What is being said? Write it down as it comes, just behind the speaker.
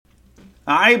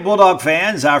All right, Bulldog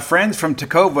fans, our friends from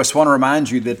Tecovas want to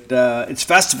remind you that it's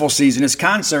festival season, it's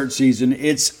concert season,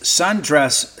 it's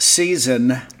sundress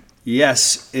season.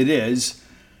 Yes, it is.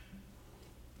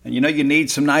 And you know you need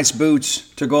some nice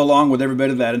boots to go along with every bit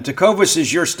of that. And Tecovas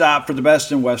is your stop for the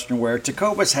best in Western wear.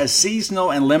 Tecovas has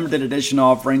seasonal and limited edition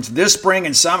offerings this spring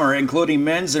and summer, including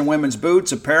men's and women's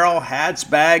boots, apparel, hats,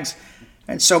 bags,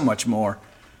 and so much more.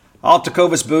 All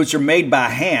Tecovas boots are made by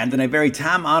hand in a very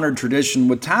time-honored tradition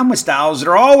with timeless styles that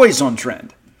are always on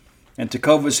trend. And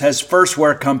Tecovas has first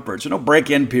wear comfort, so no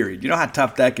break-in period. You know how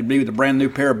tough that can be with a brand new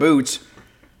pair of boots.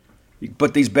 You can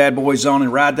put these bad boys on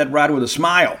and ride that ride with a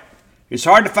smile. It's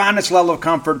hard to find this level of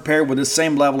comfort paired with this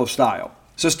same level of style.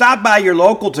 So stop by your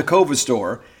local Tecovas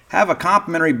store, have a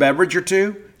complimentary beverage or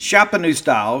two, shop the new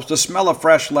styles, the smell of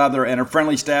fresh leather, and a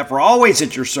friendly staff are always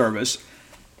at your service.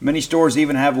 Many stores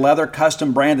even have leather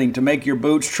custom branding to make your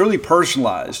boots truly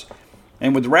personalized.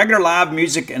 And with regular live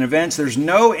music and events, there's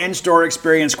no in-store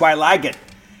experience quite like it.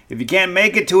 If you can't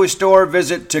make it to a store,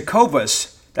 visit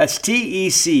Tecovas. That's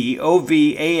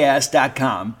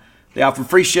TECOVAS.com. They offer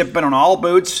free shipping on all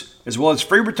boots, as well as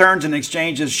free returns and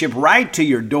exchanges shipped right to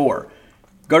your door.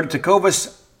 Go to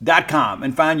Tecovas.com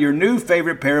and find your new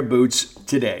favorite pair of boots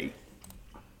today.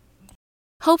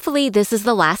 Hopefully, this is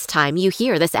the last time you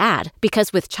hear this ad,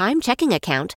 because with Chime Checking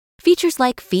Account, features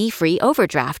like fee-free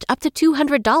overdraft up to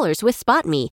 $200 with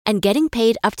SpotMe and getting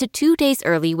paid up to 2 days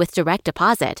early with direct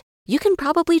deposit, you can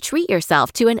probably treat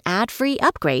yourself to an ad-free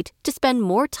upgrade to spend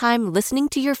more time listening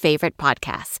to your favorite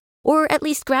podcasts. Or at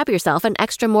least grab yourself an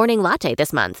extra morning latte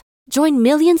this month. Join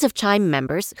millions of Chime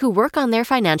members who work on their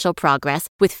financial progress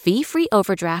with fee-free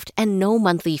overdraft and no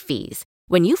monthly fees.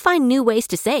 When you find new ways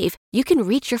to save, you can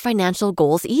reach your financial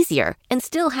goals easier and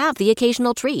still have the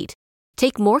occasional treat.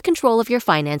 Take more control of your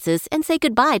finances and say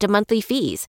goodbye to monthly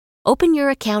fees. Open your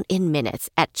account in minutes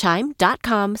at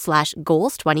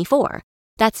chime.com/goals24.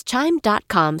 That's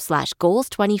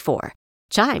chime.com/goals24.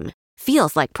 Chime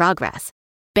feels like progress.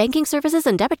 Banking services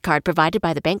and debit card provided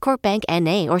by the Bancorp Bank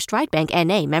N.A. or Stride Bank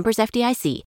N.A. members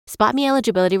FDIC. SpotMe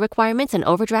eligibility requirements and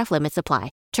overdraft limits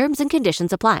apply. Terms and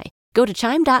conditions apply. Go to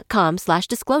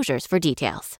chime.com/disclosures for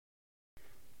details.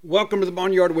 Welcome to the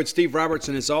Barnyard with Steve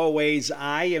Robertson. As always,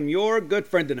 I am your good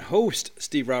friend and host,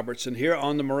 Steve Robertson, here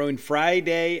on the Maroon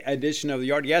Friday edition of the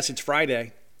Yard. Yes, it's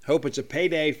Friday. Hope it's a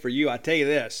payday for you. I tell you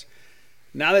this,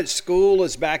 now that school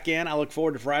is back in, I look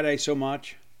forward to Friday so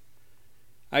much.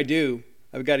 I do.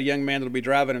 I've got a young man that'll be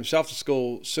driving himself to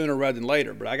school sooner rather than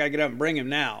later, but I got to get up and bring him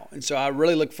now. And so I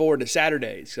really look forward to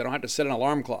Saturdays. I don't have to set an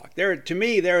alarm clock. To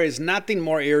me, there is nothing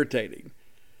more irritating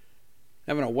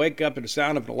having to wake up to the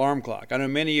sound of an alarm clock. I know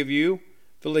many of you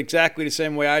feel exactly the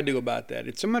same way I do about that.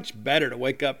 It's so much better to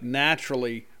wake up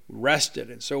naturally rested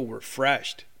and so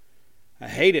refreshed. I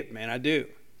hate it, man. I do.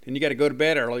 And you got to go to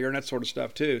bed earlier and that sort of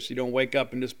stuff too, so you don't wake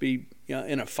up and just be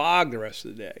in a fog the rest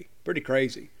of the day. Pretty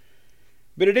crazy.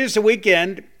 But it is the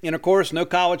weekend, and of course, no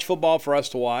college football for us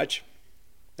to watch.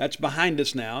 That's behind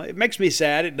us now. It makes me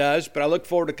sad, it does, but I look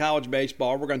forward to college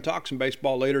baseball. We're going to talk some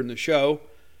baseball later in the show.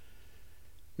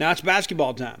 Now it's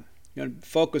basketball time. We're going to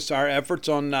focus our efforts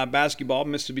on basketball.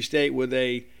 Mississippi State with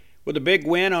a big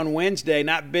win on Wednesday,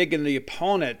 not big in the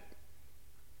opponent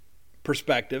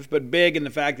perspective, but big in the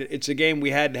fact that it's a game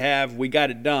we had to have. We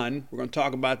got it done. We're going to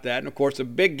talk about that. And, of course, a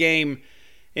big game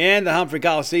in the Humphrey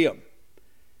Coliseum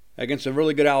against a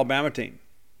really good Alabama team.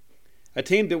 A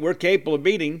team that we're capable of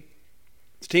beating.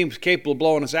 This team's capable of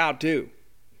blowing us out, too.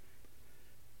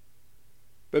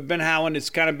 But Ben Howland, it's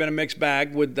kind of been a mixed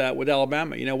bag with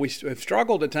Alabama. You know, we have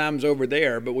struggled at times over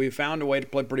there, but we've found a way to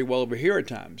play pretty well over here at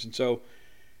times. And so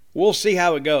we'll see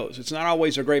how it goes. It's not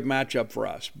always a great matchup for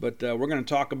us, but we're going to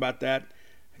talk about that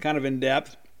kind of in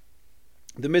depth.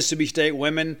 The Mississippi State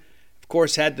women, of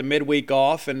course, had the midweek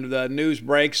off, and the news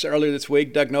breaks earlier this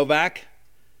week. Doug Novak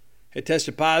had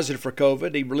tested positive for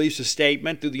COVID. He released a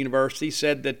statement through the university,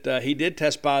 said that he did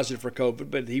test positive for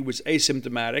COVID, but he was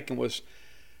asymptomatic and was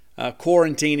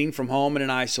quarantining from home and in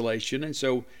isolation. And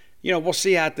so, we'll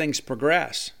see how things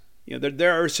progress.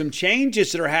 There are some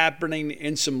changes that are happening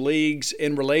in some leagues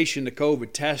in relation to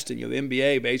COVID testing. The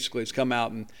NBA basically has come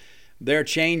out and they're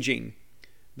changing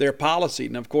their policy.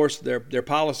 And, of course, their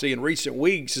policy in recent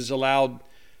weeks has allowed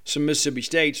some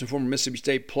former Mississippi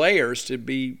State players to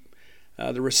be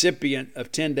the recipient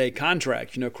of 10-day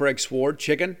contracts. Craig Sword,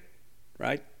 Chicken,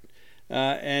 right?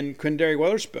 And Quindary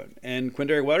Weatherspoon. And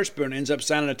Quindary Weatherspoon ends up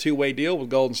signing a 2-way deal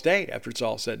with Golden State after it's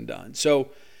all said and done. So,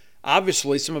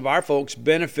 obviously, some of our folks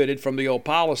benefited from the old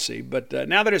policy. But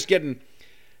now that it's getting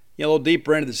a little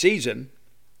deeper into the season,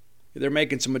 they're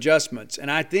making some adjustments. And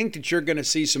I think that you're going to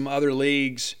see some other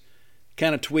leagues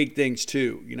kind of tweak things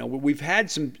too. We've had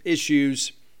some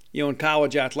issues, in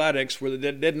college athletics where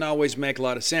that didn't always make a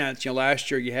lot of sense.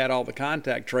 Last year you had all the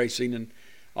contact tracing and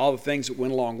all the things that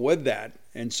went along with that.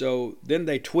 And so then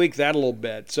they tweaked that a little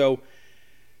bit. So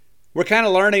we're kind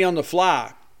of learning on the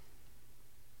fly.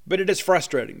 But it is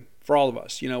frustrating for all of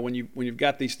us, when you've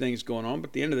got these things going on. But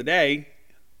at the end of the day,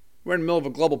 we're in the middle of a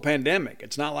global pandemic.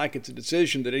 It's not like it's a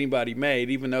decision that anybody made,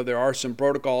 even though there are some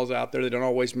protocols out there that don't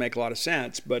always make a lot of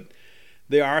sense. But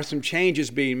there are some changes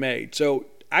being made. So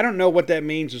I don't know what that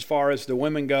means as far as the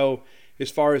women go, as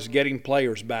far as getting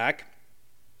players back.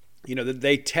 That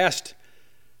they test,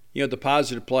 the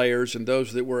positive players and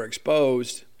those that were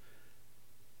exposed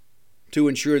to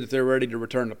ensure that they're ready to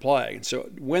return to play. And so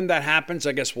when that happens,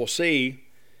 I guess we'll see.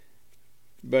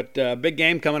 But big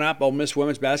game coming up. Ole Miss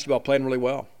women's basketball playing really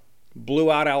well.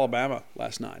 Blew out Alabama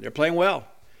last night. They're playing well.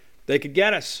 They could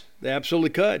get us. They absolutely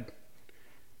could.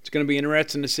 It's going to be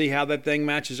interesting to see how that thing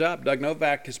matches up. Doug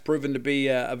Novak has proven to be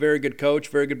a very good coach,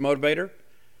 very good motivator.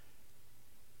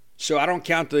 So I don't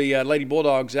count the Lady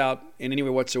Bulldogs out in any way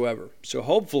whatsoever. So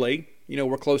hopefully,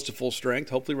 we're close to full strength.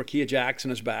 Hopefully Rakia Jackson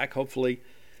is back. Hopefully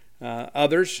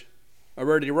others are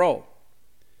ready to roll.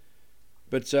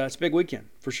 But it's a big weekend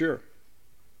for sure.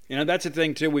 That's the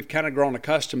thing, too. We've kind of grown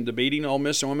accustomed to beating Ole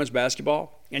Miss in women's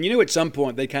basketball. And you knew at some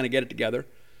point they'd kind of get it together.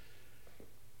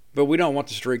 But we don't want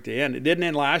the streak to end. It didn't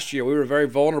end last year. We were a very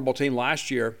vulnerable team last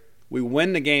year. We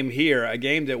win the game here, a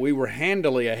game that we were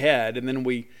handily ahead, and then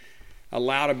we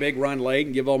allowed a big run late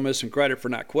and give Ole Miss some credit for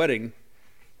not quitting.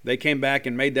 They came back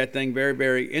and made that thing very,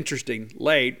 very interesting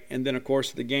late. And then, of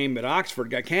course, the game at Oxford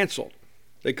got canceled.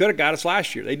 They could have got us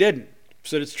last year. They didn't.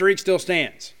 So the streak still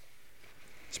stands.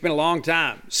 It's been a long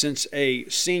time since a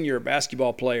senior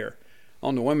basketball player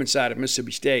on the women's side of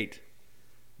Mississippi State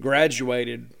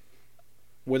graduated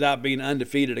without being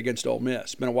undefeated against Ole Miss.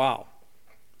 It's been a while.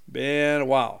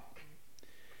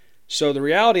 So the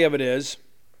reality of it is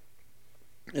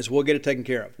we'll get it taken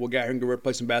care of. We'll get here and go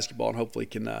play some basketball and hopefully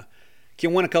can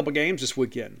win a couple games this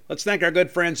weekend. Let's thank our good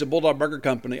friends at Bulldog Burger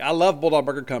Company. I love Bulldog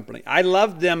Burger Company. I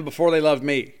loved them before they loved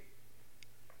me.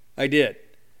 I did.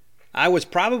 I was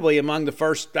probably among the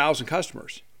first 1,000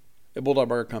 customers at Bulldog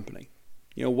Burger Company.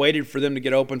 Waited for them to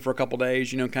get open for a couple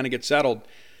days, kind of get settled.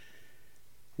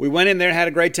 We went in there and had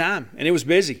a great time, and it was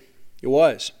busy. It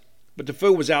was. But the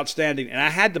food was outstanding, and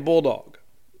I had the Bulldog.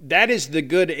 That is the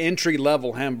good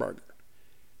entry-level hamburger.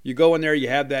 You go in there, you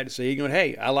have that, and say,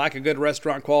 hey, I like a good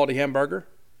restaurant-quality hamburger.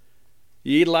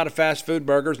 You eat a lot of fast food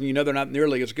burgers, and they're not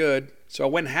nearly as good. So I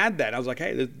went and had that. I was like,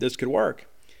 hey, this could work.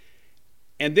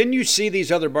 And then you see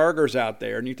these other burgers out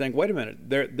there, and you think, wait a minute,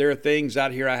 there are things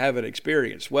out here I haven't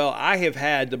experienced. Well, I have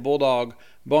had the Bulldog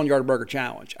Boneyard Burger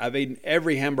Challenge. I've eaten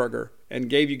every hamburger and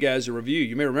gave you guys a review.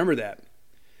 You may remember that.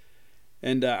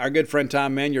 And our good friend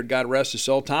Tom Maynard, God rest his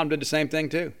soul, Tom did the same thing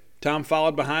too. Tom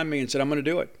followed behind me and said, I'm going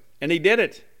to do it. And he did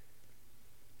it.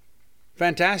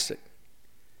 Fantastic.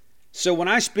 So when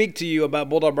I speak to you about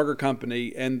Bulldog Burger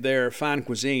Company and their fine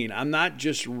cuisine, I'm not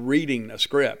just reading a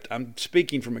script. I'm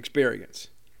speaking from experience.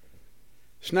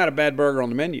 It's not a bad burger on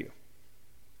the menu.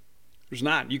 There's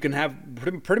not. You can have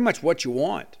pretty much what you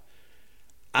want.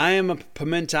 I am a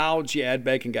Pimentology add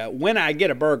bacon guy when I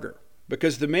get a burger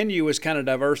because the menu is kind of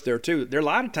diverse there too. There are a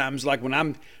lot of times like when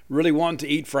I'm really wanting to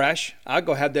eat fresh, I'll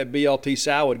go have that BLT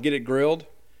salad, get it grilled.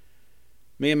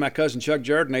 Me and my cousin Chuck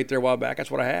Jordan ate there a while back.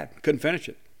 That's what I had. Couldn't finish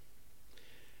it.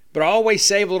 But I always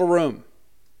save a little room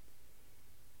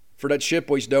for that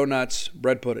Shipway's Donuts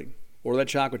bread pudding or that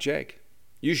chocolate shake.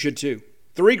 You should too.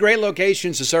 3 great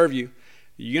locations to serve you.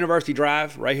 University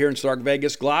Drive right here in Stark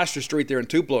Vegas, Gloucester Street there in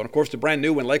Tupelo, and of course the brand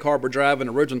new one, Lake Harbor Drive in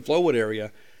the Ridgeland Flowwood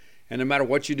area. And no matter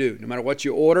what you do, no matter what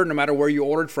you order, no matter where you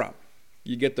ordered from,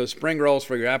 you get those spring rolls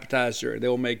for your appetizer. They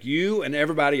will make you and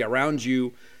everybody around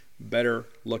you better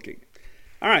looking.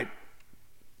 All right,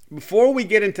 before we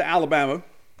get into Alabama,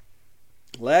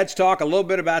 let's talk a little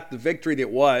bit about the victory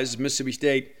that was Mississippi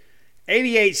State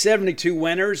 88-72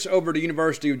 winners over the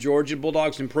University of Georgia.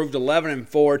 Bulldogs improved 11-4,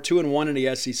 2-1 in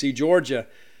the SEC. Georgia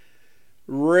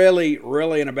really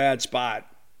in a bad spot.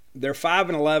 They're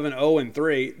 5-11,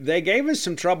 0-3. They gave us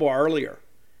some trouble earlier.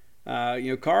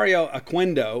 Cario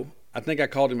Aquindo, I think I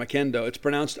called him Akendo. It's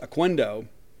pronounced Aquindo.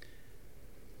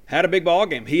 Had a big ball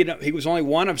game. He was only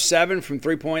 1 of 7 from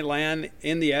three-point land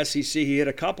in the SEC. He hit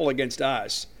a couple against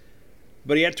us,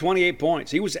 but he had 28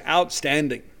 points. He was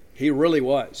outstanding. He really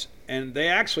was. And they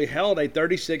actually held a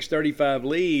 36-35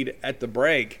 lead at the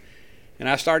break. And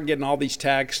I started getting all these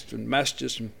texts and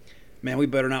messages. And, man, we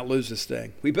better not lose this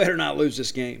thing. We better not lose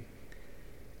this game.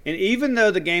 And even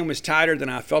though the game was tighter than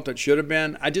I felt it should have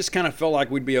been, I just kind of felt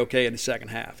like we'd be okay in the second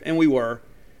half. And we were.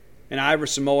 and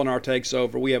Iverson Molinar takes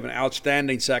over. We have an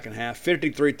outstanding second half.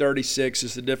 53-36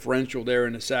 is the differential there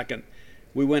in the second.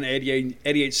 We win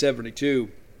 88-72.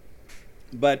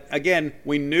 But, again,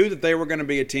 we knew that they were going to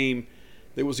be a team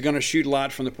that was going to shoot a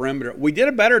lot from the perimeter. We did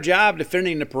a better job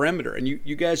defending the perimeter, and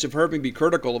you guys have heard me be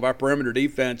critical of our perimeter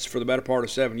defense for the better part of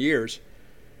 7 years.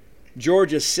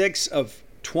 Georgia 6 of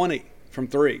 20 from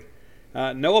three.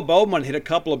 Noah Bowman hit a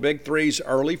couple of big threes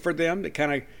early for them that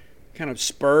kind of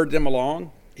spurred them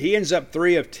along. He ends up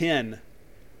 3 of 10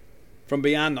 from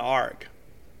beyond the arc.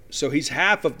 So he's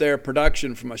half of their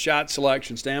production from a shot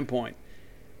selection standpoint,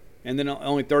 and then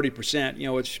only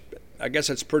 30%. I guess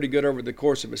that's pretty good over the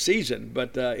course of a season,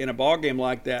 but in a ball game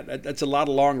like that, that's a lot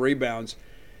of long rebounds.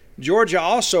 Georgia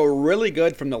also really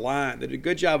good from the line. They did a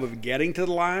good job of getting to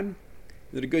the line.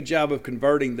 They did a good job of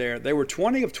converting there. They were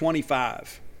 20 of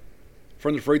 25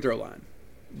 from the free throw line,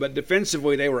 but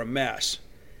defensively they were a mess.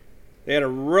 They had a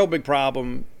real big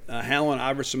problem handling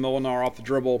Iverson Molinar off the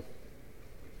dribble.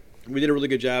 We did a really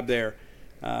good job there.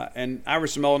 And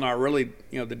Iverson Molinar really,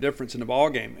 the difference in the ball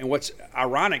game. And what's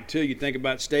ironic, too, you think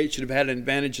about State should have had an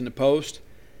advantage in the post.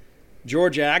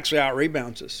 Georgia actually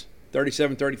out-rebounds us,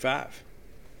 37-35.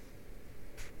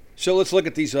 So let's look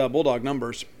at these Bulldog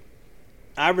numbers.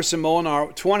 Iverson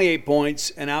Molinar, 28 points,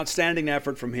 an outstanding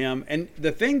effort from him. And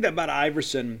the thing about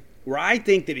Iverson, where I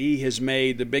think that he has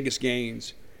made the biggest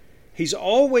gains, he's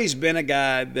always been a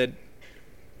guy that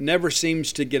never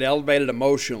seems to get elevated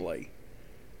emotionally.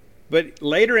 But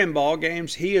later in ball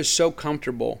games, he is so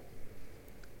comfortable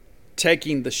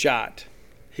taking the shot.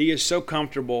 He is so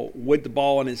comfortable with the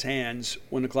ball in his hands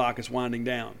when the clock is winding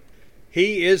down.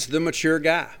 He is the mature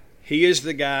guy. He is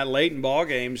the guy late in ball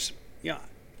games.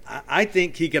 I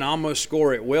think he can almost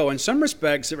score at will. In some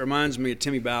respects, it reminds me of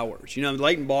Timmy Bowers.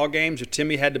 Late in ball games, if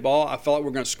Timmy had the ball, I felt like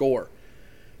we're going to score.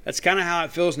 That's kind of how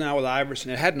it feels now with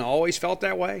Iverson. It hadn't always felt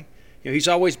that way. He's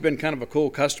always been kind of a cool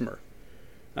customer.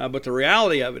 But the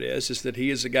reality of it is that he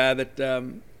is a guy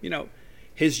that,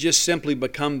 has just simply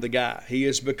become the guy. He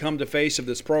has become the face of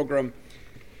this program.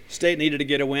 State needed to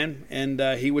get a win, and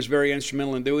he was very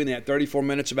instrumental in doing that. 34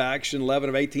 minutes of action, 11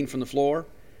 of 18 from the floor.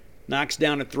 Knocks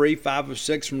down a 3, 5 of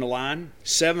 6 from the line.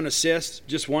 7 assists,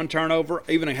 just 1 turnover.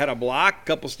 Even had a block, a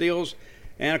couple steals,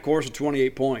 and, of course,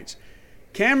 28 points.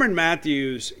 Cameron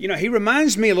Matthews, he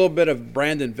reminds me a little bit of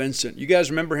Brandon Vincent. You guys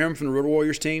remember him from the Road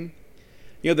Warriors team?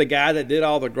 The guy that did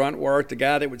all the grunt work, the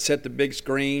guy that would set the big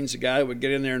screens, the guy that would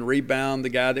get in there and rebound, the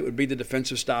guy that would be the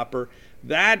defensive stopper.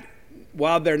 That,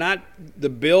 while the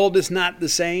build is not the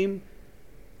same,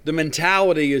 the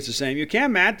mentality is the same.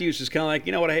 Cam Matthews is kind of like,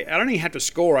 I don't even have to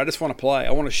score. I just want to play.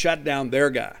 I want to shut down their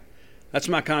guy. That's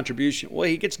my contribution. Well,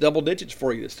 he gets double digits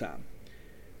for you this time.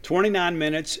 29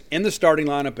 minutes in the starting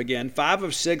lineup again, 5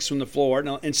 of 6 from the floor.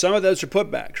 Now, and some of those are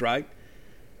putbacks, right?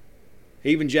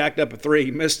 He even jacked up a 3.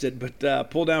 He missed it,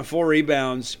 but pulled down 4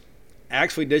 rebounds,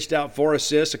 actually dished out 4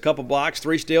 assists, a couple blocks,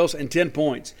 3 steals, and 10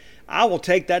 points. I will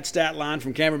take that stat line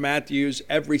from Cameron Matthews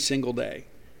every single day.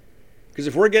 Because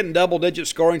if we're getting double-digit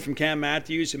scoring from Cam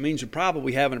Matthews, it means we're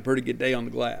probably having a pretty good day on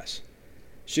the glass.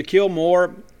 Shaquille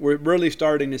Moore, we're really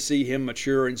starting to see him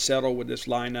mature and settle with this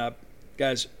lineup.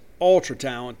 Guy's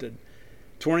ultra-talented.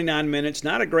 29 minutes,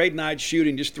 not a great night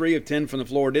shooting, just 3 of 10 from the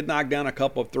floor. Did knock down a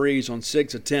couple of threes on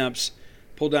 6 attempts.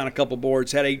 Pulled down a couple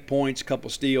boards, had 8 points, a couple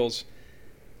steals.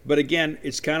 But again,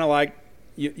 it's kind of like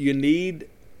you need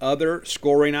other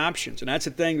scoring options. And that's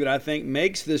the thing that I think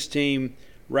makes this team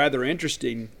rather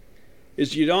interesting,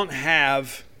 is you don't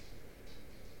have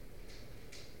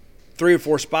 3 or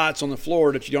 4 spots on the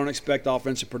floor that you don't expect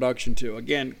offensive production to.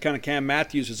 Again, kind of Cam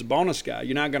Matthews is a bonus guy.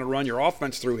 You're not going to run your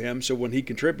offense through him, so when he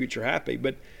contributes, you're happy.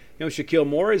 But Shaquille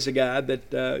Moore is a guy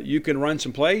that you can run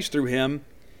some plays through him,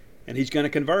 and he's going to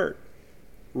convert.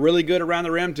 Really good around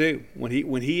the rim, too. When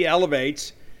he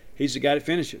elevates, he's the guy that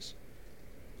finishes.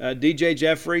 DJ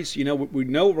Jeffries, we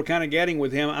know what we're kind of getting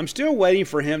with him. I'm still waiting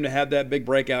for him to have that big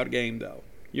breakout game, though.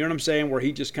 You know what I'm saying? Where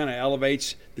he just kind of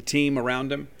elevates the team around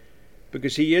him.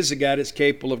 Because he is a guy that's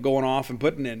capable of going off and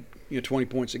putting in 20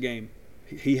 points a game.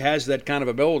 He has that kind of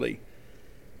ability.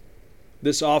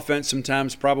 This offense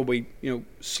sometimes probably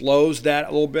slows that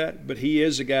a little bit, but he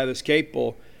is a guy that's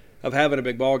capable of having a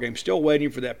big ball game. Still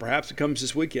waiting for that. Perhaps it comes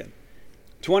this weekend.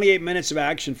 28 minutes of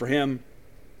action for him.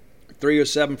 3 of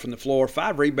 7 from the floor.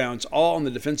 5 rebounds, all on the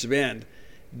defensive end.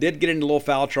 Did get into a little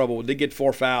foul trouble. Did get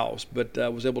 4 fouls, but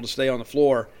was able to stay on the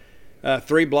floor.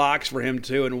 3 blocks for him,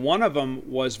 too. And one of them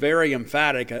was very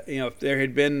emphatic. If there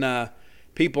had been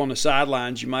people on the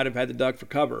sidelines, you might have had to duck for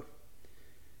cover.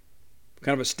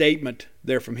 Kind of a statement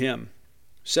there from him.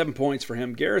 7 points for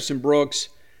him. Garrison Brooks,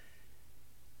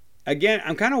 Again,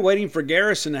 I'm kind of waiting for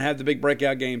Garrison to have the big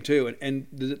breakout game too.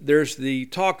 There's the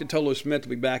talk that Tolu Smith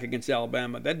will be back against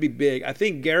Alabama. That'd be big. I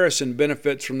think Garrison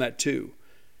benefits from that too.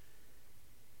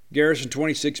 Garrison,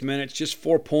 26 minutes, just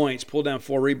 4 points, pulled down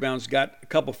 4 rebounds, got a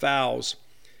couple fouls,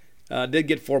 did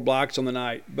get 4 blocks on the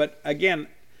night. But again,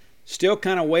 still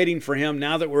kind of waiting for him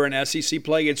now that we're in SEC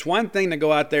play. It's one thing to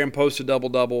go out there and post a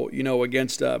double-double,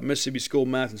 against Mississippi School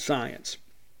Math and Science.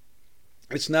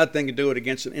 It's nothing to do it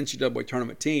against an NCAA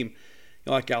tournament team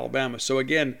like Alabama. So,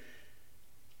 again,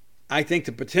 I think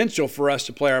the potential for us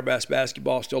to play our best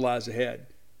basketball still lies ahead.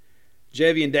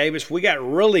 Javian Davis, we got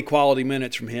really quality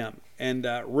minutes from him and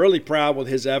really proud with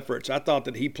his efforts. I thought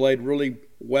that he played really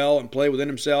well and played within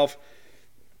himself.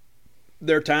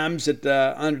 There are times that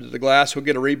under the glass he'll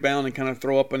get a rebound and kind of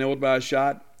throw up an ill-advised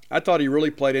shot. I thought he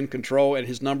really played in control, and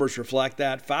his numbers reflect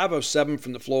that. 5 of 7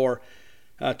 from the floor.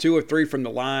 2 of 3 from the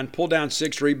line, pulled down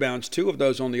 6 rebounds, 2 of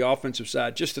those on the offensive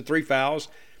side, just the 3 fouls,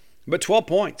 but 12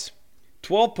 points.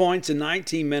 12 points in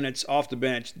 19 minutes off the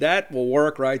bench. That will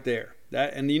work right there.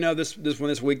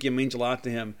 This weekend means a lot to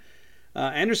him.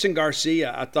 Anderson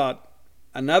Garcia, I thought,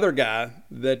 another guy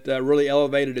that really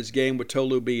elevated his game with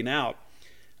Tolu being out.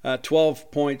 10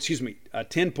 points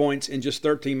in just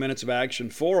 13 minutes of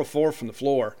action, 4 of 4 from the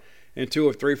floor, and 2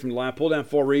 of 3 from the line, pulled down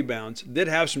 4 rebounds. Did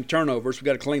have some turnovers. We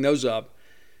got to clean those up.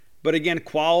 But again,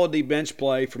 quality bench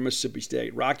play for Mississippi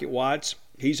State. Rocket Watts,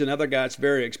 he's another guy that's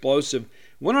very explosive.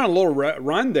 Went on a little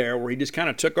run there where he just kind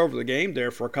of took over the game there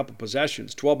for a couple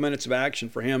possessions. 12 minutes of action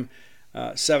for him,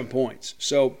 7 points.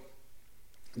 So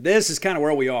this is kind of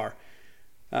where we are.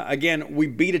 Again, we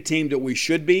beat a team that we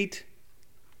should beat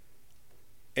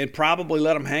and probably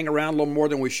let them hang around a little more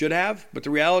than we should have. But the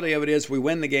reality of it is we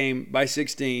win the game by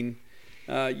 16.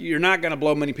 You're not going to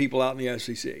blow many people out in the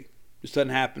SEC. This doesn't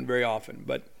happen very often.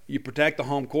 But you protect the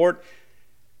home court.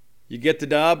 You get the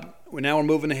dub. Now we're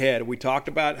moving ahead. We talked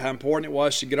about how important it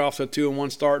was to get off to a 2-1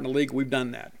 start in the league. We've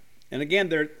done that. And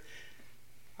again,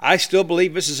 I still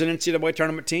believe this is an NCAA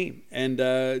tournament team. And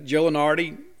Joe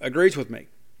Lunardi agrees with me.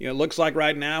 It looks like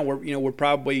right now we're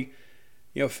probably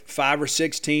 5 or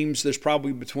 6 teams. There's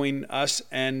probably between us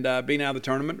and being out of the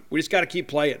tournament. We just got to keep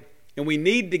playing. And we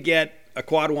need to get a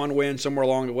quad 1 win somewhere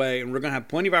along the way. And we're going to have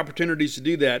plenty of opportunities to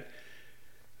do that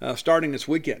starting this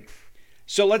weekend.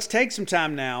 So let's take some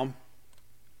time now.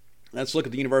 Let's look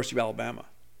at the University of Alabama.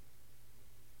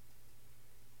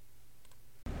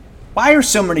 Why are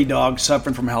so many dogs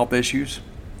suffering from health issues?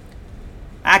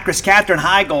 Actress Katherine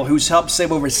Heigl, who's helped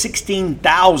save over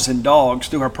 16,000 dogs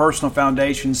through her personal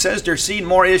foundation, says they're seeing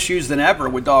more issues than ever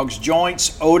with dogs'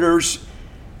 joints, odors,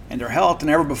 and their health than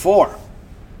ever before.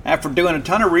 After doing a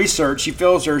ton of research, she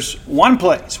feels there's one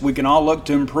place we can all look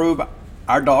to improve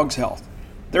our dog's health: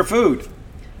 their food.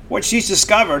 What she's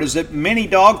discovered is that many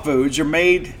dog foods are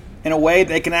made in a way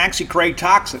they can actually create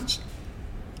toxins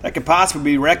that could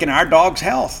possibly be wrecking our dog's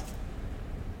health.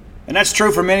 And that's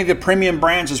true for many of the premium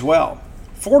brands as well.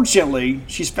 Fortunately,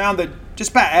 she's found that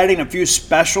just by adding a few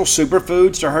special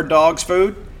superfoods to her dog's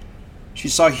food, she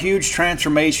saw huge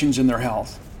transformations in their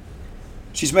health.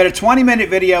 She's made a 20-minute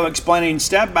video explaining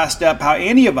step by step how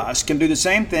any of us can do the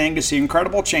same thing to see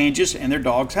incredible changes in their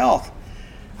dog's health.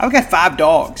 I've got 5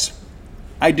 dogs.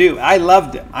 I do. I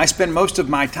love them. I spend most of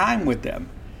my time with them.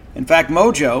 In fact,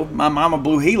 Mojo, my Mama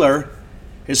Blue healer,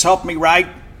 has helped me write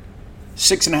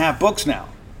 6.5 books now.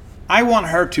 I want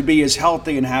her to be as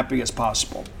healthy and happy as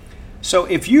possible. So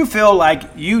if you feel like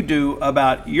you do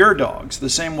about your dogs the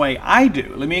same way I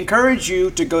do, let me encourage you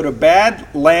to go to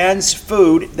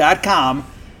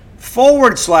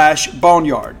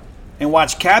badlandsfood.com/boneyard and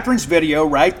watch Catherine's video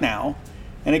right now.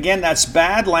 And again, that's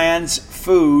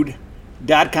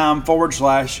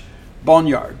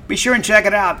badlandsfood.com/boneyard. Be sure and check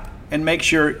it out and make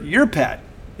sure your pet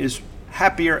is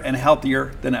happier and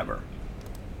healthier than ever.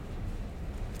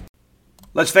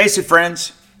 Let's face it,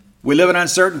 friends, we live in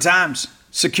uncertain times.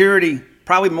 Security,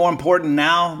 probably more important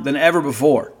now than ever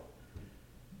before.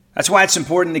 That's why it's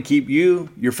important to keep you,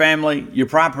 your family, your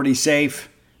property safe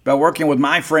by working with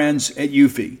my friends at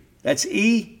Eufy. That's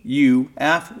EUFY.com.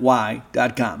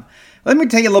 Let me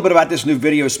tell you a little bit about this new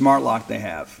video smart lock they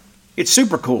have. It's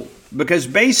super cool because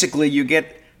basically you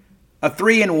get a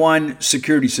 3-in-1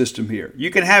 security system here.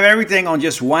 You can have everything on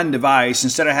just one device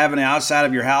instead of having the outside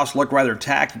of your house look rather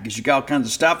tacky because you got all kinds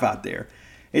of stuff out there.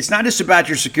 It's not just about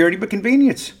your security, but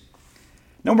convenience.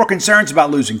 No more concerns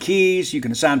about losing keys. You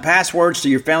can assign passwords to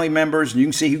your family members, and you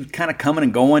can see who's kind of coming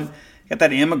and going. You got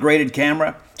that integrated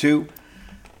camera, too.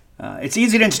 It's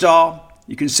easy to install.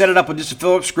 You can set it up with just a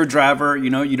Phillips screwdriver. You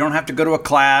don't have to go to a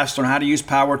class on how to use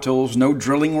power tools. No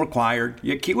drilling required.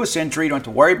 You get keyless entry. You don't have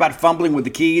to worry about fumbling with the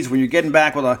keys when you're getting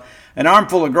back with an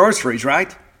armful of groceries,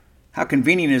 right? How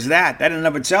convenient is that? That in and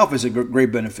of itself is a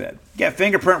great benefit. You got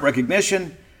fingerprint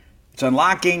recognition. It's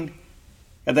unlocking.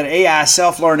 Got that AI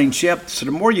self-learning chip. So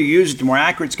the more you use it, the more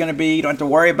accurate it's going to be. You don't have to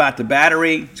worry about the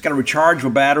battery. It's got a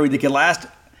rechargeable battery that can last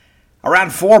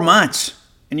around 4 months.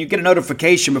 And you get a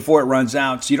notification before it runs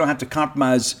out, so you don't have to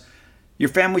compromise your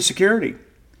family security.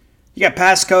 You got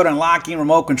passcode unlocking,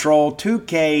 remote control,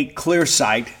 2K clear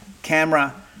sight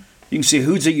camera. You can see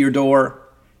who's at your door.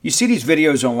 You see these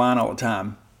videos online all the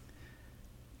time.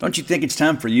 Don't you think it's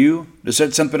time for you to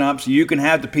set something up so you can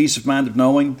have the peace of mind of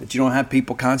knowing that you don't have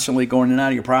people constantly going in and out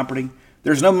of your property?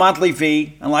 There's no monthly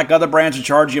fee. Unlike other brands that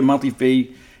charge you a monthly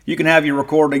fee, you can have your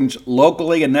recordings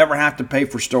locally and never have to pay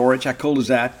for storage. How cool is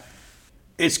that?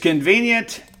 It's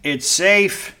convenient. It's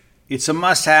safe. It's a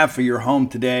must-have for your home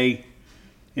today.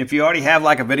 If you already have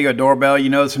like a video doorbell, you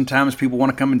know sometimes people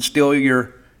want to come and steal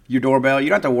your doorbell. You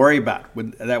don't have to worry about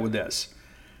with this.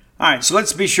 All right, so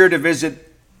let's be sure to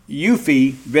visit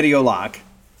Eufy Video Lock.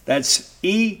 That's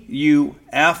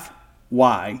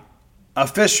EUFY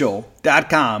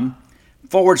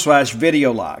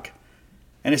official.com/video lock.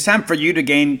 And it's time for you to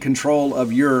gain control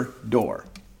of your door.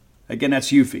 Again,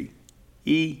 that's Eufy.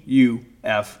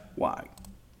 EUFY.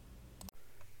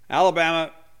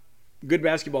 Alabama, good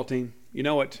basketball team. You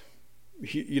know it.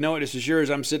 You know it as sure as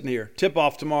I'm sitting here.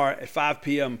 Tip-off tomorrow at 5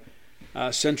 p.m.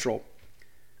 Central.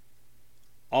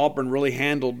 Auburn really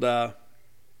handled the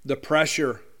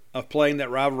pressure of playing that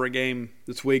rivalry game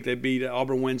this week. They beat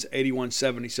Auburn wins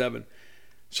 81-77.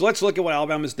 So let's look at what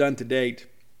Alabama's done to date.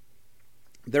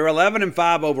 They're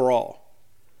 11-5 overall.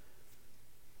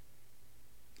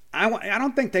 I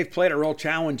don't think they've played a real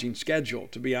challenging schedule,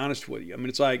 to be honest with you. I mean,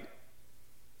 it's like,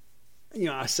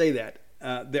 I say that.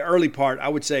 The early part, I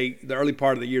would say the early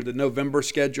part of the year, the November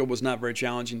schedule was not very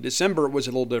challenging. December was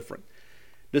a little different.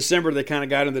 December, they kind of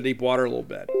got in the deep water a little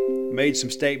bit, made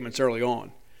some statements early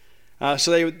on.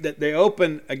 So they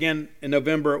open, again, in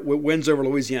November with wins over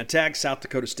Louisiana Tech, South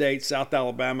Dakota State, South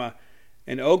Alabama,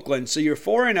 and Oakland. So you're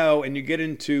 4-0, and you get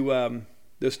into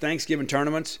those Thanksgiving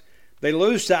tournaments. They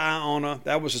lose to Iona.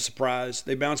 That was a surprise.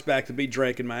 They bounced back to beat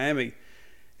Drake in Miami.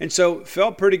 And so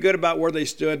felt pretty good about where they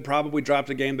stood, probably dropped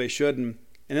a game they shouldn't.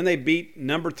 And then they beat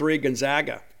number 3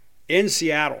 Gonzaga in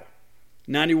Seattle,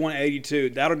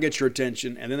 91-82. That'll get your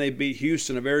attention. And then they beat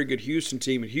Houston, a very good Houston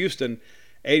team in Houston,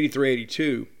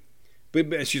 83-82. Beat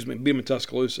them in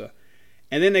Tuscaloosa.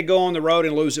 And then they go on the road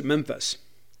and lose at Memphis.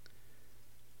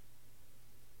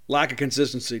 Lack of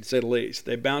consistency, to say the least.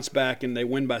 They bounce back and they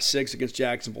win by 6 against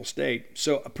Jacksonville State.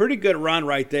 So a pretty good run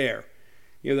right there,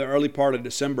 the early part of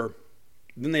December.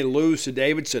 Then they lose to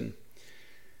Davidson,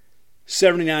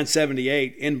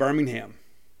 79-78 in Birmingham.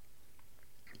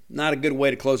 Not a good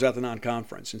way to close out the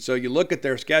non-conference. And so you look at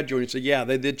their schedule and you say, yeah,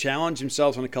 they did challenge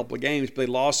themselves on a couple of games, but they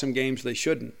lost some games they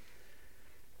shouldn't.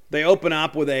 They open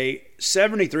up with a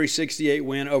 73-68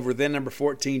 win over then number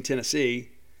 14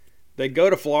 Tennessee. They go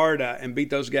to Florida and beat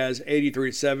those guys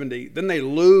 83-70. Then they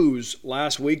lose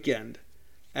last weekend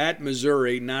at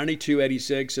Missouri,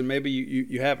 92-86. And maybe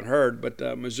you haven't heard, but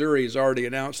Missouri has already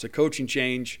announced a coaching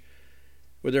change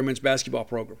with their men's basketball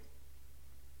program.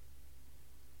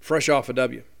 Fresh off a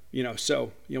W.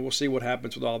 So we'll see what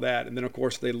happens with all that. And then, of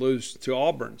course, they lose to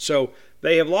Auburn. So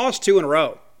they have lost 2 in a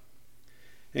row,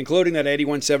 including that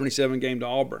 81-77 game to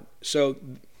Auburn. So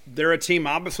they're a team,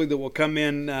 obviously, that will come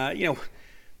in,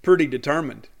 pretty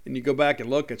determined. And you go back and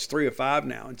look, it's 3 of 5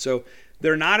 now. And so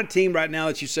they're not a team right now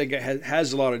that you say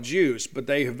has a lot of juice, but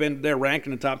they're ranked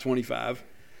in the top 25.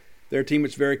 They're a team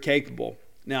that's very capable.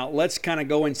 Now, let's kind of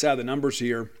go inside the numbers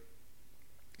here,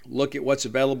 look at what's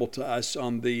available to us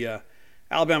on the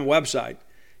Alabama website.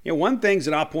 One thing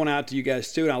that I'll point out to you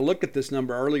guys too, and I looked at this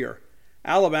number earlier,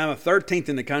 Alabama 13th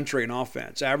in the country in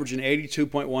offense, averaging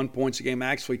 82.1 points a game,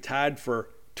 actually tied for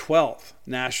 12th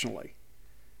nationally.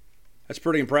 That's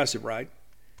pretty impressive, right?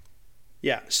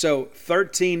 Yeah, so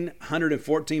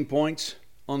 1,314 points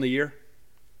on the year.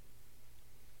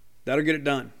 That'll get it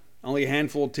done. Only a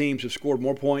handful of teams have scored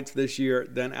more points this year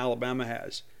than Alabama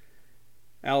has.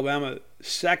 Alabama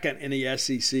second in the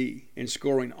SEC in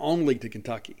scoring only to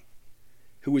Kentucky,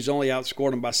 who has only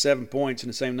outscored them by 7 points in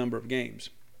the same number of games.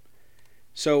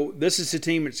 So this is a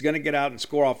team that's going to get out and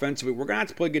score offensively. We're going to have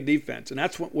to play good defense. And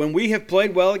that's when we have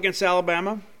played well against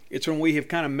Alabama, it's when we have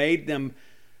kind of made them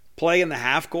play in the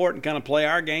half court and kind of play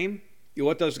our game. You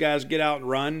let those guys get out and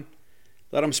run,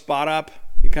 let them spot up.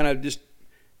 You kind of just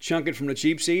chunk it from the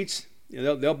cheap seats.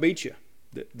 They'll beat you.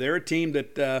 They're a team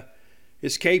that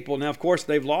is capable. Now, of course,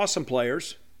 they've lost some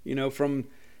players, from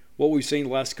what we've seen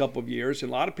the last couple of years. And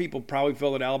a lot of people probably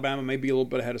feel that Alabama may be a little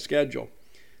bit ahead of schedule.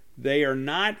 They are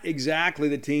not exactly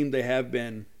the team they have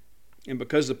been And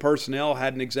because the personnel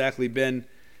hadn't exactly been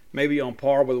maybe on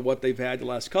par with what they've had the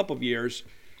last couple of years,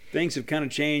 things have kind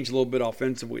of changed a little bit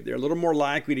offensively. They're a little more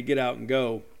likely to get out and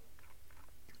go.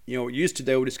 Used to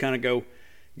they would just kind of go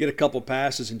get a couple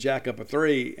passes and jack up a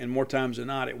three, and more times than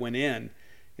not it went in.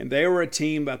 And they were a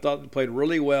team I thought that played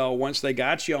really well. Once they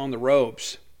got you on the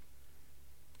ropes,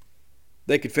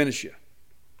 they could finish you.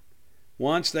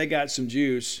 Once they got some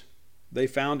juice, they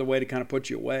found a way to kind of put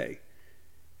you away.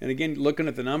 And again, looking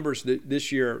at the numbers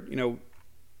this year,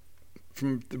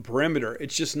 from the perimeter,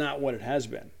 it's just not what it has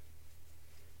been.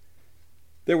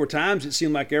 There were times it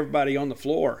seemed like everybody on the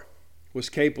floor was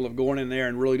capable of going in there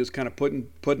and really just kind of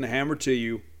putting a hammer to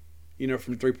you,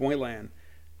 from three-point land.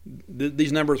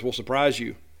 These numbers will surprise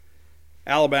you.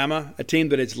 Alabama, a team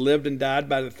that has lived and died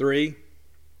by the three,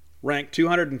 ranked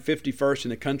 251st in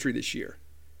the country this year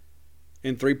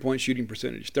in three-point shooting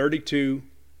percentage,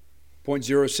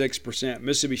 32.06%.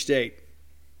 Mississippi State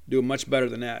doing much better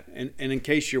than that. And in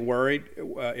case you're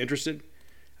interested,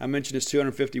 I mentioned it's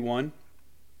 251.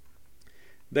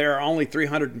 There are only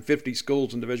 350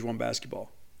 schools in Division I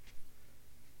basketball.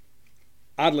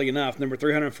 Oddly enough, number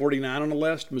 349 on the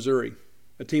list, Missouri,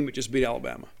 a team that just beat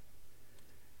Alabama.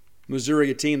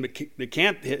 Missouri, a team that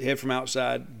can't hit from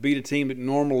outside, beat a team that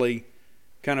normally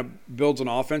kind of builds an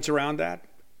offense around that.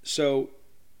 So,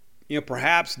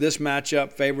 perhaps this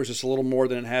matchup favors us a little more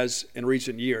than it has in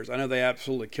recent years. I know they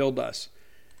absolutely killed us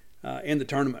in the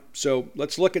tournament. So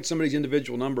let's look at some of these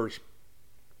individual numbers.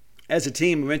 As a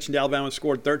team, we mentioned Alabama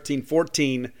scored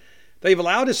 13-14. They've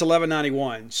allowed us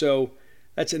 1191. So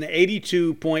that's an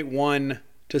 82.1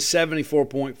 to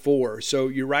 74.4. So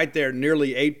you're right there,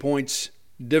 nearly 8 points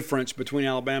difference between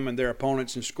Alabama and their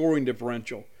opponents in scoring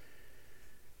differential.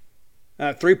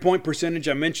 3-point percentage,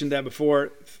 I mentioned that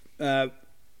before,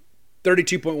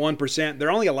 32.1%.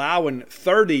 They're only allowing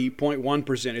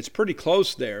 30.1%. It's pretty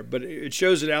close there, but it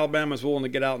shows that Alabama's willing to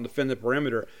get out and defend the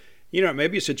perimeter. It may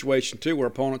be a situation, too, where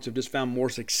opponents have just found more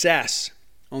success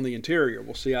on the interior.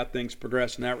 We'll see how things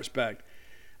progress in that respect.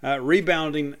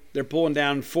 Rebounding, they're pulling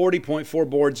down 40.4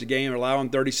 boards a game, allowing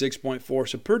 36.4.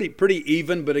 So pretty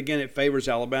even, but again, it favors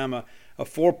Alabama. A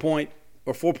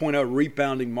 4.0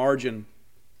 rebounding margin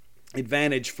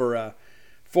advantage for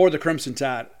the Crimson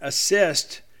Tide.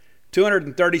 Assist,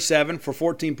 237 for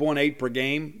 14.8 per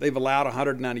game. They've allowed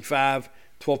 195,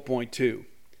 12.2.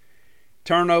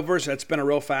 Turnovers, that's been a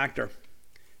real factor.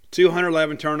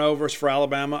 211 turnovers for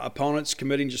Alabama, opponents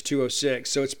committing just 206.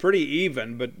 So it's pretty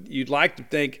even, but you'd like to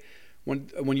think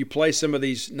when you play some of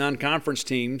these non-conference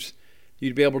teams,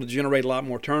 you'd be able to generate a lot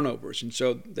more turnovers. And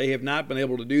so they have not been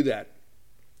able to do that.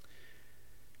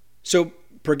 So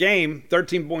per game,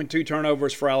 13.2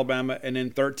 turnovers for Alabama, and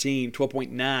then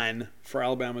 12.9 for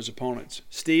Alabama's opponents.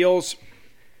 Steals,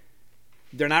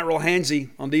 they're not real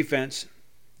handsy on defense.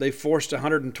 They forced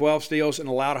 112 steals and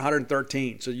allowed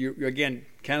 113. So you're again,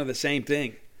 kind of the same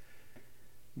thing.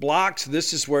 Blocks,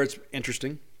 this is where it's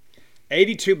interesting.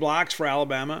 82 blocks for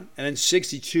Alabama and then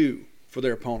 62 for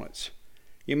their opponents.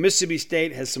 Mississippi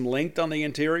State has some length on the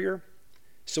interior,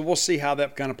 so we'll see how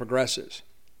that kind of progresses.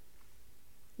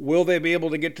 Will they be able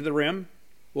to get to the rim?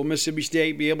 Will Mississippi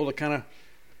State be able to kind of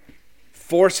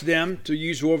force them to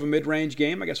use more of a mid-range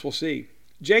game? I guess we'll see.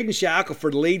 Jaden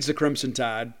Shackelford leads the Crimson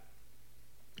Tide,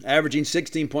 averaging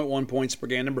 16.1 points per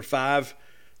game, number 5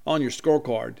 on your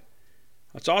scorecard.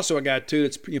 It's also a guy, too,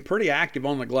 that's pretty active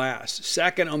on the glass.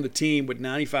 Second on the team with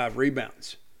 95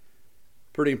 rebounds.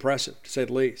 Pretty impressive, to say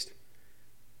the least.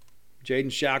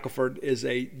 Jaden Shackelford is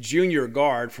a junior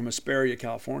guard from Hesperia,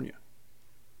 California.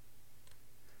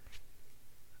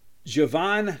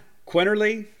 Javon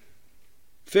Quinterly,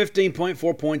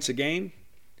 15.4 points a game.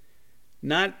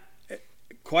 Not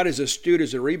quite as astute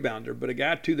as a rebounder, but a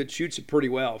guy, too, that shoots it pretty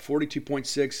well.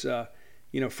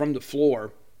 42.6, from the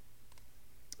floor.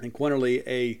 And Quinterly,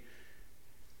 a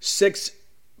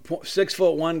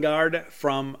 6'1" guard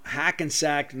from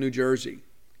Hackensack, New Jersey.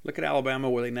 Look at Alabama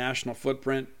with a national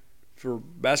footprint for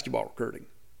basketball recruiting.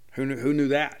 Who knew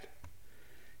that?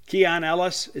 Keon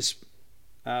Ellis is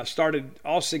started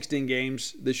all 16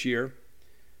 games this year.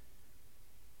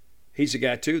 He's a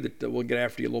guy, too, that we'll get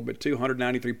after you a little bit, too.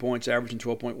 193 points, averaging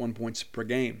 12.1 points per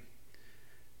game.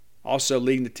 Also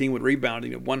leading the team with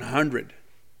rebounding at 100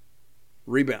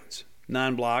 rebounds,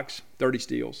 9 blocks, 30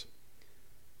 steals.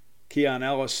 Keon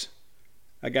Ellis,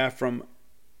 a guy from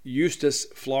Eustis,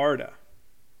 Florida,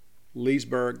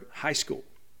 Leesburg High School.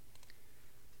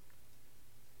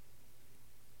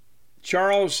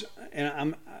 Charles,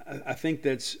 and I think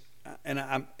that's,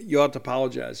 and you'll have to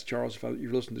apologize, Charles, if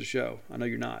you're listening to the show. I know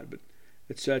you're not, but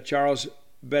it's Charles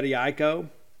Bediako.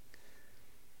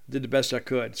 Did the best I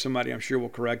could. Somebody, I'm sure, will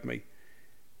correct me.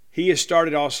 He has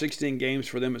started all 16 games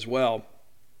for them as well.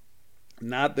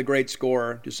 Not the great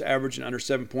scorer, just averaging under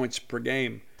 7 points per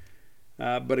game.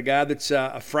 But a guy that's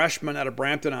a freshman out of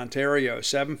Brampton, Ontario,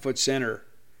 7-foot center.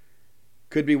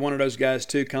 Could be one of those guys,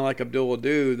 too, kind of like Abdul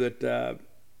Adu, that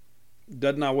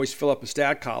doesn't always fill up a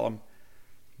stat column.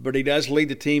 But he does lead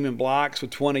the team in blocks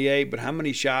with 28. But how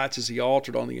many shots has he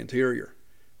altered on the interior?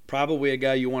 Probably a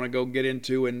guy you want to go get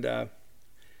into and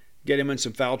get him in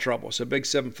some foul trouble. So a big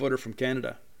 7-footer from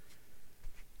Canada.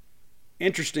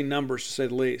 Interesting numbers, to say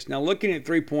the least. Now, looking at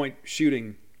three-point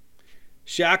shooting,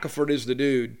 Shackelford is the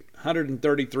dude.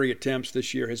 133 attempts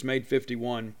this year, has made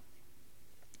 51,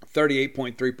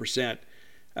 38.3%,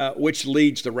 which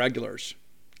leads the regulars,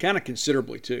 kind of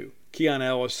considerably too. Keon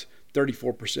Ellis,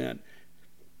 34%.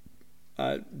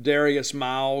 Darius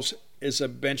Miles is a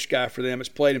bench guy for them. Has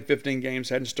played in 15 games,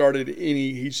 hadn't started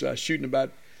any. He's shooting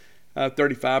about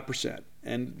 35%.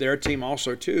 And their team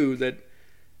also, too, that,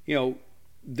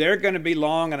 they're going to be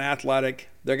long and athletic.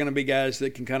 They're going to be guys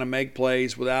that can kind of make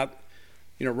plays without,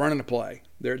 running a play.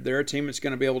 They're a team that's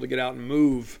going to be able to get out and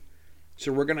move.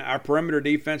 So our perimeter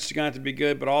defense is going to have to be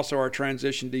good, but also our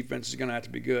transition defense is going to have to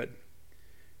be good.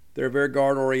 They're a very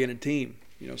guard-oriented team.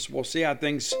 So we'll see how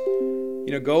things,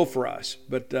 go for us.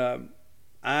 But I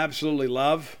absolutely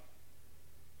love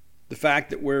the fact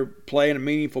that we're playing a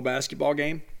meaningful basketball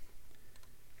game.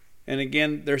 And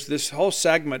again, there's this whole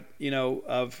segment,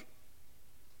 of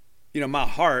my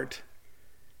heart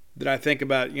that I think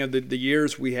about, the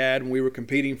years we had when we were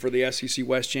competing for the SEC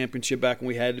West Championship back when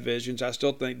we had divisions. I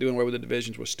still think doing away with the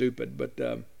divisions was stupid, but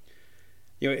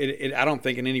I don't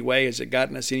think in any way has it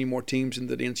gotten us any more teams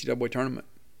into the NCAA tournament.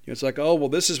 It's like, oh, well,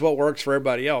 this is what works for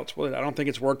everybody else. Well, I don't think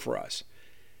it's worked for us.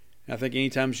 And I think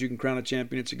anytime you can crown a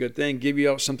champion, it's a good thing. Give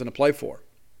you something to play for.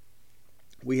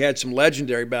 We had some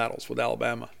legendary battles with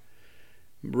Alabama.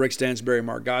 Rick Stansbury,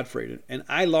 Mark Gottfried. And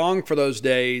I long for those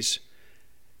days.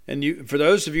 And for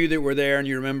those of you that were there and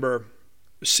you remember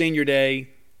senior day,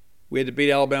 we had to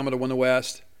beat Alabama to win the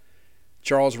West.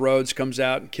 Charles Rhodes comes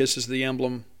out and kisses the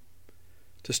emblem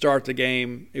to start the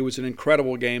game. It was an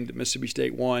incredible game that Mississippi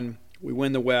State won. We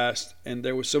win the West, and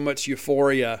there was so much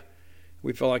euphoria.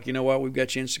 We felt like, we've got a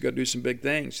chance to go do some big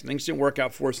things. Things didn't work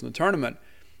out for us in the tournament,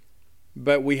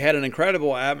 but we had an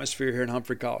incredible atmosphere here in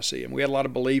Humphrey Coliseum. We had a lot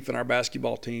of belief in our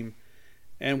basketball team,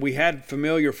 and we had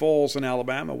familiar foes in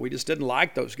Alabama. We just didn't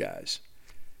like those guys.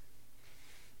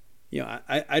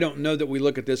 I don't know that we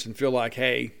look at this and feel like,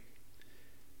 hey,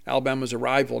 Alabama's a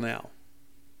rival now.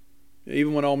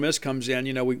 Even when Ole Miss comes in,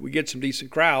 we get some decent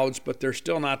crowds, but there's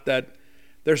still not that.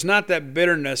 There's not that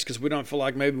bitterness because we don't feel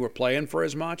like maybe we're playing for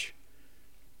as much.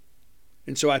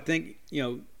 And so I think,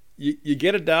 you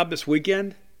get a dub this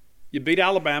weekend. You beat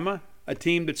Alabama, a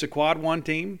team that's a quad one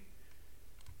team.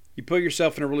 You put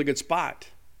yourself in a really good spot.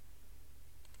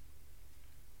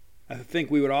 I think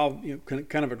we would all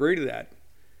kind of agree to that.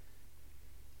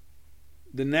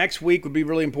 The next week would be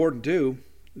really important too.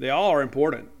 They all are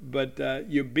important. But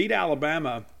you beat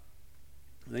Alabama,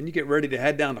 and then you get ready to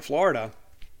head down to Florida.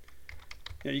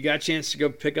 You got a chance to go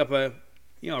pick up a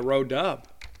road dub.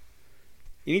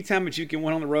 Anytime that you can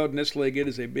win on the road in this league, it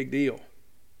is a big deal.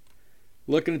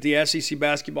 Looking at the SEC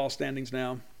basketball standings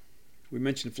now, we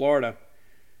mentioned Florida.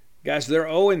 Guys, they're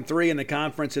 0-3 in the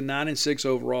conference and 9-6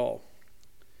 overall.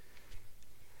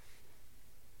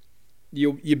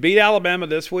 You beat Alabama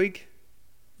this week.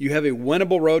 You have a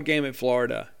winnable road game at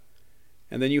Florida.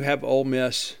 And then you have Ole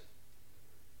Miss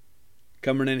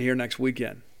coming in here next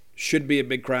weekend. Should be a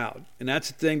big crowd. And that's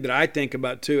the thing that I think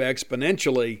about, too,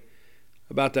 exponentially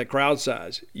about that crowd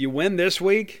size. You win this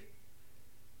week,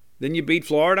 then you beat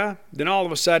Florida, then all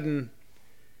of a sudden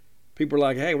people are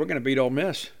like, hey, we're going to beat Ole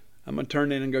Miss. I'm going to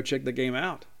turn in and go check the game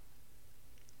out.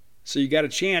 So you got a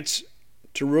chance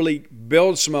to really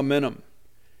build some momentum.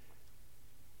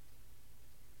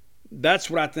 That's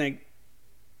what I think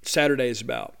Saturday is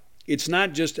about. It's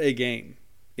not just a game.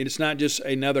 It's not just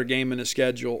another game in the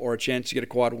schedule or a chance to get a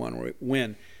quad one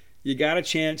win. You got a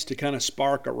chance to kind of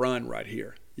spark a run right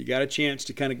here. You got a chance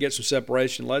to kind of get some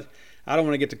separation. I don't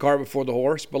want to get the cart before the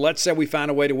horse, but let's say we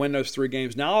find a way to win those 3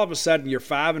 games. Now all of a sudden you're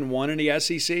 5-1 in the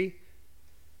SEC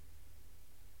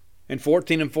and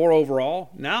 14-4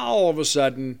 overall. Now all of a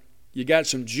sudden you got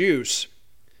some juice.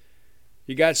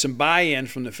 You got some buy-in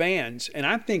from the fans, and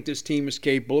I think this team is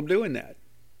capable of doing that.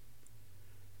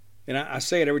 And I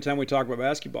say it every time we talk about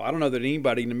basketball. I don't know that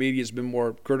anybody in the media has been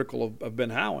more critical of Ben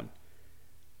Howland.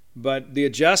 But the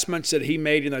adjustments that he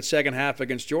made in that second half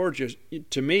against Georgia,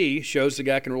 to me, shows the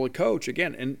guy can really coach.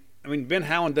 Again, and I mean, Ben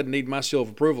Howland doesn't need my seal of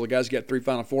approval. The guy's got 3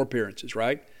 Final Four appearances,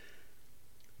 right?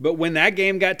 But when that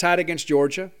game got tied against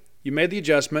Georgia, you made the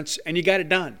adjustments and you got it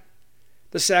done.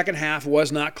 the second half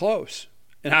was not close.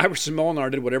 And Iverson Molinar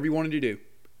did whatever he wanted to do.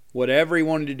 Whatever he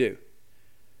wanted to do.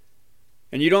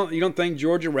 And you don't think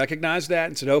Georgia recognized that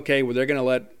and said, okay, well, they're going to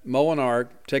let Molinar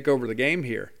take over the game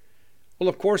here. Well,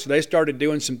 of course, they started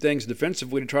doing some things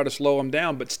defensively to try to slow him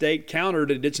down, but State countered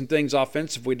and did some things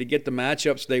offensively to get the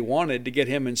matchups they wanted, to get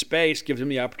him in space, give him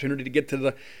the opportunity to get to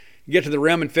the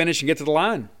rim and finish and get to the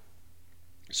line.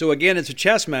 So, again, it's a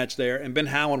chess match there, and Ben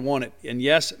Howland won it. And,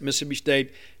 yes, Mississippi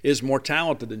State is more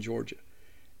talented than Georgia.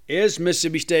 Is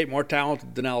Mississippi State more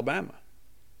talented than Alabama?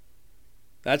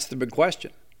 That's the big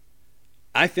question.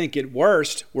 I think at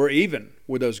worst, we're even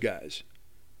with those guys.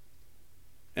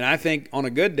 And I think on a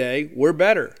good day, we're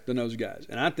better than those guys.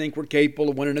 And I think we're capable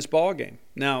of winning this ball game.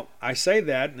 Now, I say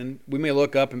that, and we may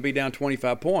look up and be down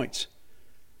 25 points.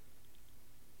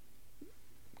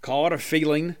 Call it a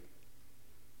feeling.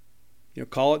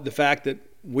 Call it the fact that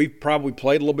we've probably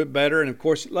played a little bit better. And, of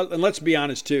course, let's be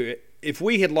honest, too. If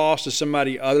we had lost to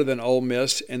somebody other than Ole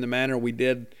Miss in the manner we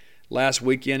did last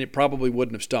weekend, it probably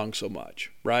wouldn't have stung so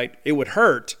much, right? It would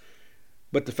hurt.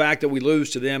 But the fact that we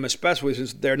lose to them, especially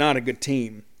since they're not a good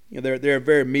team, they're a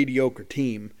very mediocre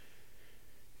team,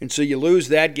 and so you lose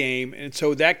that game, and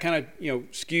so that kind of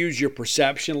skews your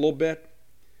perception a little bit.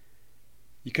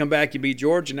 You come back, you beat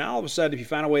Georgia, now all of a sudden, if you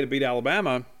find a way to beat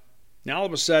Alabama, now all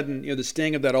of a sudden, the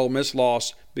sting of that Ole Miss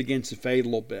loss begins to fade a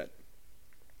little bit,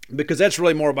 because that's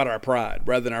really more about our pride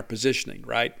rather than our positioning,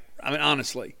 right? I mean,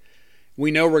 honestly, we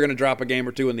know we're going to drop a game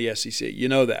or two in the SEC. You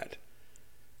know that.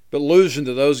 But losing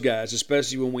to those guys,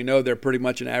 especially when we know they're pretty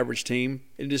much an average team,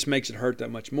 it just makes it hurt that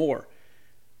much more.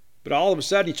 But all of a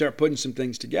sudden, you start putting some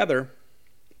things together,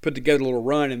 put together a little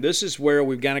run, and this is where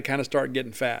we've got to kind of start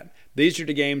getting fat. These are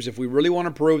the games, if we really want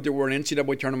to prove that we're an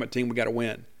NCAA tournament team, we got to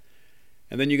win.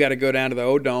 And then you got to go down to the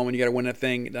O-Dome and you got to win that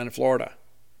thing down in Florida.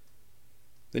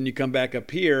 Then you come back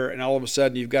up here, and all of a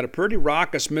sudden, you've got a pretty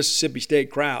raucous Mississippi State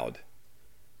crowd,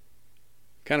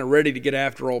 kind of ready to get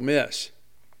after Ole Miss.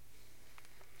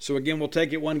 So, again, we'll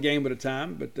take it one game at a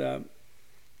time, but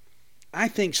I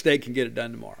think State can get it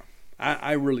done tomorrow.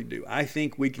 I really do. I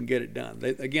think we can get it done.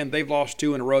 They've lost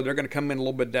 2 in a row. They're going to come in a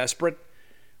little bit desperate.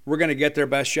 We're going to get their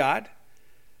best shot.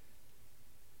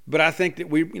 But I think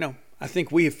that we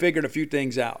have figured a few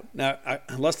things out. Now,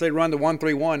 unless they run the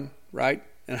 1-3-1, right?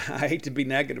 And I hate to be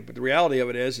negative, but the reality of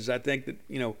it is I think that,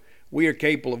 we are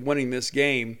capable of winning this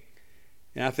game.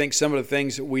 And I think some of the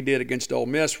things that we did against Ole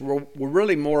Miss were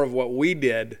really more of what we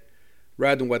did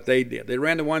rather than what they did. They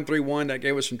ran the 1-3-1. That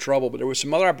gave us some trouble, but there were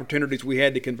some other opportunities we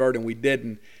had to convert, and we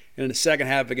didn't. And in the second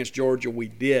half against Georgia, we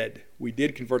did. We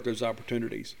did convert those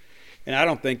opportunities. And I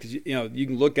don't think, you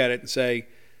can look at it and say,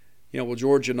 well,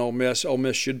 Georgia and Ole Miss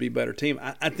should be a better team.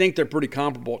 I think they're pretty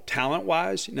comparable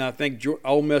talent-wise. Now, I think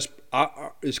Ole Miss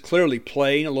is clearly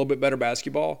playing a little bit better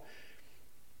basketball,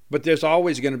 but there's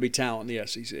always going to be talent in the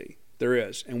SEC. There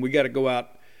is. And we got to go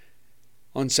out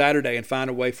on Saturday and find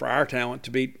a way for our talent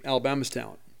to beat Alabama's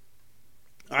talent.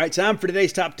 All right, time for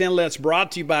today's Top 10 List,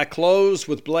 brought to you by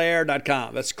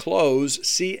CloseWithBlair.com. That's Close,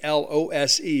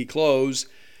 C-L-O-S-E,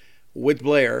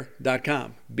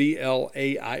 CloseWithBlair.com,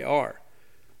 B-L-A-I-R.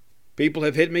 People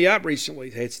have hit me up recently.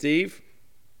 Hey, Steve,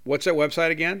 what's that website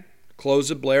again?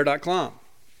 CloseWithBlair.com.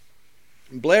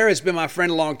 Blair has been my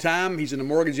friend a long time. He's in the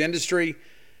mortgage industry.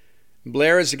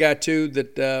 Blair is the guy, too,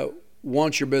 that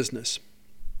wants your business.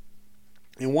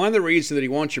 And one of the reasons that he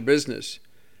wants your business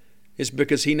is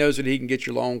because he knows that he can get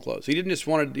your loan closed. He didn't just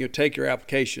want to take your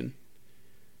application.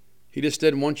 He just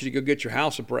didn't want you to go get your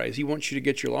house appraised. He wants you to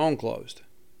get your loan closed.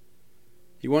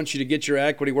 He wants you to get your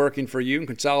equity working for you and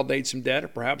consolidate some debt, or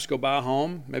perhaps go buy a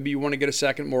home. Maybe you want to get a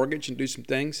second mortgage and do some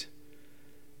things.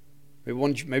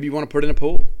 Maybe you want to put in a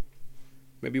pool.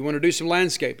 Maybe you want to do some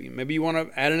landscaping. Maybe you want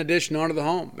to add an addition onto the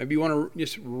home. Maybe you want to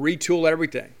just retool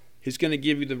everything. He's going to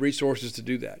give you the resources to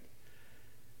do that.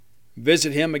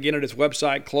 Visit him again at his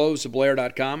website,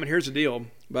 CloseWithBlair.com. And here's the deal.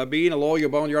 By being a loyal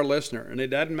Boneyard listener, and it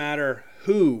doesn't matter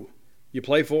who you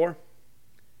play for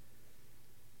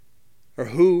or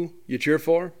who you cheer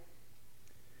for,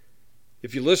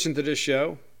 if you listen to this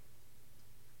show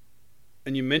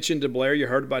and you mention to Blair you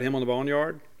heard about him on the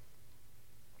Boneyard,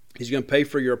 he's going to pay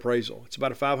for your appraisal. It's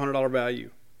about a $500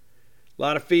 value. A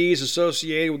lot of fees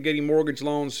associated with getting mortgage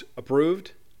loans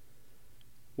approved,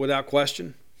 without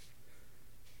question.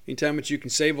 Anytime that you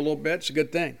can save a little bit, it's a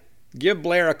good thing. Give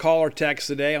Blair a call or text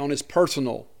today on his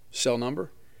personal cell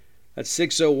number. That's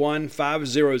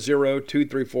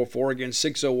 601-500-2344. Again,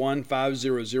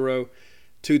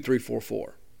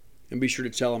 601-500-2344. And be sure to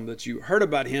tell him that you heard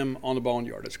about him on the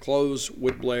Boneyard. It's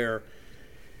CloseWithBlair.com.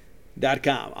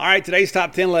 All right, today's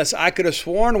top 10 list. I could have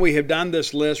sworn we have done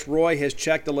this list. Roy has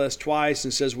checked the list twice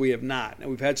and says we have not. And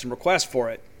we've had some requests for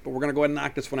it, but we're going to go ahead and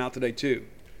knock this one out today, too.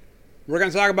 We're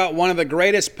going to talk about one of the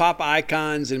greatest pop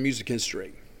icons in music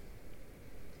history.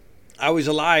 I was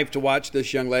alive to watch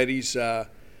this young lady's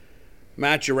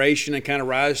maturation and kind of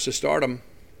rise to stardom.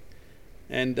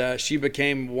 And she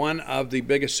became one of the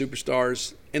biggest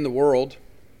superstars in the world.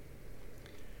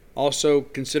 Also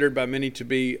considered by many to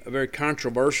be a very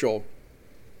controversial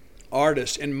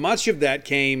artist. And much of that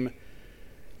came,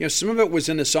 some of it was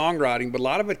in the songwriting, but a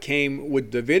lot of it came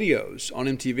with the videos on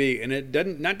MTV. And it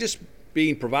doesn't, not just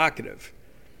being provocative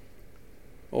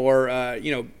or,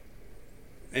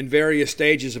 in various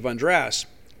stages of undress,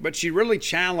 but she really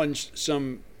challenged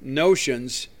some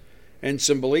notions and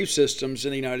some belief systems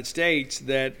in the United States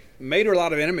that made her a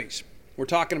lot of enemies. We're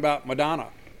talking about Madonna.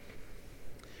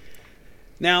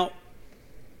 Now,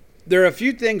 there are a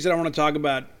few things that I want to talk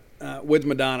about with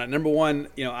Madonna. Number one,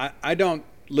 I don't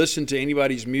listen to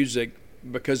anybody's music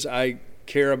because I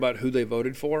care about who they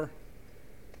voted for.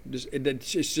 It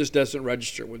just doesn't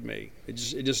register with me. It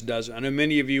just doesn't. I know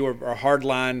many of you are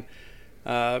hardline,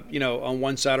 on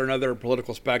one side or another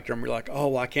political spectrum. You're like, oh,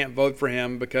 well, I can't vote for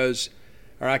him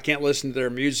or I can't listen to their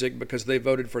music because they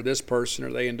voted for this person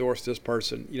or they endorsed this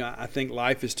person. I think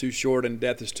life is too short and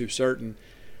death is too certain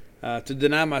to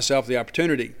deny myself the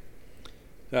opportunity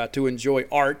to enjoy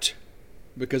art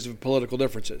because of political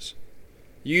differences.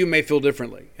 You may feel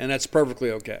differently, and that's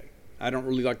perfectly okay. I don't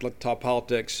really like to talk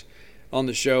politics on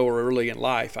the show or really in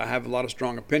life. I have a lot of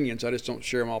strong opinions. I just don't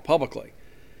share them all publicly.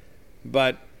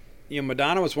 But,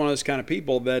 Madonna was one of those kind of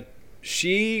people that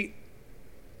she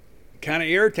kind of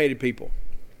irritated people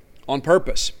on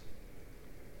purpose.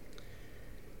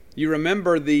 You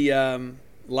remember the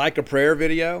Like a Prayer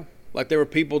video? Like there were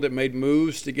people that made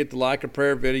moves to get the Like a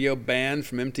Prayer video banned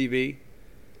from MTV.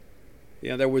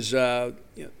 There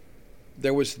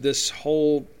was this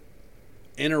whole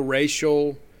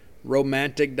interracial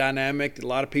romantic dynamic that a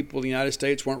lot of people in the United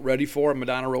States weren't ready for.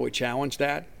 Madonna really challenged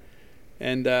that.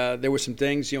 And there were some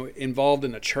things, involved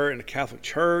in the church, in the Catholic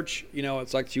Church.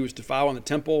 It's like she was defiling the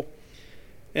temple.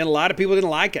 And a lot of people didn't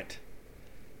like it.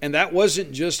 And that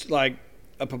wasn't just like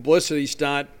a publicity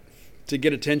stunt to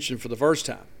get attention for the first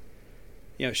time.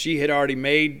 She had already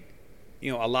made,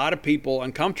 a lot of people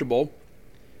uncomfortable,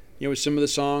 with some of the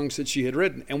songs that she had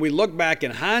written. And we look back in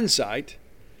hindsight,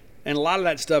 and a lot of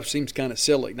that stuff seems kind of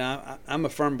silly. Now, I'm a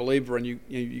firm believer in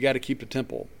you got to keep the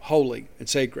temple holy and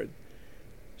sacred.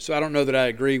 So I don't know that I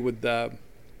agree with,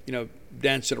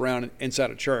 dancing around inside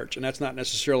a church. And that's not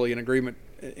necessarily an agreement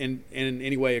in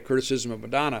any way a criticism of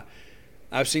Madonna.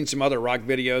 I've seen some other rock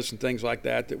videos and things like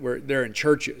that they're in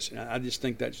churches. And I just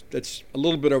think that's a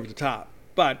little bit over the top.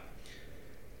 But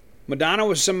Madonna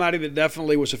was somebody that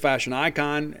definitely was a fashion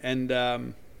icon,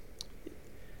 and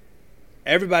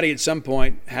everybody at some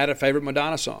point had a favorite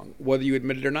Madonna song, whether you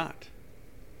admit it or not.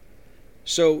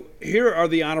 So here are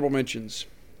the honorable mentions.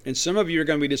 And some of you are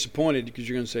going to be disappointed because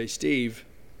you're going to say, Steve,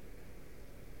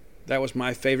 that was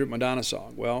my favorite Madonna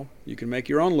song. Well, you can make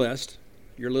your own list.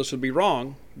 Your list would be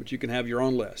wrong, but you can have your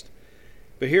own list.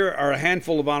 But here are a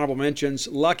handful of honorable mentions.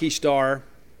 Lucky Star,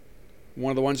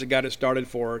 one of the ones that got it started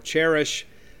for her. Cherish.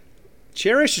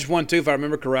 Cherish is one, too, if I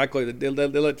remember correctly. They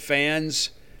let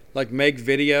fans, make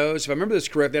videos. If I remember this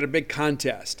correctly, they had a big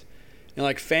contest.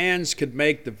 And, fans could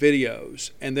make the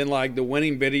videos. And then, the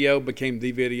winning video became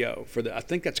the video I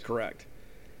think that's correct.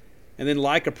 And then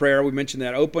Like a Prayer, we mentioned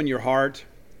that. Open Your Heart.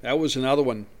 That was another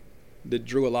one that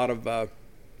drew a lot of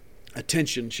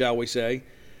attention, shall we say.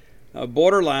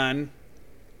 Borderline,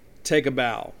 Take a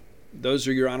Bow. Those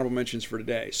are your honorable mentions for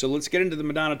today. So let's get into the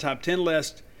Madonna Top 10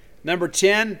 list. Number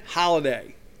 10,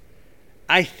 Holiday.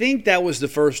 I think that was the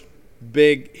first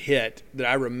big hit that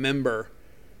I remember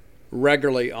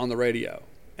regularly on the radio.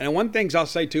 And one thing I'll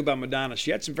say, too, about Madonna,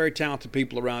 she had some very talented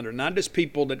people around her. Not just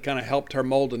people that kind of helped her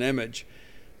mold an image,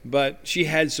 but she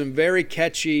had some very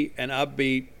catchy and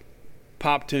upbeat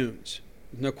pop tunes.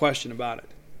 No question about it.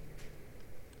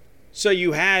 So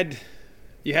you had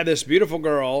this beautiful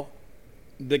girl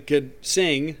that could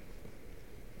sing,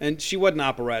 and she wasn't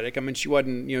operatic. I mean, she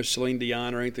wasn't, Celine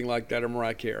Dion or anything like that, or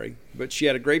Mariah Carey. But she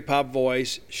had a great pop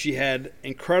voice. She had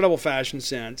incredible fashion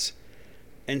sense.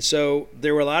 And so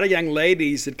there were a lot of young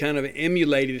ladies that kind of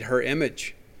emulated her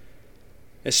image,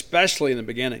 especially in the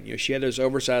beginning. She had those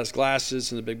oversized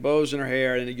glasses and the big bows in her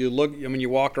hair. And you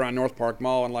walk around North Park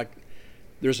Mall and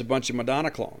there's a bunch of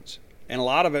Madonna clones. And a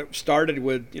lot of it started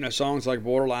with, songs like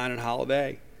Borderline and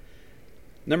Holiday.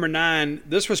 Number 9,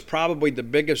 this was probably the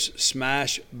biggest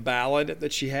smash ballad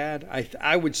that she had,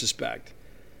 I would suspect.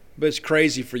 But it's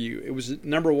crazy for you. It was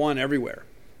number 1 everywhere.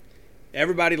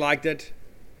 Everybody liked it.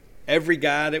 Every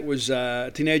guy that was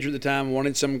a teenager at the time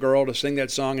wanted some girl to sing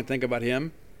that song and think about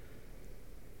him.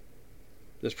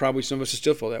 There's probably some of us who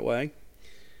still feel that way.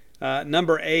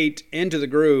 Number 8, Into the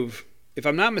Groove. If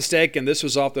I'm not mistaken, this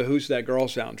was off the Who's That Girl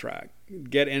soundtrack.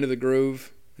 Get Into the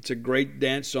Groove. It's a great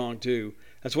dance song, too.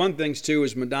 That's one of the things, too,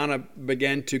 is Madonna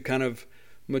began to kind of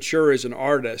mature as an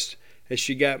artist. As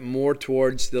she got more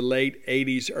towards the late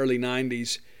 80s, early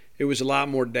 90s, it was a lot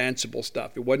more danceable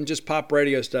stuff. It wasn't just pop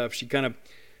radio stuff. She kind of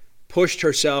pushed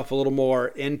herself a little more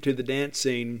into the dance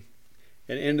scene,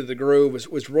 and Into the Groove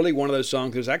was really one of those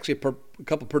songs. There's actually a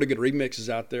couple pretty good remixes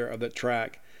out there of that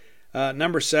track.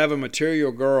 Number 7,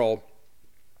 Material Girl.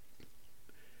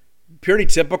 Pretty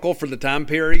typical for the time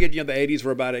period. The 80s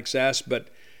were about excess, but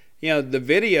the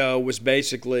video was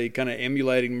basically kind of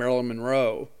emulating Marilyn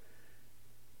Monroe.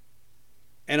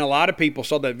 And a lot of people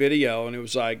saw that video, and it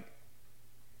was like,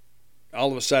 all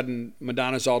of a sudden,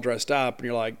 Madonna's all dressed up, and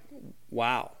you're like,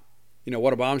 wow,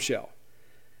 what a bombshell.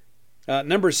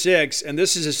 Number 6, and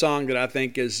this is a song that I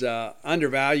think is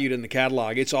undervalued in the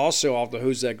catalog. It's also off the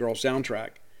Who's That Girl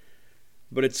soundtrack,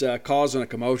 but it's Causing a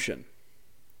Commotion.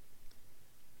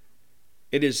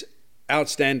 It is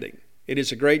outstanding. It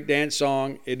is a great dance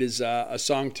song. It is a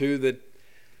song, too, that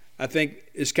I think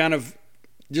is kind of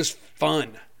just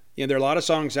fun. There are a lot of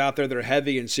songs out there that are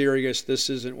heavy and serious. This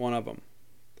isn't one of them.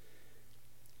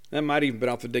 That might even been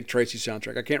off the Dick Tracy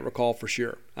soundtrack. I can't recall for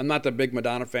sure. I'm not the big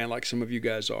Madonna fan like some of you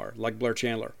guys are, like Blair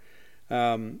Chandler.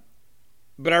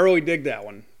 But I really dig that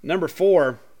one. Number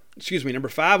 5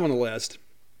 on the list.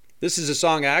 This is a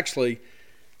song actually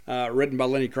written by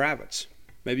Lenny Kravitz.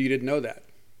 Maybe you didn't know that.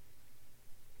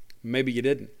 Maybe you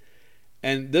didn't.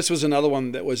 And this was another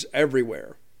one that was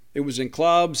everywhere. It was in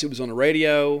clubs. It was on the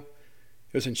radio.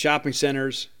 It was in shopping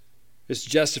centers. It's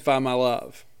Justify My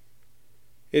Love.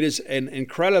 It is an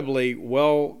incredibly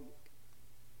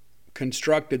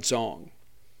well-constructed song.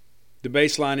 The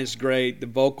bass line is great. The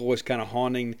vocal is kind of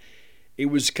haunting. It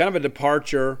was kind of a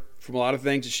departure from a lot of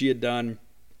things that she had done.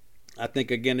 I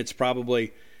think, again, it's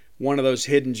probably one of those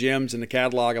hidden gems in the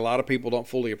catalog a lot of people don't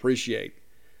fully appreciate.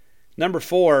 Number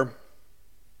 4,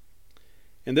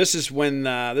 and this is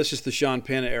the Sean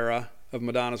Penn era of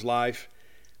Madonna's life.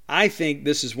 I think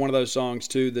this is one of those songs,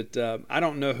 too, that I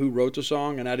don't know who wrote the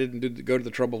song, and I didn't go to the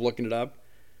trouble of looking it up.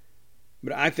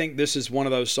 But I think this is one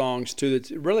of those songs, too,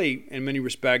 that's really, in many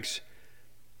respects,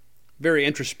 very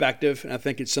introspective. And I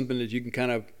think it's something that you can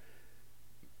kind of,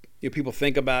 people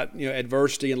think about,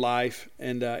 adversity in life.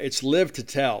 And it's Live to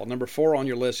Tell. Number 4 on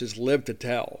your list is Live to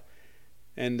Tell.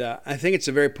 And I think it's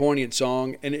a very poignant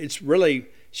song. And it's really,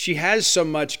 she has so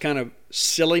much kind of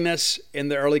silliness in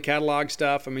the early catalog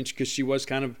stuff. I mean, because she was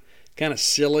kind of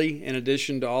silly in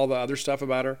addition to all the other stuff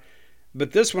about her.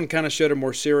 But this one kind of showed a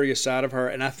more serious side of her.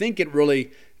 And I think it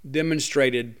really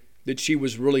demonstrated that she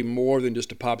was really more than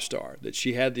just a pop star, that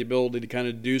she had the ability to kind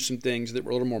of do some things that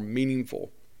were a little more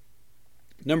meaningful.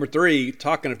 Number 3,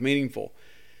 talking of meaningful.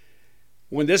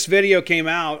 When this video came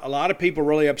out, a lot of people were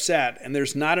really upset, and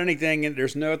there's not anything,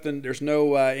 there's no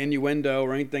innuendo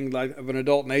or anything like of an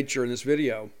adult nature in this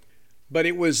video. But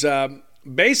it was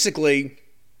basically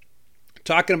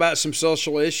talking about some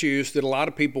social issues that a lot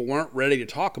of people weren't ready to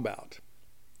talk about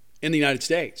in the United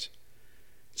States.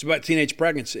 It's about teenage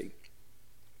pregnancy.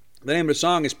 The name of the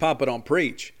song is Papa Don't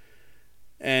Preach.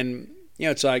 And,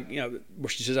 it's like, where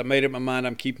she says, I made up my mind,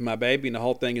 I'm keeping my baby. And the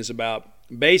whole thing is about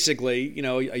basically,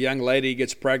 a young lady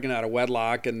gets pregnant out of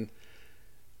wedlock and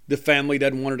the family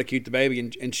doesn't want her to keep the baby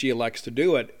and she elects to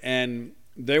do it. And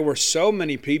there were so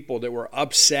many people that were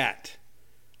upset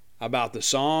about the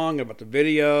song, about the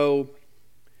video,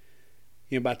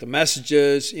 about the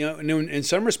messages. And in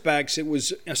some respects, it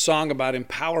was a song about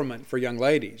empowerment for young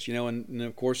ladies. And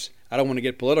of course, I don't want to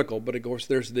get political, but of course,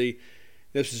 this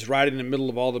is right in the middle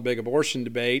of all the big abortion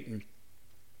debate,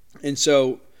 and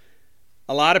so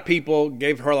a lot of people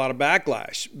gave her a lot of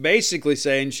backlash, basically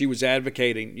saying she was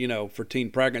advocating, for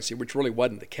teen pregnancy, which really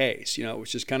wasn't the case. It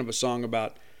was just kind of a song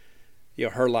about,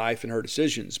 her life and her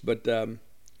decisions, but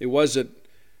it wasn't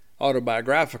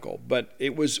autobiographical, but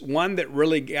it was one that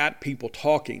really got people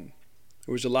talking.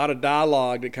 There was a lot of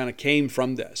dialogue that kind of came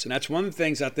from this, and that's one of the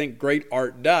things I think great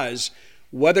art does,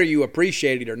 whether you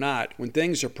appreciate it or not. When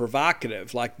things are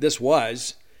provocative, like this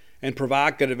was, and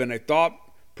provocative in a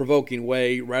thought-provoking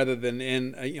way rather than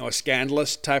in a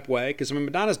scandalous type way, because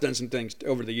Madonna's done some things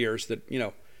over the years that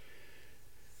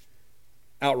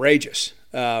outrageous.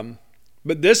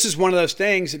 But this is one of those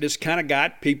things that just kind of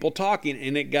got people talking,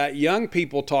 and it got young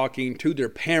people talking to their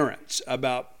parents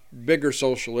about bigger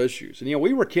social issues. And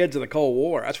we were kids of the Cold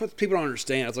War. That's what people don't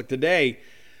understand. It's like today,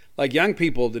 like young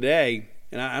people today,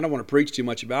 and I don't want to preach too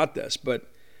much about this, but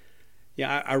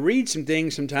yeah, I read some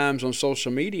things sometimes on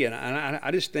social media, and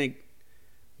I just think,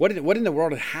 what in the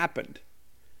world had happened?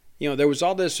 There was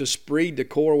all this esprit de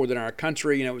corps within our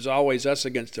country, and it was always us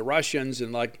against the Russians,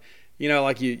 and like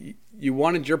you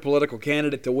wanted your political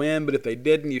candidate to win, but if they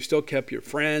didn't, you still kept your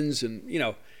friends, and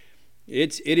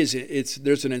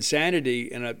there's an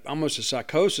insanity and almost a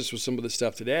psychosis with some of the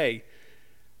stuff today.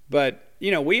 But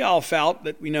we all felt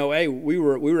that hey, we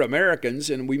were Americans,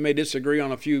 and we may disagree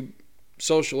on a few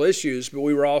social issues, but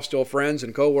we were all still friends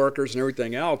and co-workers and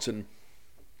everything else. And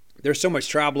there's so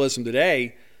much tribalism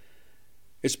today.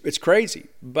 It's crazy.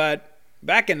 But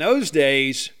back in those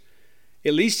days,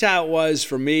 at least how it was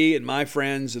for me and my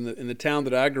friends in the town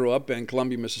that I grew up in,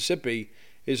 Columbia, Mississippi,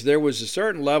 is there was a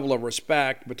certain level of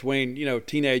respect between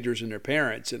teenagers and their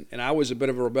parents. And I was a bit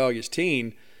of a rebellious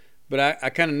teen, but I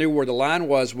kind of knew where the line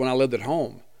was when I lived at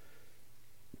home.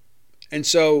 And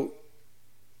so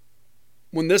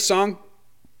when this song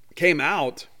came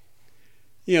out,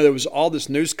 there was all this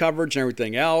news coverage and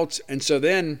everything else. And so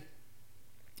then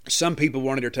some people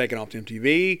wanted her taken off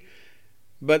MTV,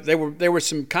 but there were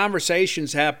some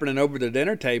conversations happening over the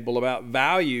dinner table about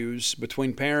values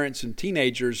between parents and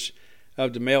teenagers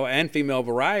of the male and female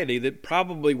variety that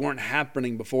probably weren't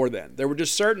happening before then. There were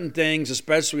just certain things,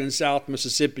 especially in South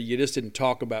Mississippi, you just didn't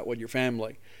talk about with your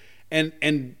family.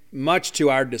 And much to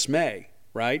our dismay,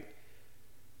 right?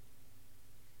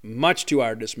 Much to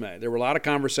our dismay. There were a lot of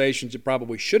conversations that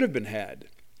probably should have been had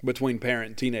between parent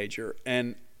and teenager.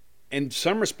 And in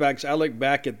some respects, I look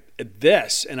back at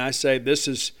this and I say this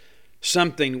is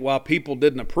something, while people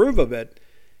didn't approve of it,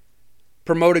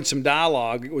 promoted some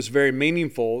dialogue. It was very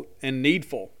meaningful and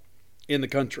needful in the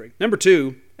country. Number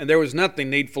two, and there was nothing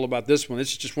needful about this one.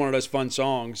 This is just one of those fun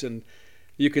songs, and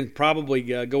you can probably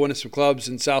go into some clubs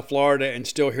in South Florida and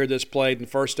still hear this played in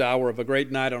the first hour of a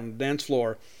great night on the dance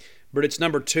floor. But it's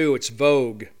number two. It's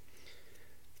Vogue.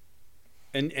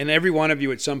 And every one of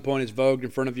you at some point is Vogued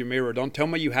in front of your mirror. Don't tell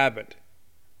me you haven't.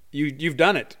 You've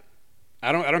done it.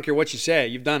 I don't care what you say.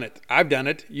 You've done it. I've done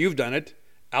it. You've done it.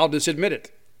 I'll just admit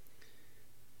it.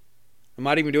 I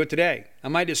might even do it today. I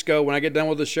might just go, when I get done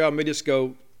with the show, I may just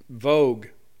go Vogue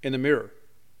in the mirror.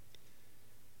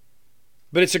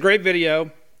 But it's a great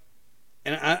video.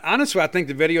 And honestly, I think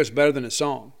the video is better than the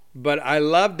song. But I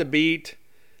love the beat.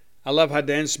 I love how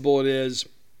danceable it is.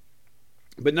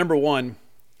 But number one,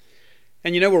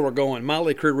 and you know where we're going.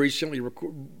 Motley Crue recently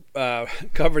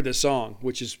covered this song,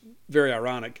 which is very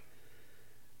ironic.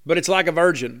 But it's Like a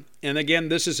Virgin. And again,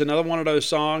 this is another one of those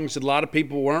songs that a lot of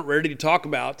people weren't ready to talk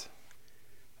about.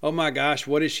 Oh my gosh,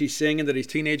 what is she singing to these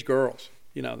teenage girls?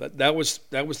 That was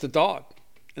the thought.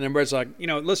 And everybody's like,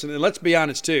 listen, and let's be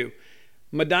honest too.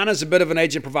 Madonna's a bit of an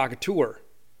agent provocateur.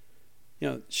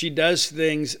 She does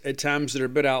things at times that are a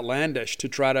bit outlandish to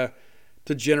try to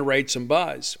generate some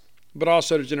buzz, but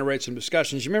also to generate some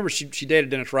discussions. You remember she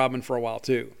dated Dennis Rodman for a while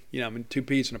too. Two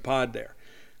peas in a pod there.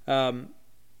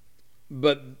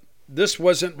 But this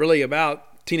wasn't really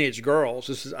about teenage girls.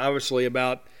 This is obviously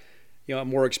about a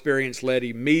more experienced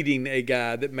lady meeting a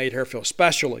guy that made her feel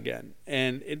special again.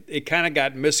 And it kind of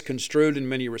got misconstrued in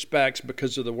many respects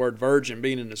because of the word virgin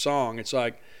being in the song. It's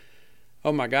like,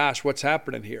 oh my gosh, what's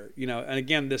happening here? And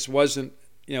again, this wasn't,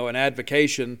 an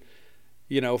advocation,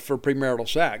 for premarital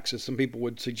sex, as some people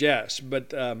would suggest.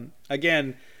 But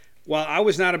again, while I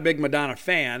was not a big Madonna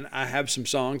fan, I have some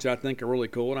songs that I think are really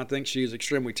cool, and I think she is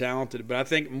extremely talented. But I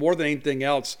think more than anything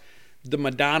else, the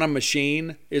Madonna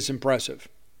machine is impressive.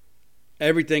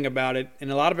 Everything about it,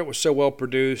 and a lot of it was so well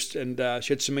produced, and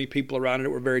she had so many people around it that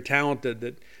were very talented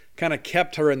that kind of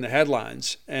kept her in the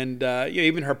headlines. And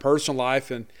even her personal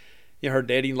life and her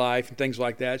dating life and things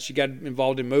like that, she got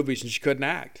involved in movies and she couldn't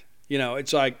act.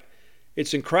 It's like,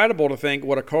 it's incredible to think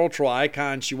what a cultural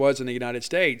icon she was in the United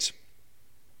States.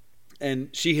 And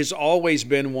she has always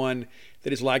been one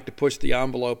that has liked to push the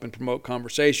envelope and promote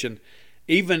conversation,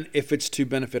 even if it's to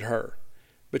benefit her.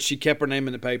 But she kept her name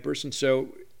in the papers, and so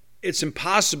it's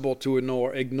impossible to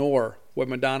ignore what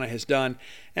Madonna has done.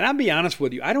 And I'll be honest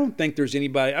with you, I don't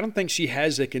think she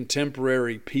has a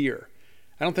contemporary peer.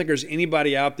 I don't think there's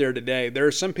anybody out there today. There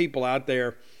are some people out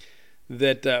there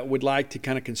that would like to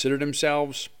kind of consider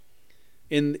themselves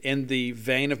in the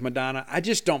vein of Madonna. I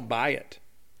just don't buy it.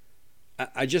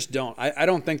 I just don't. I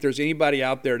don't think there's anybody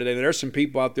out there today. There are some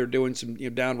people out there doing some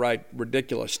downright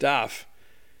ridiculous stuff.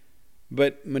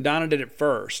 But Madonna did it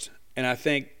first. And I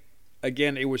think,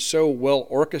 again, it was so well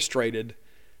orchestrated,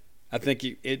 I think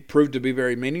it proved to be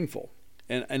very meaningful.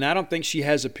 And I don't think she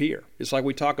has a peer. It's like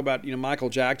we talk about, Michael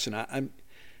Jackson.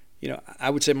 I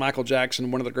would say Michael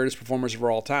Jackson, one of the greatest performers of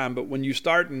all time. But when you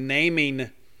start naming,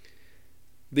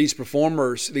 these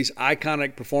performers, these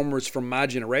iconic performers from my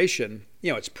generation,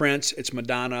 it's Prince, it's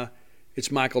Madonna, it's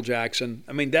Michael Jackson.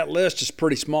 I mean, that list is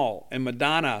pretty small, and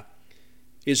Madonna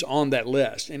is on that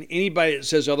list. And anybody that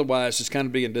says otherwise is kind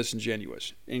of being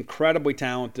disingenuous. Incredibly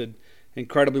talented,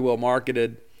 incredibly well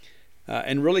marketed,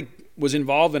 and really was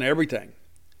involved in everything.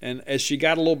 And as she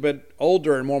got a little bit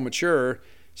older and more mature,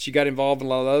 she got involved in a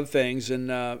lot of other things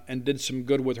and did some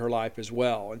good with her life as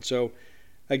well. And so,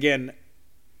 again,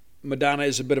 Madonna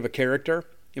is a bit of a character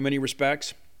in many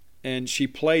respects, and she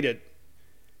played it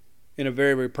in a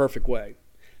very, very perfect way.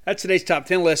 That's today's top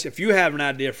 10 list. If you have an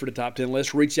idea for the top 10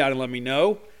 list, reach out and let me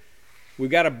know.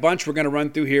 We've got a bunch we're going to run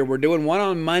through here. We're doing one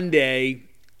on Monday.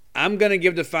 I'm going to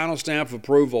give the final stamp of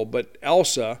approval, but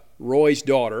Elsa, Roy's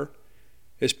daughter,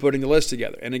 is putting the list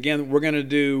together. And again, we're going to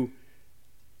do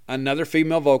another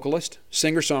female vocalist,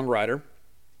 singer-songwriter,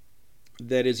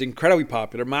 that is incredibly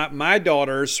popular. My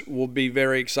daughters will be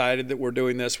very excited that we're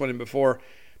doing this one. And before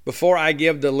I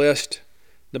give the list,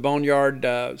 the Boneyard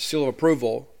seal of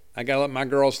approval, I got to let my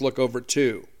girls look over it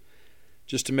too,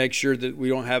 just to make sure that we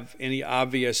don't have any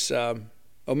obvious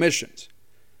omissions,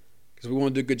 because we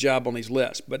want to do a good job on these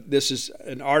lists. But this is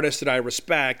an artist that I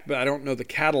respect, but I don't know the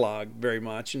catalog very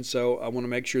much, and so I want to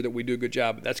make sure that we do a good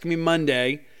job. But that's going to be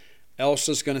Monday.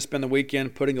 Elsa's going to spend the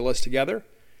weekend putting the list together,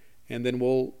 and then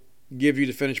we'll give you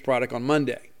the finished product on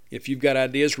Monday. If you've got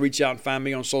ideas, reach out and find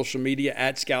me on social media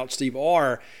at Scout Steve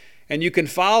R. And you can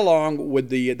follow along with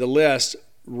the list.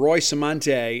 Roy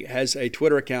Samante has a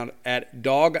Twitter account at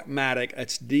Dogmatic.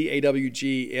 That's DAWGMATIC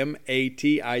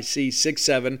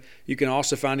 67. You can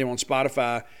also find him on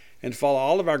Spotify and follow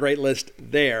all of our great lists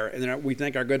there. And then we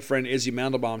thank our good friend Izzy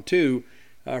Mandelbaum too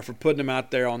for putting them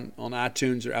out there on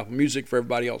iTunes or Apple Music for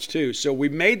everybody else too. So we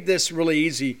made this really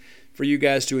easy for you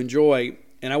guys to enjoy.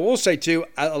 And I will say too,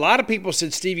 a lot of people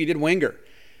said, Steve, you did Winger.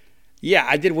 Yeah,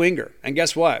 I did Winger. And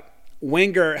guess what?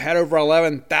 Winger had over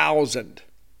 11,000.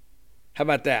 How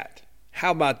about that?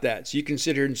 How about that? So you can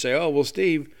sit here and say, oh, well,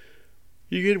 Steve,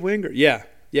 you did Winger. Yeah,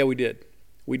 we did.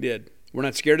 We did. We're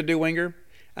not scared to do Winger.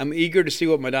 I'm eager to see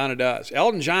what Madonna does.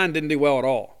 Elton John didn't do well at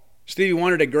all. Stevie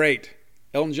Wonder did great.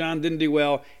 Elton John didn't do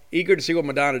well. Eager to see what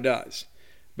Madonna does.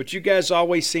 But you guys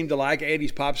always seem to like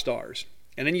 80s pop stars.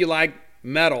 And then you like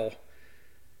metal.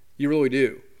 You really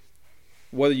do,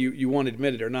 whether you want to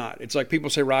admit it or not. It's like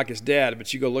people say rock is dead,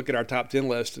 but you go look at our top 10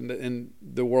 list and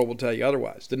the world will tell you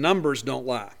otherwise. The numbers don't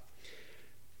lie.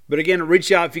 But again,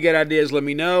 reach out if you got ideas. Let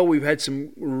me know. We've had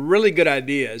some really good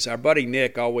ideas. Our buddy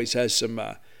Nick always has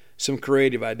some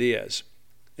creative ideas.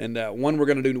 And one we're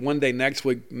going to do one day next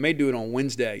week, may do it on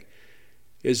Wednesday,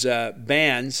 is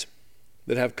bands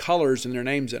that have colors in their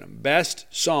names in them. Best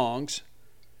songs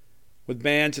with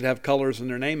bands that have colors in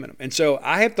their name in them. And so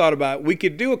I have thought about, we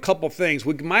could do a couple things.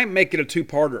 We might make it a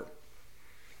two-parter.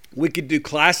 We could do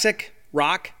classic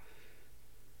rock,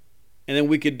 and then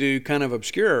we could do kind of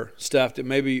obscure stuff that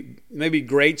maybe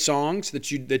great songs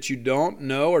that you don't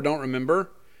know or don't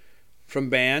remember from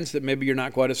bands that maybe you're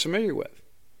not quite as familiar with.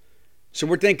 So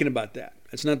we're thinking about that.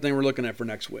 That's another thing we're looking at for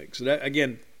next week. So that,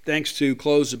 again, thanks to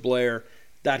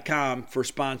closetheblair.com for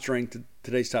sponsoring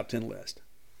today's top 10 list.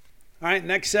 All right,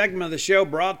 next segment of the show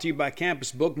brought to you by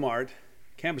Campus Bookmart.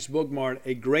 Campus Bookmart,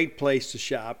 a great place to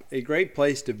shop, a great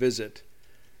place to visit.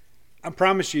 I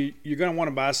promise you, you're going to want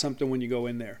to buy something when you go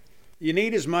in there. You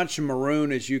need as much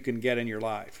maroon as you can get in your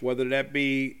life, whether that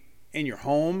be in your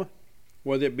home,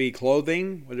 whether it be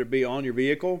clothing, whether it be on your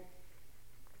vehicle.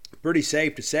 Pretty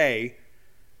safe to say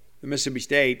the Mississippi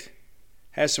State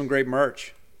has some great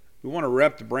merch. We want to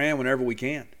rep the brand whenever we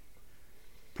can.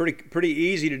 Pretty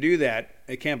easy to do that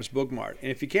at Campus Bookmart.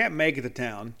 And if you can't make it to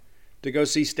town to go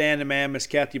see Stan the Man, Miss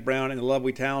Kathy Brown, and the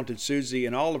lovely, talented Susie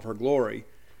in all of her glory,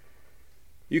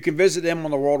 you can visit them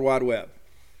on the World Wide Web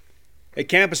at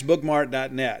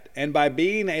campusbookmart.net. And by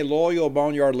being a loyal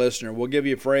Boneyard listener, we'll give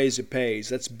you a phrase that pays.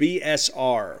 That's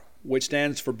BSR, which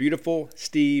stands for Beautiful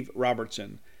Steve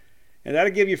Robertson. And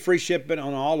that'll give you free shipping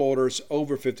on all orders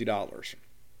over $50.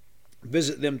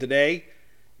 Visit them today,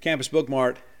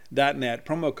 campusbookmart.net,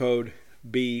 promo code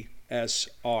BSR.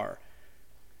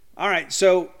 All right,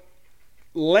 so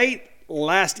late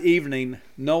last evening,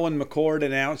 Nolan McCord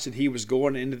announced that he was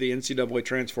going into the NCAA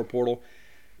transfer portal.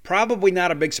 Probably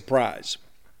not a big surprise.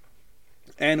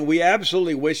 And we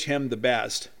absolutely wish him the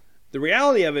best. The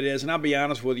reality of it is, and I'll be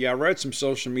honest with you, I read some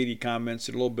social media comments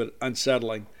that are a little bit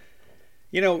unsettling.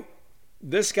 You know,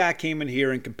 this guy came in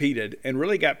here and competed and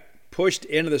really got pushed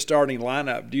into the starting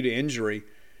lineup due to injury.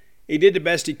 He did the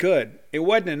best he could. It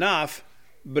wasn't enough,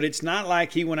 but it's not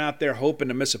like he went out there hoping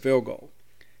to miss a field goal.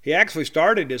 He actually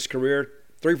started his career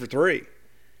 3 for 3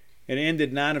 and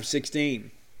ended 9 of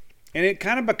 16. And it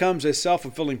kind of becomes a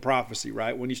self-fulfilling prophecy,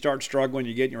 right? When you start struggling,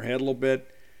 you get in your head a little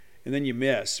bit, and then you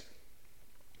miss.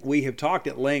 We have talked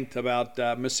at length about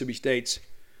Mississippi State's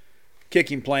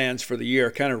kicking plans for the year,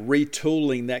 kind of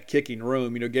retooling that kicking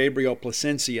room. Gabriel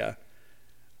Placencia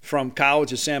from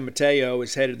College of San Mateo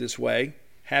is headed this way.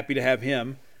 Happy to have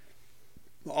him.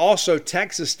 Also,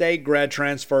 Texas State grad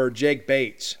transfer Jake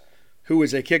Bates, who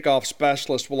is a kickoff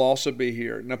specialist, will also be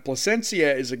here. Now,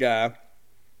 Placencia is a guy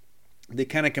that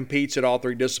kind of competes at all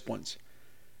three disciplines.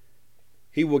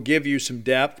 He will give you some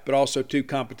depth, but also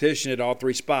competition at all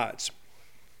three spots.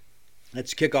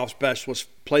 That's kickoff specialist,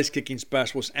 place kicking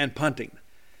specialist, and punting.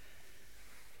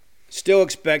 Still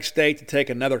expect State to take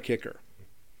another kicker.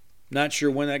 Not sure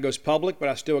when that goes public, but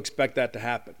I still expect that to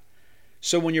happen.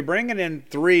 So when you're bringing in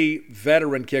 3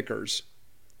 veteran kickers,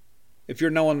 if you're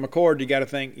Nolan McCord, you got to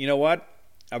think, you know what?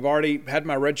 I've already had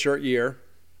my redshirt year.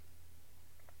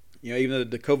 Even though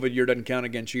the COVID year doesn't count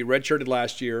against you. Redshirted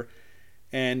last year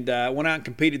and went out and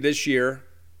competed this year,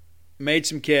 made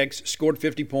some kicks, scored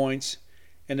 50 points,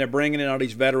 and they're bringing in all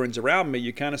these veterans around me.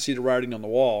 You kind of see the writing on the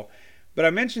wall. But I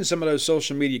mentioned some of those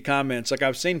social media comments. Like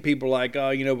I've seen people like,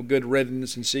 good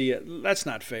riddance and see it. That's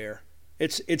not fair.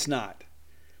 It's not.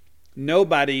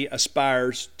 Nobody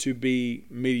aspires to be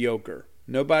mediocre.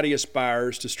 Nobody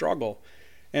aspires to struggle.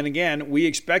 And again, we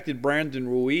expected Brandon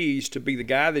Ruiz to be the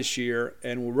guy this year,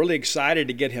 and we're really excited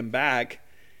to get him back.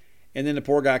 And then the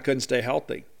poor guy couldn't stay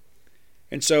healthy.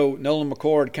 And so Nolan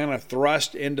McCord kind of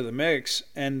thrust into the mix,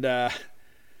 and the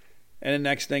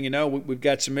next thing you know, we've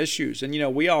got some issues. And,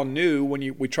 we all knew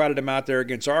when we trotted him out there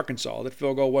against Arkansas that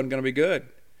field goal wasn't going to be good.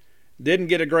 Didn't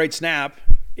get a great snap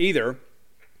either.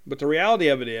 But the reality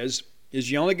of it is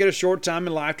you only get a short time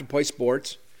in life to play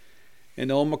sports. And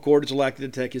Nolan McCord is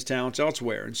elected to take his talents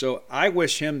elsewhere. And so I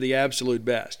wish him the absolute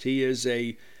best. He is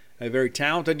a very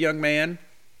talented young man,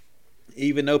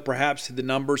 even though perhaps the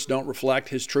numbers don't reflect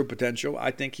his true potential.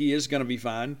 I think he is going to be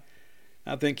fine.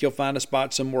 I think he'll find a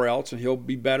spot somewhere else, and he'll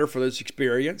be better for this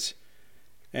experience.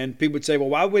 And people would say, well,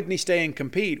 why wouldn't he stay and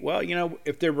compete? Well,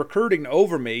 if they're recruiting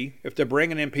over me, if they're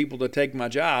bringing in people to take my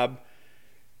job,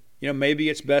 maybe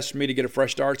it's best for me to get a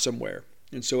fresh start somewhere.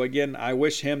 And so, again, I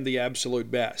wish him the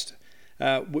absolute best.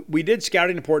 We did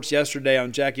scouting reports yesterday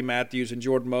on Jackie Matthews and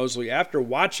Jordan Mosley. After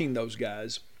watching those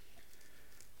guys,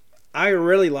 I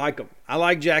really like them. I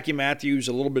like Jackie Matthews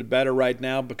a little bit better right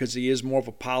now because he is more of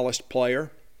a polished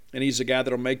player, and he's a guy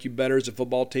that will make you better as a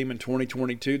football team in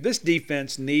 2022. This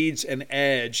defense needs an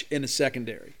edge in the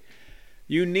secondary.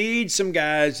 You need some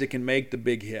guys that can make the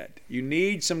big hit. You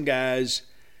need some guys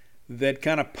that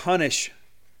kind of punish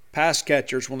pass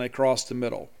catchers when they cross the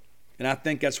middle. And I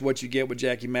think that's what you get with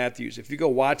Jackie Matthews. If you go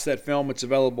watch that film, it's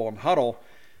available on Huddle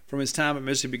from his time at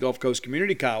Mississippi Gulf Coast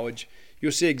Community College,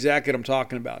 you'll see exactly what I'm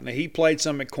talking about. Now, he played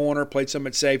some at corner, played some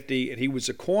at safety, and he was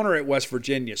a corner at West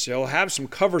Virginia. So he'll have some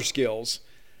cover skills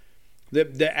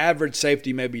that the average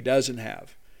safety maybe doesn't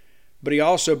have. But he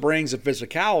also brings a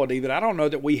physicality that I don't know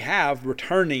that we have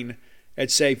returning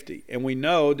at safety. And we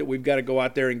know that we've got to go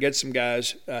out there and get some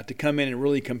guys to come in and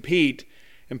really compete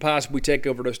and possibly take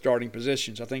over those starting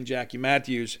positions. I think Jackie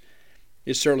Matthews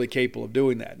is certainly capable of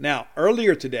doing that. Now,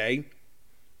 earlier today,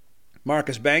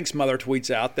 Marcus Banks' mother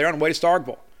tweets out, they're on the way to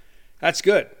Starkville. That's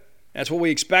good. That's what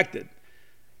we expected.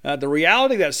 The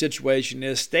reality of that situation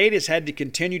is State has had to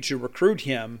continue to recruit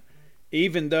him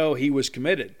even though he was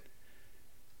committed.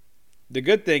 The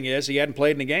good thing is he hadn't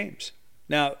played any games.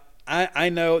 Now, I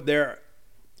know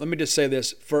let me just say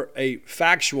this, for a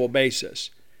factual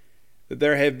basis, that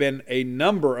there have been a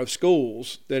number of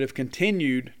schools that have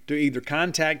continued to either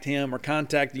contact him or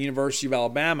contact the University of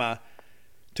Alabama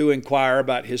to inquire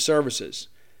about his services.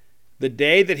 The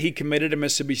day that he committed to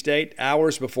Mississippi State,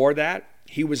 hours before that,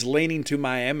 he was leaning to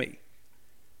Miami.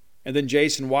 And then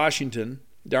Jason Washington,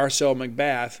 Darcel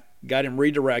McBath, got him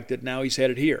redirected. Now he's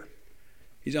headed here.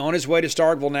 He's on his way to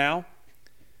Starkville now.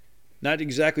 Not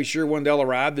exactly sure when they'll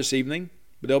arrive this evening,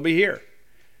 but they'll be here.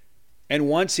 And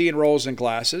once he enrolls in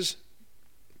classes,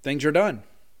 things are done.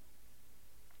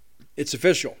 It's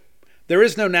official. There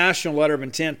is no national letter of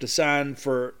intent to sign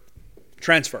for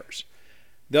transfers.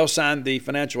 They'll sign the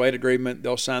financial aid agreement.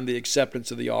 They'll sign the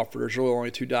acceptance of the offer. There's really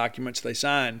only 2 documents they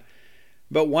sign.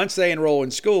 But once they enroll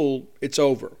in school, it's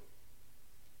over.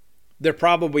 There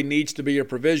probably needs to be a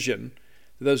provision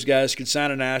that those guys could sign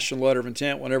a national letter of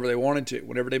intent whenever they wanted to.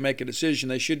 Whenever they make a decision,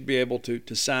 they should be able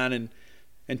to sign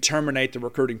and terminate the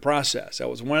recruiting process. That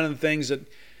was one of the things that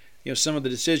some of the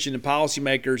decision and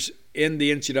policymakers in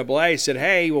the NCAA said,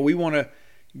 hey, well, we want to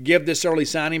give this early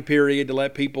signing period to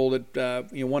let people that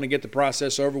want to get the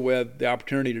process over with the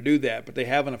opportunity to do that. But they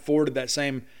haven't afforded that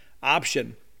same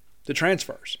option to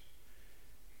transfers.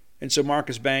 And so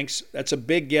Marcus Banks, that's a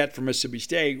big get for Mississippi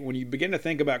State. When you begin to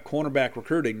think about cornerback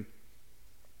recruiting,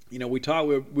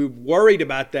 we worried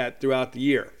about that throughout the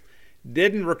year.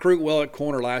 Didn't recruit well at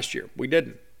corner last year. We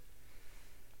didn't.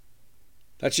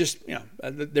 That's just,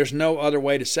 there's no other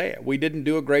way to say it. We didn't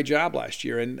do a great job last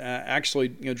year and actually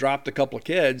dropped a couple of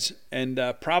kids and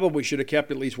probably should have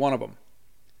kept at least one of them.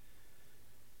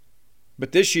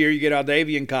 But this year you get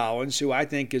Aldavian Collins, who I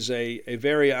think is a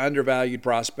very undervalued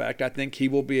prospect. I think he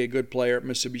will be a good player at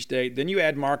Mississippi State. Then you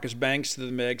add Marcus Banks to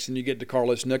the mix and you get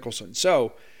DeCarlos Nicholson.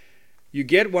 So you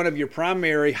get one of your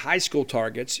primary high school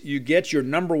targets, you get your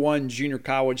number one junior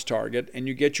college target, and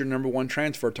you get your number one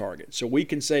transfer target. So we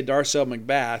can say Darcel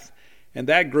McBath and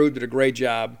that group did a great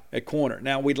job at corner.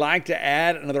 Now, we'd like to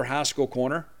add another high school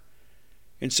corner.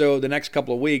 And so the next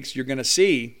couple of weeks, you're going to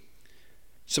see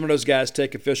some of those guys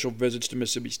take official visits to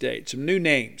Mississippi State. Some new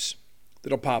names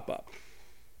that'll pop up.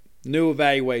 New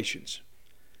evaluations.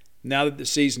 Now that the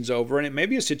season's over, and it may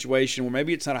be a situation where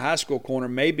maybe it's not a high school corner,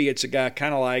 maybe it's a guy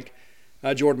kind of like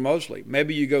Jordan Mosley.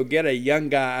 Maybe you go get a young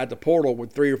guy at the portal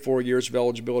with 3 or 4 years of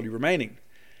eligibility remaining.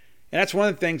 And that's one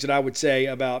of the things that I would say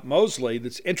about Mosley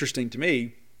that's interesting to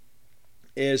me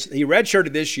is he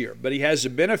redshirted this year, but he has the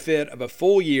benefit of a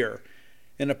full year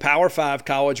in a Power 5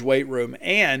 college weight room,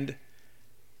 and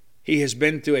he has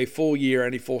been through a full year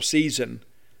and a full season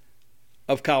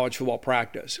of college football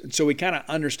practice. And so he kind of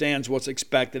understands what's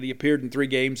expected. He appeared in 3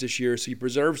 games this year, so he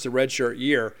preserves the redshirt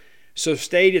year. So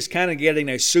State is kind of getting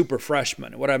a super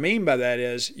freshman. What I mean by that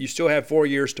is you still have 4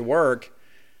 years to work,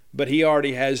 but he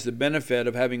already has the benefit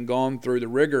of having gone through the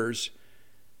rigors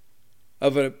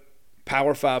of a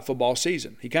Power 5 football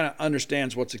season. He kind of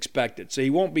understands what's expected. So he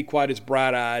won't be quite as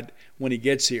bright-eyed when he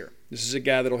gets here. This is a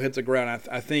guy that'll hit the ground.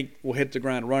 I think will hit the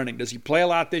ground running. Does he play a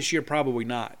lot this year? Probably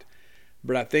not.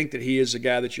 But I think that he is a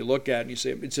guy that you look at and you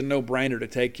say it's a no-brainer to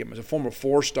take him as a former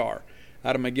 4-star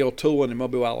out of McGill-Tulane in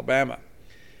Mobile, Alabama.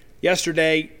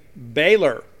 Yesterday,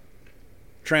 Baylor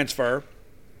transfer,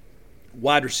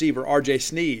 wide receiver R.J.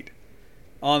 Sneed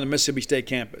on the Mississippi State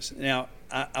campus. Now,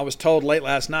 I was told late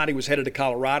last night he was headed to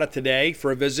Colorado today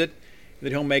for a visit,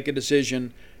 that he'll make a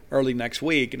decision early next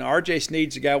week. And R.J.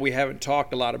 Sneed's a guy we haven't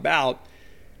talked a lot about.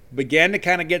 Began to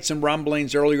kind of get some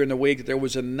rumblings earlier in the week that there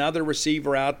was another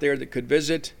receiver out there that could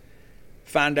visit.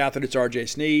 Find out that it's R.J.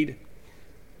 Sneed.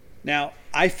 Now,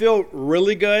 I feel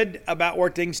really good about where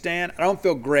things stand. I don't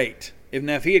feel great.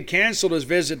 If he had canceled his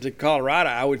visit to Colorado,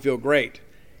 I would feel great.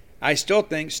 I still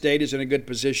think State is in a good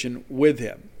position with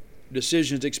him.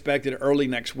 Decision is expected early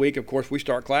next week. Of course, we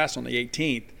start class on the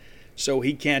 18th, so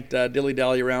he can't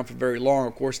dilly-dally around for very long.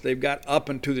 Of course, they've got up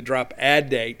until the drop add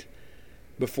date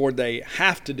before they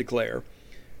have to declare.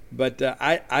 But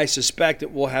I suspect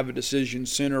that we'll have a decision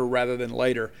sooner rather than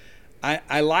later.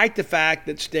 I like the fact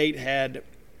that State had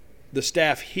the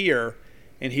staff here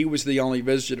and he was the only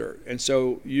visitor. And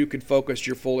so you could focus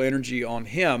your full energy on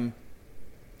him.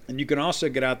 And you can also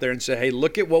get out there and say, hey,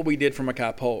 look at what we did for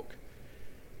Makai Polk.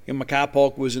 And Makai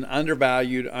Polk was an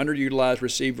undervalued, underutilized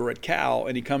receiver at Cal,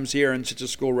 and he comes here and sets a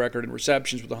school record in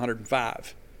receptions with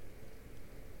 105.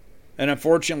 And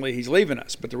unfortunately, he's leaving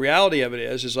us. But the reality of it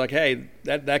is like, hey,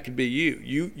 that could be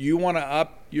you. You want to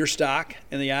up your stock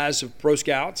in the eyes of pro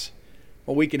scouts?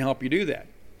 Well, we can help you do that.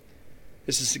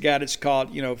 This is a guy that's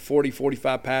caught, 40,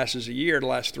 45 passes a year the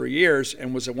last 3 years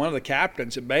and was one of the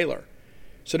captains at Baylor.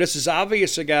 So this is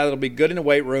obviously a guy that'll be good in the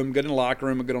weight room, good in the locker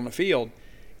room, and good on the field.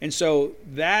 And so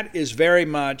that is very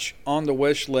much on the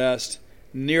wish list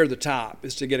near the top,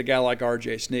 is to get a guy like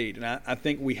R.J. Sneed. And I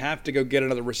think we have to go get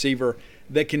another receiver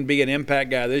that can be an impact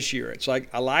guy this year. It's like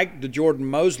I like the Jordan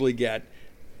Mosley get.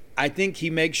 I think he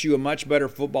makes you a much better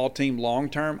football team long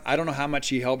term. I don't know how much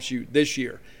he helps you this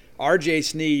year. R.J.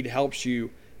 Sneed helps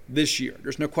you this year.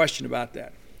 There's no question about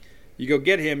that. You go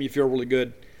get him, you feel really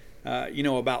good,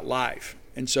 about life.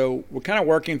 And so we're kind of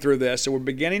working through this. So we're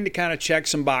beginning to kind of check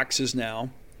some boxes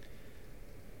now.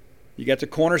 You got the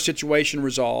corner situation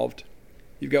resolved.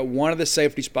 You've got one of the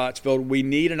safety spots filled. We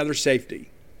need another safety.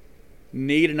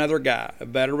 Need another guy, a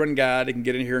veteran guy that can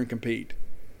get in here and compete.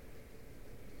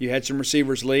 You had some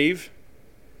receivers leave.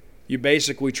 You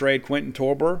basically trade Quentin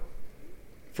Torber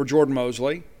for Jordan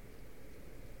Mosley.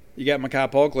 You got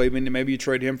Makai Polk leaving, and maybe you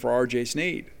trade him for R.J.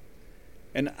 Sneed.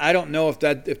 And I don't know if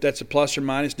that's a plus or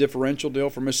minus differential deal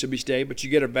for Mississippi State, but you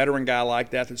get a veteran guy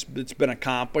like that that's been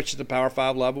accomplished at the Power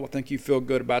 5 level. I think you feel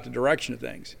good about the direction of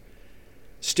things.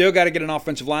 Still got to get an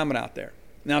offensive lineman out there.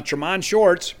 Now, Tremont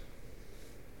Shorts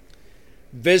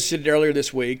visited earlier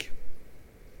this week.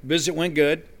 Visit went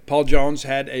good. Paul Jones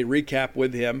had a recap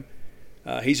with him.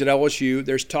 He's at LSU.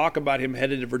 There's talk about him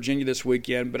headed to Virginia this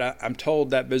weekend, but I'm told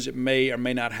that visit may or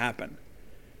may not happen.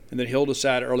 and then he'll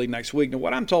decide early next week. Now,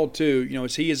 what I'm told, too,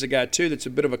 is he is a guy, too, that's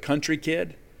a bit of a country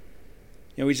kid.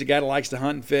 He's a guy that likes to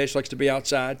hunt and fish, likes to be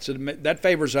outside, so that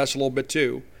favors us a little bit,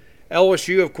 too.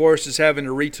 LSU, of course, is having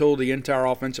to retool the entire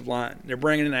offensive line. They're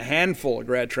bringing in a handful of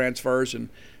grad transfers and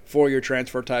four-year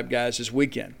transfer-type guys this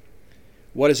weekend.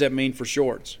 What does that mean for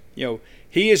Shorts?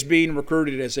 He is being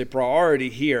recruited as a priority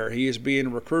here. He is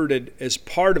being recruited as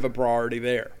part of a priority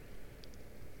there.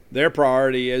 Their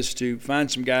priority is to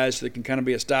find some guys that can kind of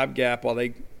be a stopgap while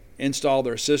they install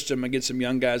their system and get some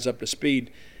young guys up to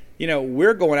speed.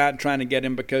 We're going out and trying to get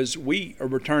him because we are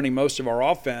returning most of our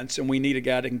offense, and we need a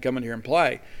guy that can come in here and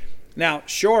play. Now,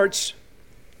 Shorts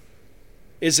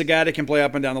is a guy that can play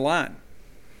up and down the line,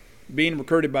 being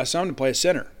recruited by some to play a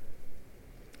center.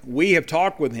 We have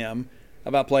talked with him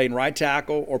about playing right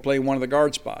tackle or playing one of the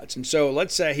guard spots. And so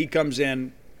let's say he comes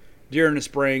in during the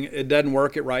spring, it doesn't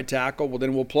work at right tackle, well,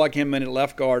 then we'll plug him in at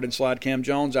left guard and slide Cam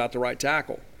Jones out to right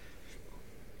tackle.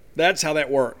 That's how that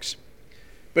works.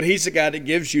 But he's the guy that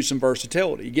gives you some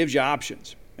versatility. He gives you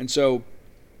options. And so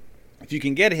if you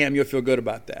can get him, you'll feel good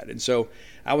about that. And so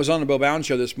I was on the Bo Bounds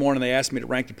show this morning. They asked me to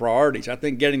rank the priorities. I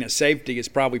think getting a safety is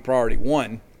probably priority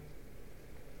one.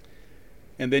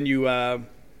 And then you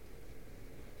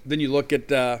look at,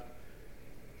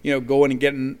 going and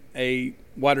getting a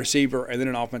wide receiver and then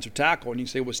an offensive tackle. And you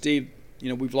say, well, Steve,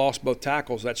 we've lost both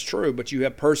tackles. That's true. But you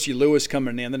have Percy Lewis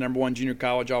coming in, the number one junior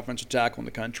college offensive tackle in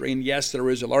the country. And, yes, there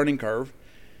is a learning curve.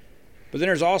 But then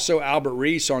there's also Albert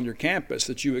Reese on your campus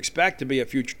that you expect to be a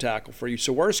future tackle for you.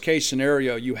 So worst case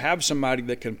scenario, you have somebody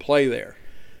that can play there.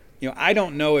 I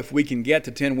don't know if we can get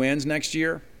to 10 wins next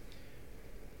year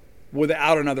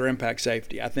without another impact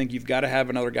safety. I think you've got to have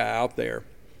another guy out there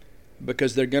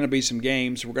because there are going to be some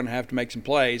games we're going to have to make some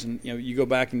plays. And, you go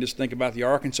back and just think about the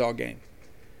Arkansas game.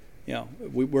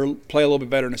 We're play a little bit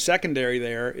better in the secondary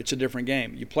there, it's a different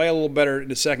game. You play a little better in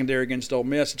the secondary against Ole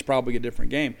Miss, it's probably a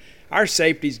different game. Our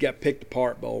safeties got picked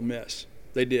apart by Ole Miss.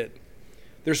 They did.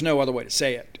 There's no other way to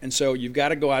say it. And so you've got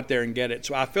to go out there and get it.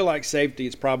 So I feel like safety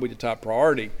is probably the top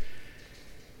priority.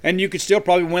 And you could still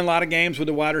probably win a lot of games with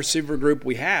the wide receiver group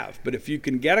we have. But if you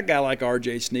can get a guy like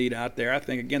R.J. Sneed out there, I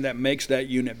think, again, that makes that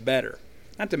unit better.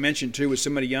 Not to mention, too, with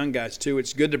so many young guys, too,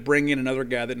 it's good to bring in another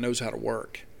guy that knows how to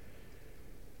work.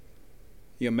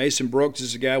 Mason Brooks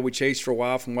is a guy we chased for a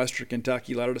while from Western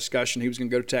Kentucky. A lot of discussion. He was going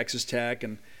to go to Texas Tech,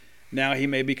 and now he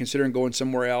may be considering going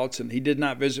somewhere else. And he did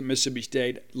not visit Mississippi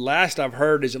State. Last I've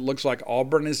heard is it looks like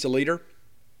Auburn is the leader.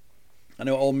 I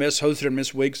know Ole Miss hosted him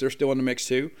this week, so they're still in the mix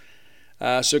too.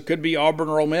 So it could be Auburn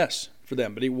or Ole Miss for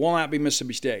them, but he will not be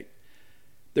Mississippi State.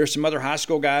 There's some other high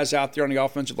school guys out there on the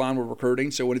offensive line we're recruiting.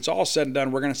 So when it's all said and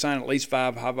done, we're going to sign at least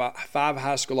five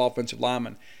high school offensive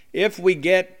linemen. If we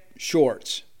get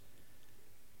Shorts,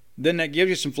 then that gives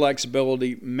you some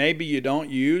flexibility. Maybe you don't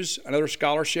use another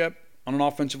scholarship on an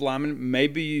offensive lineman.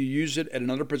 Maybe you use it at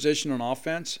another position on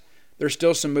offense. There's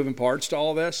still some moving parts to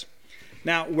all this.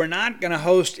 Now, we're not going to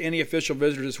host any official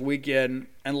visitors this weekend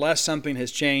unless something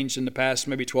has changed in the past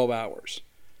maybe 12 hours.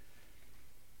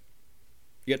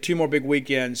 You got 2 more big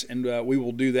weekends, and we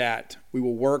will do that. We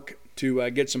will work to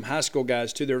get some high school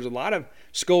guys, too. There's a lot of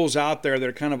schools out there that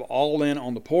are kind of all in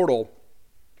on the portal.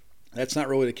 That's not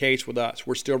really the case with us.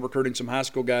 We're still recruiting some high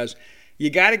school guys. You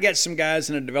got to get some guys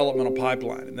in a developmental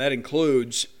pipeline, and that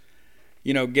includes,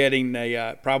 getting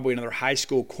probably another high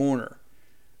school corner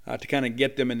to kind of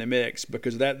get them in the mix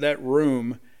because that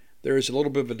room, there is a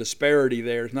little bit of a disparity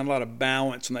there. There's not a lot of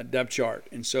balance on that depth chart,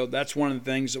 and so that's one of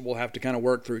the things that we'll have to kind of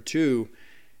work through too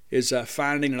is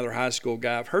finding another high school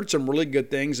guy. I've heard some really good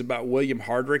things about William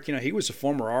Hardrick. He was a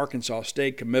former Arkansas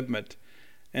State commitment.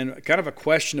 And kind of a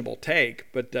questionable take,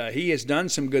 but he has done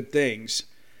some good things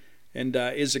and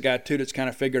is a guy, too, that's kind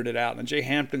of figured it out. And Jay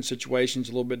Hampton's situation is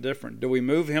a little bit different. Do we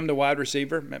move him to wide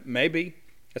receiver? Maybe.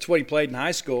 That's what he played in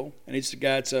high school. And he's the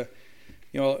guy that's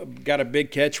got a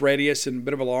big catch radius and a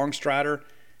bit of a long strider.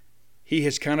 He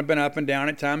has kind of been up and down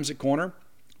at times at corner,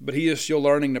 but he is still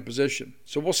learning the position.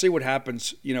 So we'll see what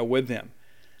happens, with him.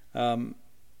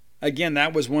 Again,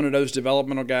 that was one of those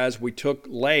developmental guys we took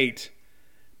late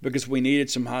because we needed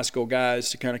some high school guys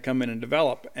to kind of come in and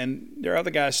develop. And there are other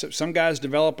guys, some guys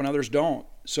develop and others don't.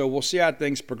 So we'll see how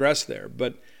things progress there.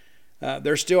 But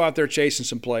they're still out there chasing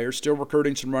some players, still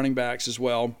recruiting some running backs as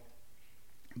well.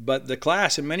 But the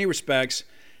class, in many respects,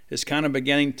 is kind of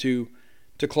beginning to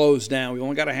close down. We've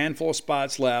only got a handful of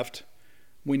spots left.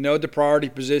 We know the priority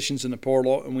positions in the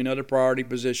portal, and we know the priority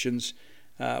positions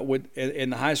in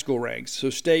the high school ranks.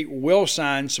 So State will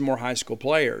sign some more high school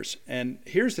players. And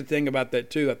here's the thing about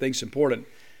that, too, I think is important.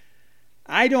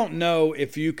 I don't know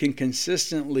if you can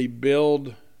consistently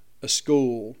build a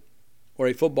school or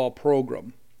a football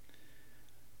program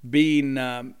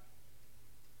being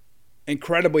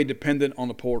incredibly dependent on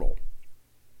the portal.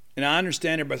 And I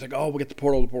understand everybody's like, oh, we'll get the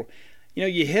portal.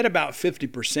 You hit about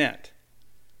 50%.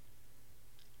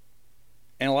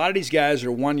 And a lot of these guys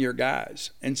are one-year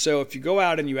guys. And so if you go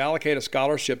out and you allocate a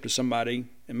scholarship to somebody,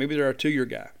 and maybe they're a 2-year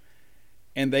guy,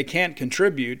 and they can't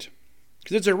contribute,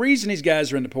 because there's a reason these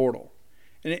guys are in the portal.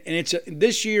 And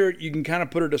this year, you can kind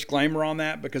of put a disclaimer on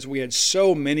that because we had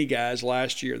so many guys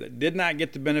last year that did not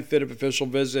get the benefit of official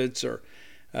visits or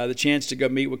the chance to go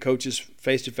meet with coaches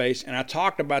face-to-face. And I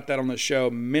talked about that on the show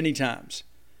many times,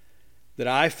 that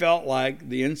I felt like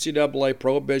the NCAA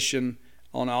prohibition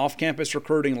on off-campus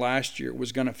recruiting last year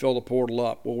was going to fill the portal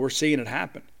up. Well, we're seeing it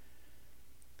happen.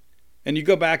 And you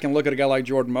go back and look at a guy like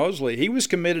Jordan Mosley. He was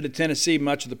committed to Tennessee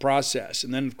much of the process.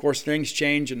 And then, of course, things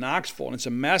change in Knoxville, and it's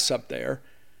a mess up there.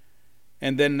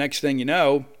 And then next thing you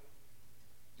know,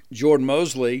 Jordan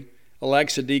Mosley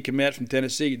elects to decommit from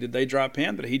Tennessee. Did they drop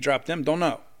him? Did he drop them? Don't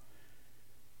know.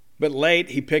 But late,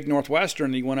 he picked Northwestern,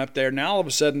 and he went up there. Now, all of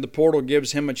a sudden, the portal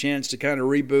gives him a chance to kind of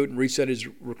reboot and reset his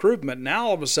recruitment. Now,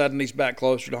 all of a sudden, he's back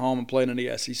closer to home and playing in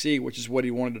the SEC, which is what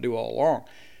he wanted to do all along.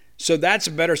 So that's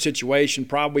a better situation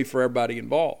probably for everybody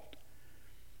involved.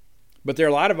 But there are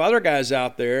a lot of other guys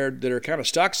out there that are kind of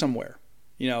stuck somewhere.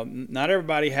 Not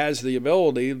everybody has the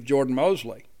ability of Jordan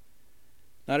Mosley.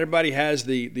 Not everybody has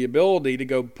the ability to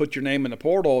go put your name in the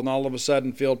portal and all of a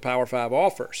sudden field Power 5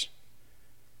 offers.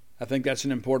 I think that's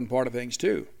an important part of things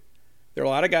too. There are a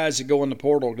lot of guys that go in the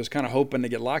portal just kind of hoping to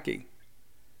get lucky.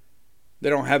 They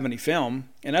don't have any film.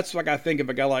 And that's like I think of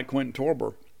a guy like Quentin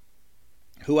Torber,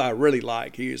 who I really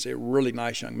like. He is a really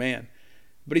nice young man.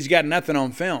 But he's got nothing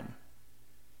on film.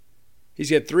 He's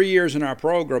got 3 years in our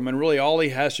program, and really all he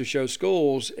has to show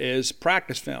schools is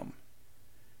practice film.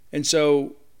 And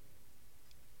so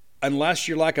unless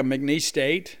you're like a McNeese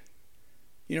State,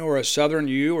 or a Southern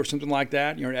U or something like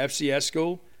that, you're an FCS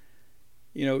school,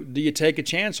 do you take a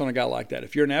chance on a guy like that?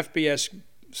 If you're an FBS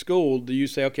school, do you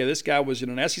say, okay, this guy was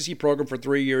in an SEC program for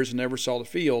 3 years and never saw the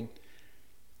field,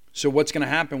 so what's going to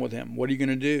happen with him? What are you going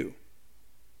to do?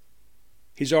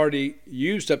 He's already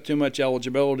used up too much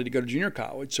eligibility to go to junior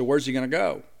college, so where's he going to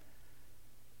go?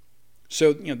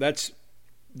 So, that's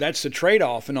the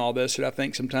trade-off in all this that I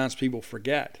think sometimes people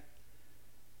forget,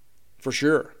 for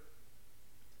sure.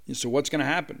 And so what's going to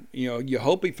happen? You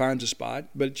hope he finds a spot,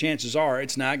 but chances are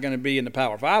it's not going to be in the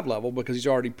Power 5 level because he's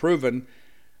already proven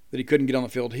that he couldn't get on the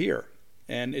field here.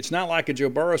 And it's not like a Joe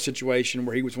Burrow situation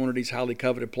where he was one of these highly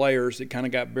coveted players that kind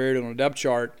of got buried on a depth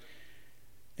chart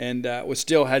and was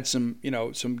still had some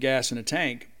gas in the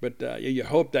tank. But you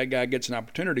hope that guy gets an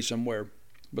opportunity somewhere.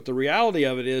 But the reality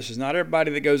of it is not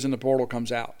everybody that goes in the portal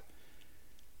comes out.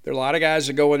 There are a lot of guys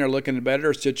that go in there looking to better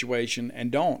their situation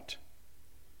and don't.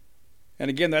 And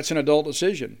again, that's an adult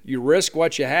decision. You risk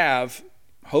what you have,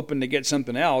 hoping to get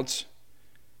something else,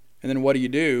 and then what do you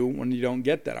do when you don't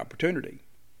get that opportunity?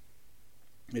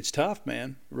 It's tough,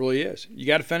 man. It really is. You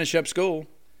got to finish up school.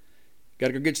 You got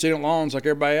to go get student loans like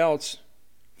everybody else.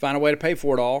 Find a way to pay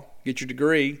for it all. Get your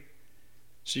degree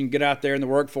so you can get out there in the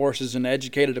workforce as an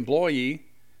educated employee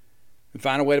and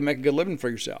find a way to make a good living for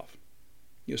yourself.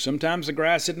 Sometimes the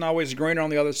grass isn't always greener on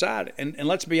the other side. And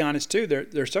let's be honest, too.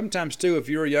 There's sometimes, too, if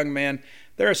you're a young man,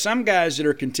 there are some guys that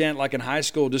are content, like in high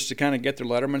school, just to kind of get their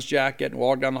letterman's jacket and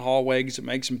walk down the hallway because it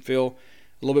makes them feel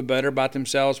a little bit better about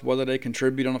themselves, whether they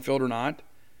contribute on the field or not.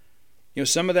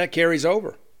 Some of that carries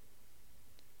over.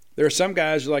 There are some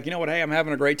guys who are like, hey, I'm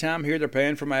having a great time here. They're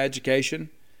paying for my education.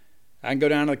 I can go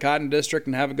down to the Cotton District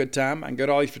and have a good time. I can go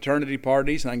to all these fraternity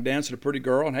parties and I can dance with a pretty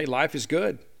girl. And, hey, life is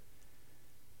good.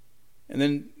 And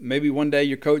then maybe one day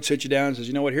your coach sits you down and says,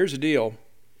 here's the deal.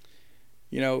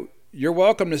 You're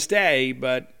welcome to stay,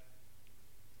 but,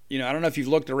 I don't know if you've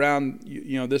looked around,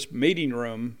 this meeting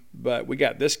room, but we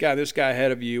got this guy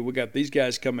ahead of you. We got these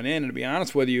guys coming in. And to be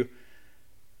honest with you,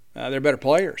 they're better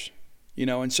players,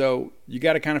 and so you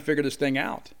got to kind of figure this thing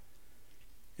out.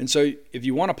 And so if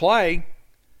you want to play,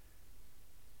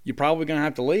 you're probably going to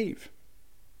have to leave.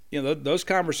 Those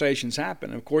conversations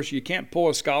happen. Of course, you can't pull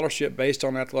a scholarship based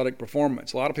on athletic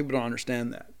performance. A lot of people don't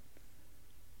understand that.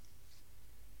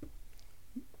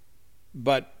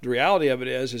 But the reality of it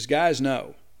is guys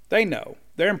know. They know.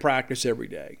 They're in practice every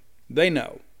day. They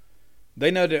know.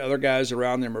 They know that other guys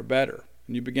around them are better.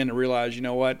 And you begin to realize,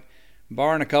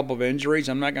 barring a couple of injuries,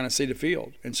 I'm not going to see the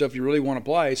field. And so if you really want to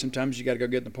play, sometimes you got to go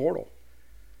get in the portal.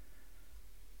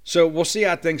 So we'll see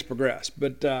how things progress.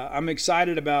 But I'm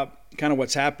excited about kind of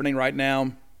what's happening right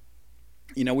now.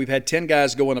 We've had 10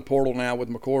 guys go in the portal now with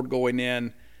McCord going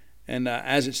in. And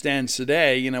as it stands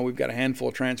today, we've got a handful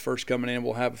of transfers coming in.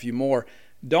 We'll have a few more.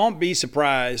 Don't be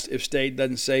surprised if State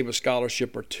doesn't save a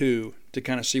scholarship or two to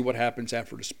kind of see what happens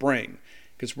after the spring,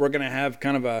 because we're going to have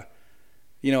kind of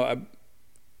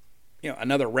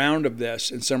another round of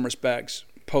this in some respects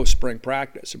post-spring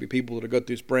practice. There'll be people that will go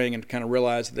through spring and kind of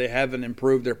realize that they haven't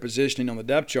improved their positioning on the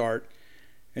depth chart,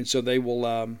 and so they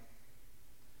will,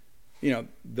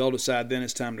 they'll decide then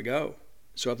it's time to go.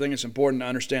 So I think it's important to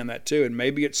understand that too, and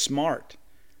maybe it's smart,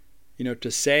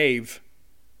 to save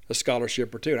a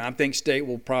scholarship or two. And I think State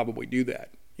will probably do that.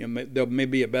 There may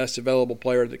be a best available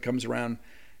player that comes around,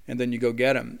 and then you go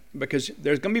get them. Because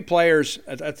there's going to be players.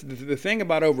 That's the thing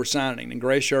about oversigning and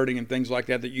gray shirting and things like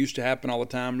that used to happen all the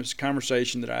time. It's a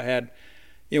conversation that I had,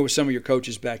 with some of your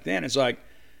coaches back then. It's like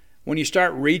when you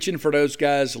start reaching for those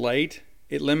guys late,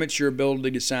 it limits your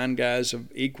ability to sign guys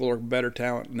of equal or better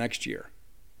talent next year.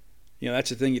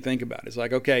 That's the thing you think about. It's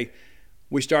like, okay,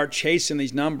 we start chasing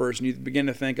these numbers, and you begin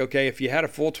to think, okay, if you had a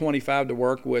full 25 to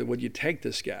work with, would you take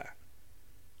this guy?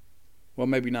 Well,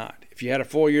 maybe not. If you had a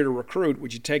full year to recruit,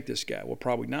 would you take this guy? Well,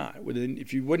 probably not.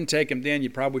 If you wouldn't take him then, you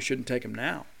probably shouldn't take him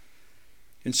now.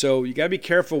 And so you got to be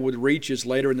careful with reaches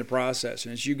later in the process.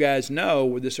 And as you guys know,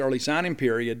 with this early signing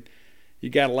period, you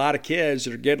got a lot of kids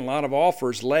that are getting a lot of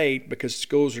offers late because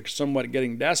schools are somewhat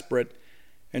getting desperate.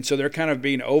 And so they're kind of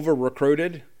being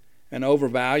over-recruited and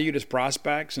overvalued as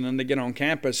prospects, and then they get on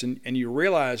campus, and you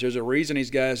realize there's a reason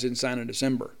these guys didn't sign in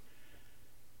December.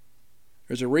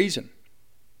 There's a reason.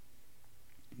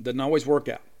 Doesn't always work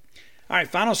out. All right,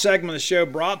 final segment of the show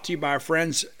brought to you by our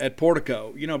friends at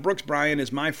Portico. Brooks Bryan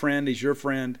is my friend. He's your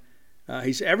friend.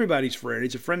 He's everybody's friend.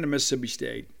 He's a friend of Mississippi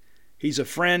State. He's a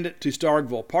friend to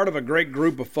Starkville, part of a great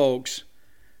group of folks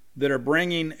that are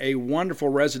bringing a wonderful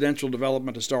residential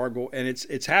development to Starkville, and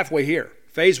it's halfway here.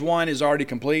 Phase 1 is already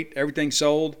complete. Everything's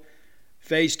sold.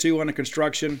 Phase 2 under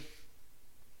construction.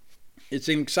 It's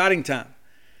an exciting time.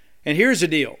 And here's the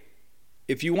deal.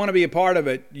 If you want to be a part of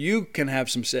it, you can have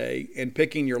some say in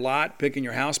picking your lot, picking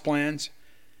your house plans,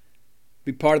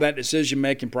 be part of that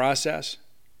decision-making process,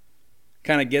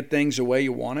 kind of get things the way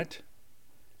you want it.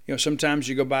 Sometimes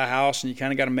you go buy a house and you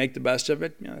kind of got to make the best of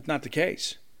it. That's not the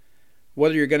case.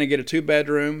 Whether you're going to get a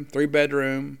 2-bedroom,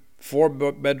 3-bedroom,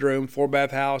 4-bedroom,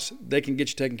 4-bath house, they can get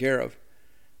you taken care of.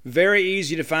 Very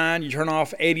easy to find. You turn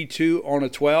off 82 on a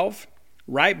 12,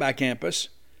 right by campus.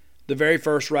 The very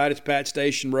first right is Pat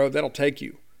Station Road. That'll take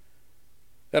you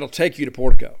to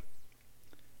Portico.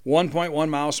 1.1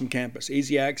 miles from campus.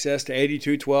 Easy access to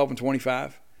 82, 12, and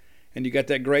 25. And you got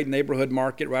that great neighborhood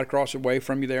market right across the way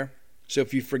from you there. So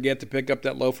if you forget to pick up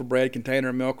that loaf of bread, container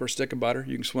of milk, or a stick of butter,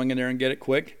 you can swing in there and get it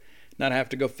quick. Not have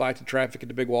to go fight the traffic at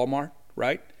the big Walmart,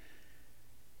 right?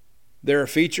 There are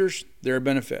features, there are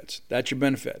benefits. That's your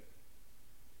benefit.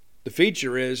 The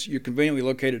feature is you're conveniently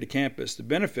located at campus. The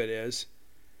benefit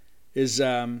is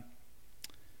that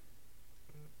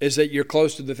you're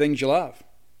close to the things you love.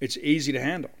 It's easy to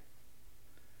handle.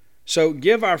 So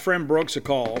give our friend Brooks a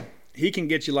call. He can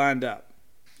get you lined up.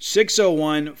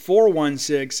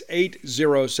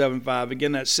 601-416-8075.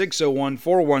 Again, that's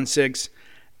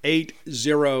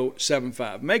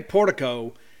 601-416-8075. Make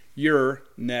Portico your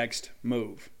next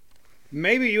move.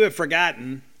 Maybe you have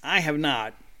forgotten, I have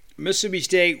not. Mississippi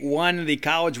State won the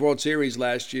College World Series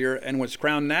last year and was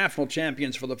crowned national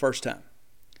champions for the first time.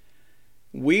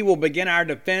 We will begin our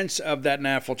defense of that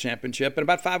national championship in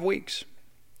about 5 weeks.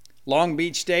 Long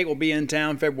Beach State will be in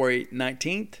town February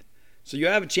 19th. So you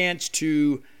have a chance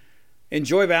to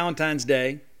enjoy Valentine's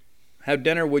Day, have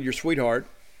dinner with your sweetheart,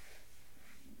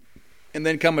 and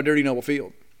then come to Dirty Noble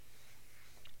Field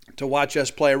to watch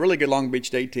us play a really good Long Beach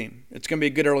State team. It's going to be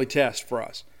a good early test for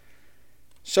us.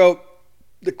 So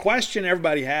the question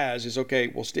everybody has is, okay,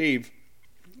 well, Steve,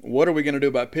 what are we going to do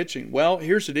about pitching? Well,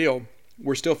 here's the deal.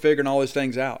 We're still figuring all these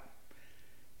things out.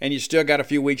 And you still got a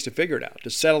few weeks to figure it out, to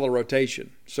settle the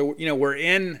rotation. So, we're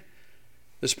in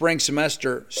the spring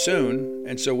semester soon,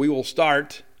 and so we will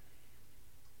start,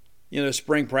 the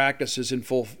spring practices in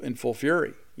full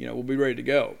fury. We'll be ready to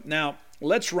go. Now,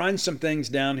 let's run some things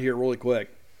down here really quick.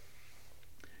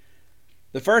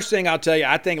 The first thing I'll tell you,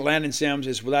 I think Landon Sims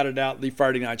is without a doubt the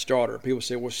Friday night starter. People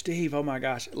say, well, Steve, oh my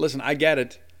gosh. Listen, I get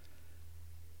it.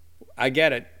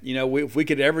 If we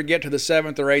could ever get to the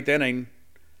 7th or 8th inning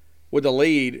with a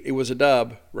lead, it was a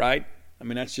dub, right? I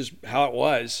mean, that's just how it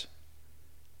was.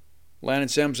 Landon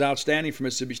Sims outstanding for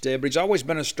Mississippi State, but he's always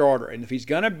been a starter. And if he's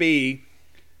going to be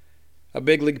a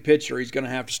big league pitcher, he's going to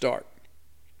have to start.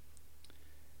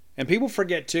 And people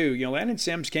forget, too, Landon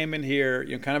Sims came in here,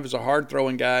 kind of as a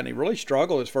hard-throwing guy, and he really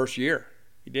struggled his first year.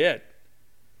 He did.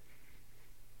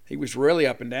 He was really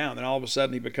up and down. Then all of a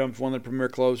sudden he becomes one of the premier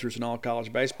closers in all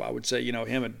college baseball. I would say,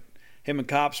 him and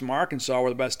Cops from Arkansas were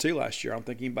the best two last year. I don't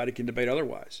think anybody can debate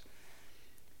otherwise.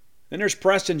 Then there's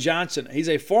Preston Johnson. He's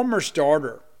a former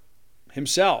starter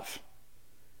himself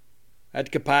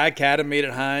at Copiah Academy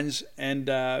at Hines, and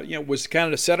was kind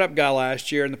of the setup guy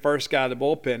last year and the first guy of the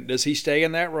bullpen. Does he stay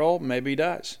in that role? Maybe he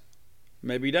does.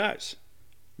 Maybe he does.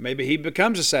 Maybe he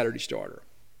becomes a Saturday starter.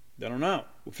 I don't know.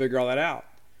 We'll figure all that out.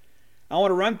 I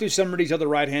want to run through some of these other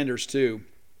right-handers too.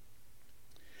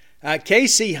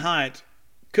 KC Hunt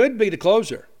could be the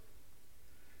closer.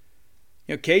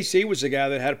 KC was a guy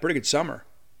that had a pretty good summer.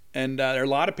 And there are a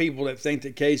lot of people that think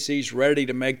that KC's ready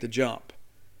to make the jump.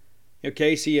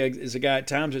 KC is a guy at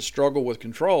times that struggled with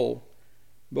control.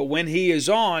 But when he is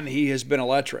on, he has been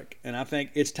electric. And I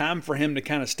think it's time for him to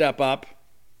kind of step up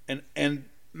and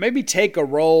maybe take a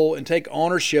role and take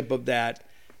ownership of that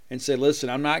and say, listen,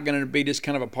 I'm not going to be just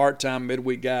kind of a part-time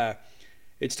midweek guy.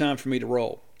 It's time for me to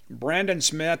roll. Brandon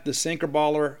Smith, the sinker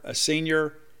baller, a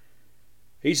senior,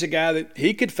 he's a guy that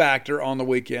he could factor on the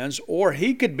weekends, or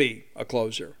he could be a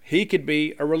closer. He could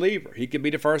be a reliever. He could be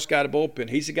the first guy to bullpen.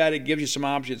 He's a guy that gives you some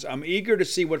options. I'm eager to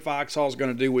see what Foxhall is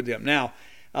going to do with him. Now,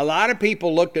 a lot of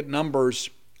people looked at numbers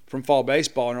from fall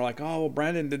baseball and are like, oh, well,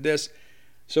 Brandon did this.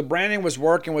 So Brandon was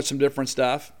working with some different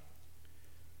stuff,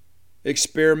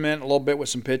 experiment a little bit with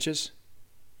some pitches,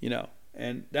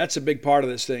 and that's a big part of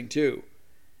this thing too,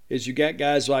 is you got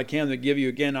guys like him that give you,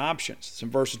 again, options, some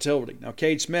versatility. Now,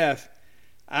 Cade Smith,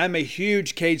 I'm a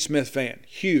huge Cade Smith fan,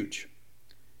 huge.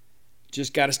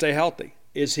 Just got to stay healthy.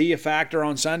 Is he a factor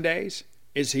on Sundays?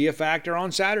 Is he a factor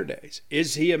on Saturdays?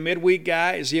 Is he a midweek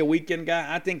guy? Is he a weekend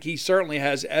guy? I think he certainly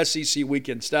has SEC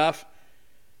weekend stuff.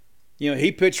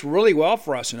 He pitched really well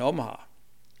for us in Omaha.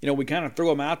 We kind of threw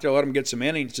him out there, let him get some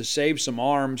innings to save some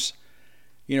arms,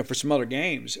 for some other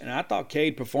games. And I thought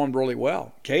Cade performed really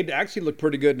well. Cade actually looked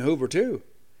pretty good in Hoover too.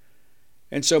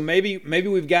 And so maybe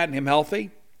we've gotten him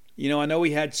healthy. I know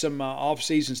he had some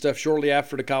off-season stuff shortly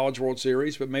after the College World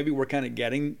Series, but maybe we're kind of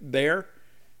getting there.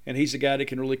 And he's a guy that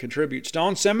can really contribute.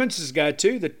 Stone Simmons is a guy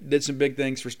too that did some big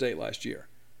things for State last year.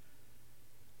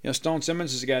 Stone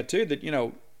Simmons is a guy too that,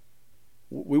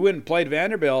 we went and played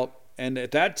Vanderbilt, and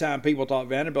at that time people thought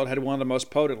Vanderbilt had one of the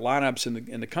most potent lineups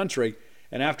in the country.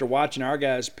 And after watching our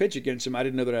guys pitch against him, I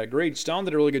didn't know that I agreed. Stone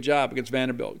did a really good job against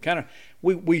Vanderbilt.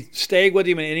 We stayed with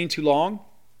him an inning too long.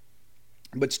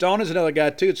 But Stone is another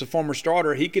guy too. It's a former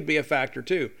starter. He could be a factor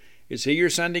too. Is he your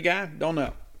Sunday guy? Don't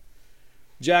know.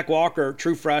 Jack Walker,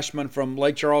 true freshman from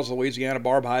Lake Charles, Louisiana,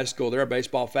 Barb High School. They're a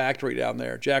baseball factory down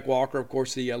there. Jack Walker, of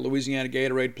course, the Louisiana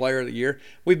Gatorade Player of the Year.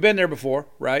 We've been there before,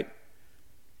 right?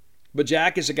 But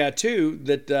Jack is a guy, too,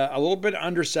 that a little bit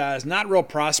undersized, not real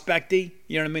prospecty.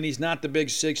 You know what I mean? He's not the big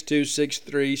 6'2",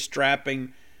 6'3",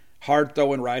 strapping,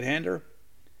 hard-throwing right-hander.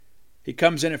 He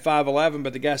comes in at 5'11",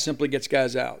 but the guy simply gets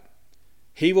guys out.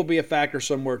 He will be a factor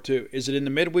somewhere, too. Is it in the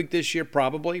midweek this year?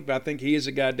 Probably, but I think he is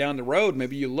a guy down the road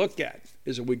maybe you look at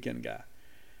as a weekend guy.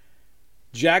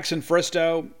 Jackson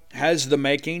Fristow has the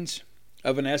makings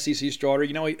of an SEC starter.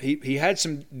 He had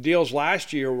some deals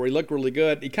last year where he looked really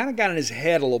good. He kind of got in his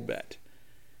head a little bit.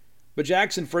 But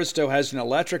Jackson Fristow has an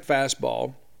electric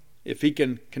fastball. If he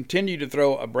can continue to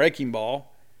throw a breaking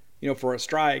ball, for a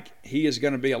strike, he is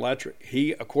going to be electric.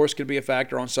 He, of course, could be a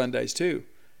factor on Sundays too.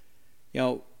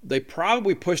 They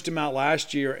probably pushed him out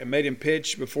last year and made him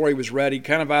pitch before he was ready,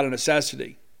 kind of out of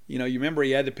necessity. You remember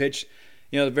he had to pitch,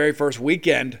 the very first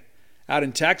weekend out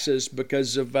in Texas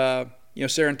because of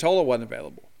Sarantola wasn't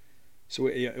available. So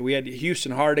we had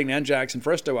Houston Harding and Jackson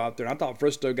Fristow out there, and I thought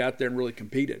Fristow got there and really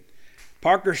competed.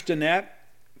 Parker Stinnett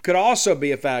could also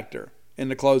be a factor in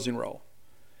the closing role.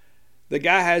 The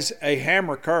guy has a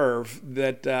hammer curve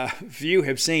that few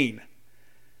have seen,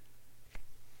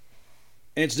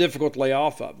 and it's difficult to lay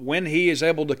off of. When he is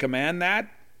able to command that,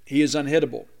 he is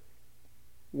unhittable.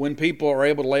 When people are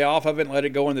able to lay off of it and let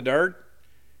it go in the dirt,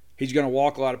 he's going to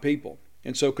walk a lot of people.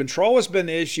 And so control has been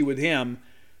the issue with him,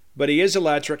 but he is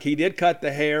electric. He did cut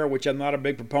the hair, which I'm not a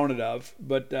big proponent of,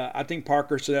 but I think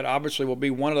Parker Stinnett obviously will be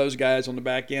one of those guys on the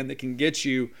back end that can get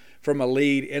you from a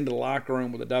lead into the locker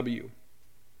room with a W.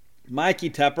 Mikey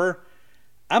Tepper,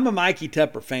 I'm a Mikey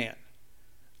Tepper fan.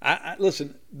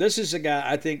 Listen, this is a guy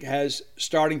I think has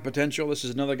starting potential. This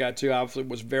is another guy, too, obviously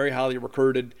was very highly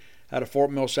recruited out of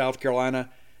Fort Mill, South Carolina.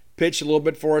 Pitched a little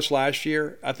bit for us last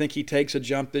year. I think he takes a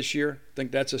jump this year. I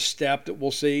think that's a step that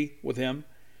we'll see with him.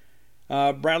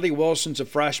 Bradley Wilson's a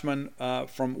freshman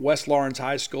from West Lawrence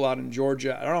High School out in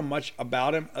Georgia. I don't know much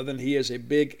about him other than he is a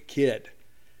big kid.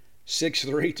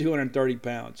 6'3", 230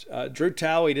 pounds. Drew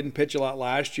Talley didn't pitch a lot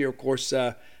last year, of course,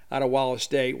 out of Wallace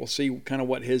State. We'll see kind of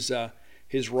what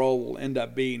his role will end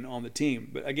up being on the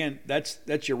team. But again, that's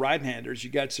your right-handers.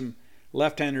 You got some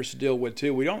left-handers to deal with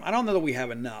too. I don't know that we have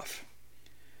enough.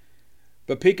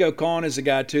 But Pico Cohen is a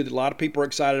guy, too, that a lot of people are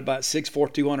excited about.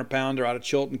 6'4", 200-pounder out of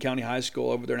Chilton County High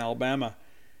School over there in Alabama.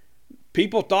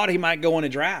 People thought he might go in a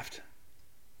draft.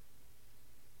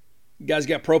 Guy's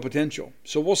got pro potential.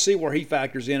 So we'll see where he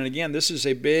factors in. And again, this is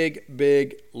a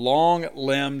big,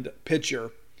 long-limbed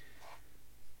pitcher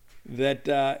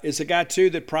that is a guy, too,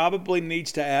 that probably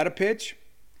needs to add a pitch.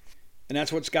 And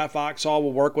that's what Scott Foxhall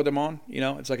will work with him on. You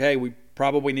know, it's like, hey, we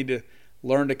probably need to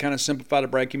learn to kind of simplify the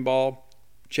breaking ball,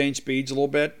 change speeds a little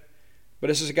bit. But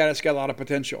this is a guy that's got a lot of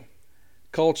potential.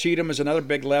 Cole Cheatham is another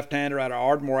big left-hander out of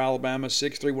Ardmore, Alabama,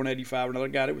 6'3", 185, another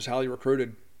guy that was highly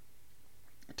recruited.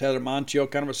 Taylor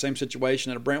Montiel, kind of the same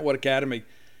situation at a Brentwood Academy.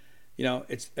 You know,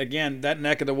 it's, again, that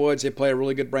neck of the woods, they play a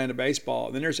really good brand of baseball.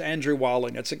 And then there's Andrew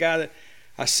Walling. That's a guy that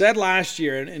I said last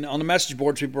year, and on the message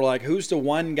boards, people were like, who's the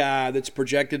one guy that's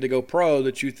projected to go pro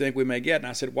that you think we may get? And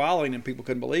I said Walling, and people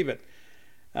couldn't believe it.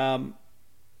 And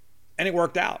it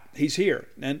worked out. He's here.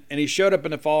 And he showed up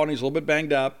in the fall, and he's a little bit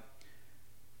banged up.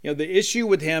 You know, the issue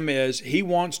with him is he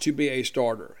wants to be a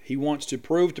starter. He wants to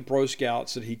prove to pro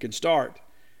scouts that he can start.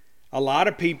 A lot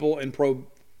of people in pro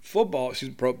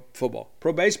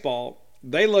baseball,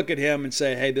 they look at him and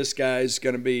say, hey, this guy's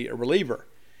going to be a reliever.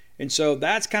 And so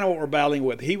that's kind of what we're battling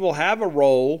with. He will have a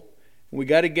role. We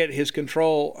got to get his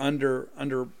control under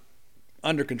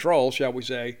control, shall we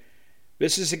say.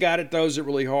 This is a guy that throws it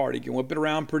really hard. He can whip it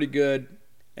around pretty good.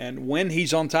 And when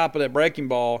he's on top of that breaking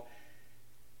ball,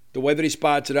 the way that he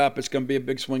spots it up, it's going to be a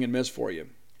big swing and miss for you.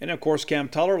 And, of course, Cam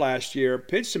Tuller last year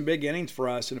pitched some big innings for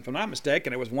us. And if I'm not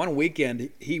mistaken, it was one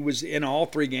weekend he was in all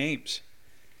 3 games.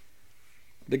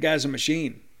 The guy's a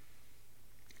machine.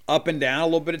 Up and down a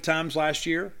little bit at times last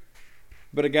year,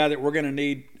 but a guy that we're going to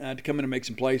need to come in and make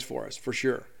some plays for us, for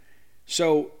sure.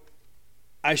 So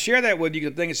I share that with you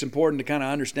because I think it's important to kind of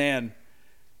understand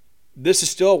this is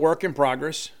still a work in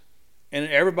progress, and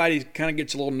everybody kind of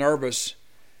gets a little nervous,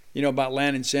 you know, about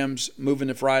Landon Sims moving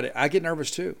to Friday. I get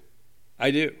nervous too. I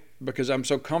do, because I'm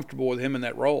so comfortable with him in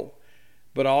that role.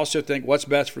 But I also think what's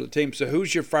best for the team. So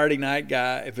who's your Friday night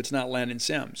guy if it's not Landon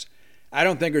Sims? I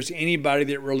don't think there's anybody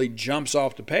that really jumps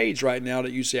off the page right now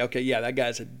that you say, okay, yeah, that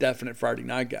guy's a definite Friday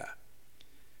night guy.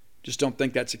 Just don't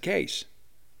think that's the case.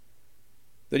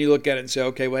 Then you look at it and say,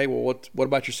 okay, well, hey, what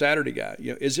about your Saturday guy?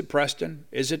 You know, is it Preston?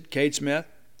 Is it Cade Smith?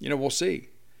 You know, we'll see.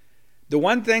 The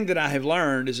one thing that I have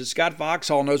learned is that Scott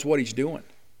Foxhall knows what he's doing.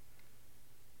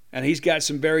 And he's got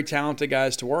some very talented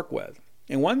guys to work with.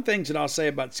 And one thing that I'll say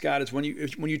about Scott is when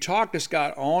you talk to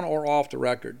Scott on or off the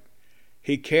record,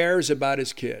 he cares about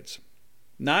his kids.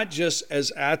 Not just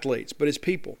as athletes, but as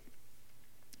people.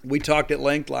 We talked at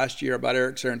length last year about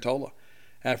Eric Cerantola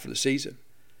after the season.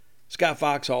 Scott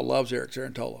Foxhall loves Eric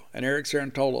Cerantola, and Eric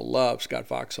Cerantola loves Scott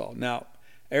Foxhall. Now,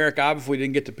 Eric obviously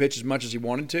didn't get to pitch as much as he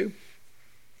wanted to.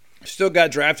 Still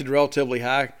got drafted relatively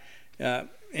high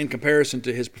in comparison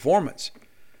to his performance.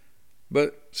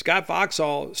 But Scott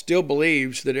Foxhall still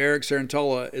believes that Eric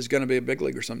Cerantola is going to be a big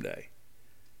leaguer someday.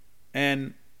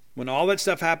 And when all that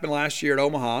stuff happened last year at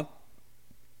Omaha,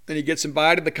 and he gets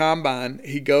invited to the Combine,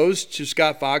 he goes to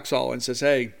Scott Foxhall and says,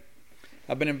 hey,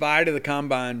 I've been invited to the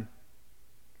Combine,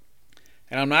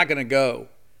 and I'm not going to go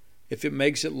if it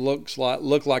makes it look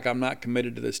like I'm not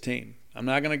committed to this team. I'm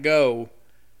not going to go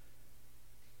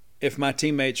if my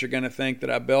teammates are going to think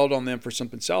that I bailed on them for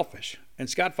something selfish. And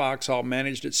Scott Foxhall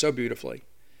managed it so beautifully.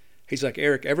 He's like,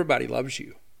 Eric, everybody loves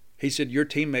you. He said, your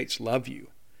teammates love you.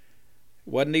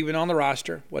 Wasn't even on the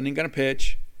roster, wasn't even going to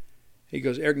pitch. He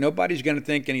goes, Eric, nobody's going to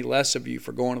think any less of you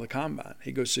for going to the Combine.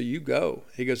 He goes, so you go.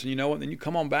 He goes, and you know what? Then you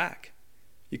come on back.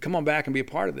 You come on back and be a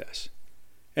part of this.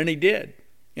 And he did.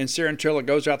 And Cerantola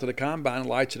goes out to the Combine and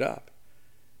lights it up.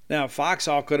 Now,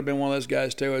 Foxhall could have been one of those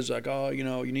guys, too. It's like, oh, you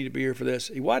know, you need to be here for this.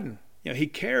 He wasn't. You know, he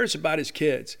cares about his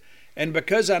kids. And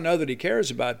because I know that he cares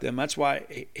about them, that's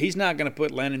why he's not going to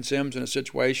put Landon Sims in a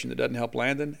situation that doesn't help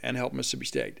Landon and help Mississippi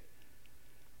State.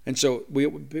 And so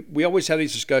we always have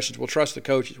these discussions. We'll trust the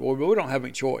coaches. Well, we don't have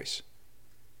any choice.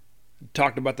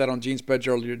 Talked about that on Gene's Pledge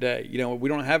earlier today. You know, we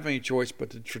don't have any choice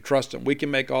but to trust them. We can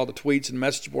make all the tweets and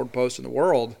message board posts in the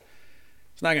world.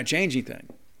 It's not going to change anything.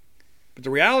 But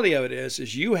the reality of it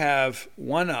is you have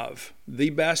one of the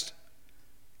best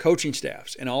coaching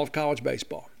staffs in all of college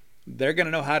baseball. They're going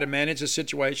to know how to manage the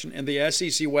situation, and the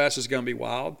SEC West is going to be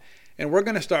wild. And we're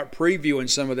going to start previewing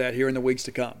some of that here in the weeks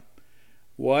to come.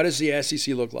 What does the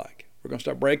SEC look like? We're going to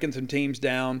start breaking some teams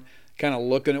down, kind of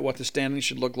looking at what the standings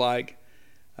should look like.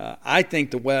 I think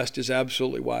the West is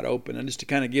absolutely wide open. And just to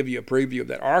kind of give you a preview of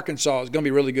that, Arkansas is going to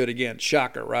be really good again.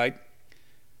 Shocker, right?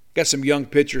 Got some young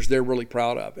pitchers they're really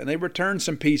proud of. And they returned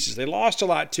some pieces. They lost a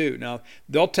lot too. Now,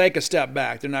 they'll take a step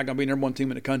back. They're not going to be number one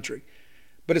team in the country.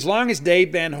 But as long as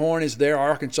Dave Van Horn is there,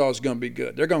 Arkansas is going to be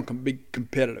good. They're going to be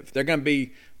competitive. They're going to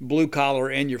be blue collar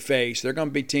in your face. They're going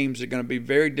to be teams that are going to be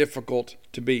very difficult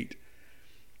to beat.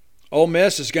 Ole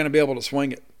Miss is going to be able to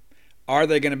swing it. Are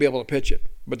they going to be able to pitch it?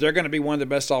 But they're going to be one of the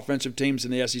best offensive teams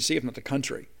in the SEC, if not the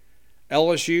country.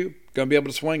 LSU, going to be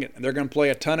able to swing it. And they're going to play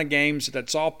a ton of games at that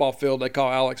softball field they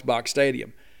call Alex Box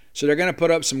Stadium. So they're going to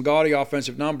put up some gaudy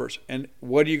offensive numbers. And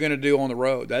what are you going to do on the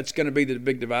road? That's going to be the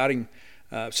big dividing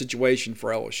situation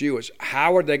for LSU is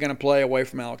how are they going to play away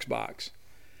from Alex Box?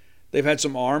 They've had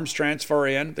some arms transfer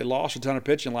in. They lost a ton of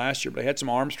pitching last year, but they had some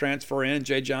arms transfer in.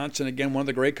 Jay Johnson, again, one of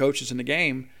the great coaches in the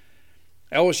game.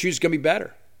 LSU's going to be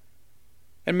better.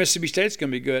 And Mississippi State's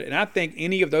going to be good. And I think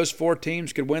any of those 4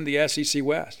 teams could win the SEC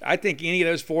West. I think any of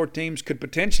those 4 teams could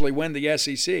potentially win the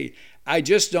SEC. I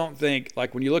just don't think,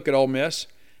 like when you look at Ole Miss,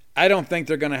 I don't think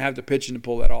they're going to have the pitching to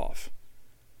pull that off.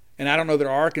 And I don't know that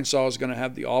Arkansas is going to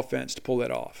have the offense to pull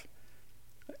that off.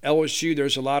 LSU,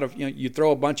 there's a lot of, you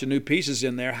throw a bunch of new pieces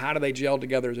in there. How do they gel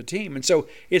together as a team? And so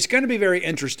it's going to be very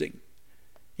interesting.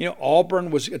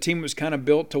 Auburn was a team that was kind of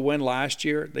built to win last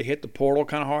year. They hit the portal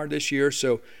kind of hard this year.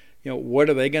 So, what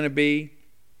are they going to be?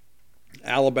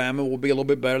 Alabama will be a little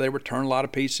bit better. They return a lot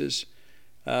of pieces.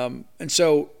 And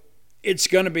so it's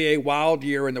going to be a wild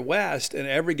year in the West, and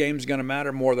every game is going to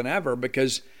matter more than ever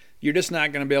because you're just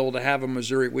not going to be able to have a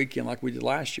Missouri weekend like we did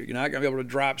last year. You're not going to be able to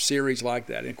drop series like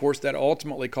that. And, of course, that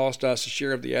ultimately cost us a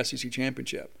share of the SEC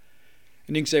championship.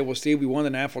 And you can say, well, Steve, we won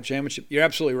the national championship. You're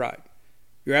absolutely right.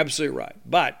 You're absolutely right.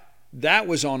 But that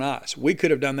was on us. We could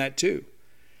have done that too.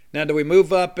 Now, do we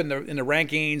move up in the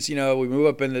rankings? We move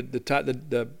up in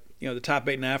the top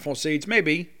 8 national seeds?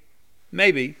 Maybe.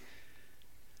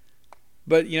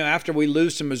 But, after we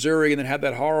lose to Missouri and then have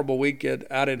that horrible week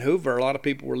out in Hoover, a lot of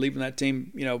people were leaving that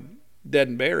team, dead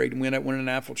and buried, and we ended up winning a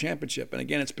national championship. And,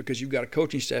 again, it's because you've got a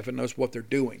coaching staff that knows what they're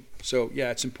doing. So,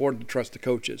 yeah, it's important to trust the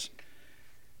coaches.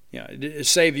 It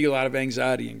saves you a lot of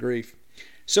anxiety and grief.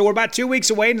 So we're about 2 weeks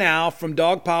away now from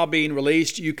Dogpile being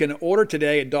released. You can order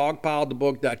today at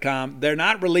dogpilethebook.com. They're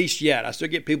not released yet. I still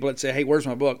get people that say, hey, where's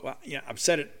my book? Well, I've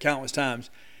said it countless times.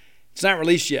 It's not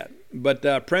released yet,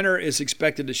 but printer is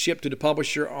expected to ship to the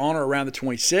publisher on or around the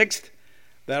 26th.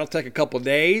 That'll take a couple of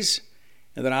days,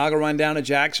 and then I'll go run down to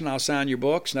Jackson. I'll sign your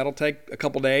books, and that'll take a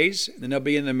couple of days. And then they'll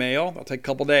be in the mail. That'll take a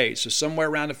couple of days. So somewhere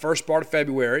around the first part of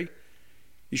February,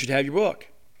 you should have your book.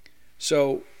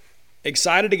 So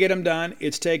excited to get them done.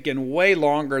 It's taken way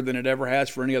longer than it ever has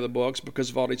for any other books because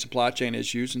of all these supply chain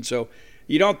issues. And so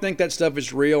you don't think that stuff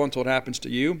is real until it happens to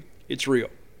you. It's real.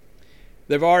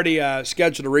 They've already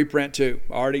scheduled a reprint too.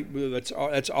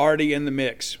 That's already in the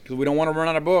mix because we don't want to run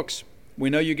out of books. We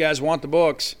know you guys want the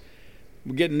books.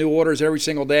 We're getting new orders every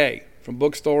single day from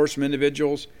bookstores, from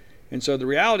individuals. And so the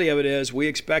reality of it is we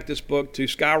expect this book to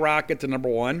skyrocket to number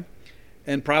 1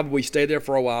 and probably stay there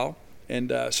for a while. And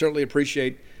certainly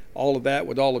appreciate all of that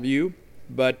with all of you.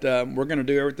 But we're going to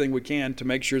do everything we can to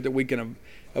make sure that we can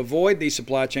avoid these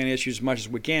supply chain issues as much as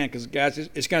we can because, guys,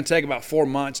 it's going to take about 4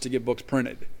 months to get books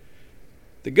printed.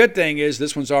 The good thing is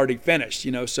this one's already finished,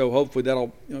 so hopefully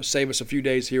that'll save us a few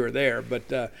days here or there.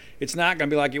 But it's not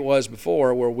going to be like it was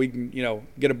before where we can,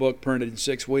 get a book printed in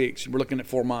 6 weeks. We're looking at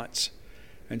 4 months.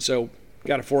 And so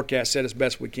got a forecast set as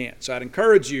best we can. So I'd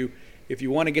encourage you, if you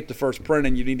want to get the first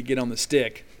printing, you need to get on the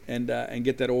stick and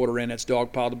get that order in. That's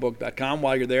dogpilethebook.com.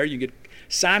 While you're there, you get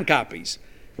signed copies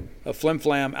of Flim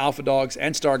Flam, Alpha Dogs,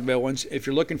 and Stark Villains. If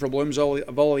you're looking for Blooms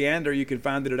of Oleander, you can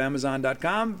find it at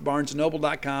Amazon.com,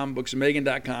 BarnesandNoble.com,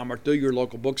 BooksAndMegan.com, or through your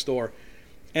local bookstore.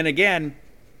 And again,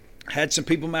 had some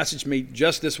people message me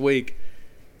just this week,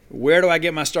 where do I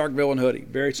get my Stark Villain hoodie?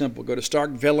 Very simple. Go to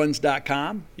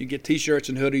StarkVillains.com. You get T-shirts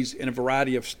and hoodies in a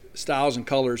variety of styles and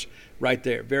colors right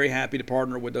there. Very happy to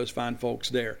partner with those fine folks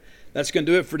there. That's going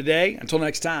to do it for today. Until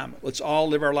next time, let's all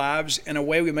live our lives in a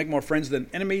way we make more friends than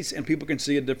enemies, and people can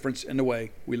see a difference in the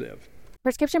way we live.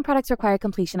 Prescription products require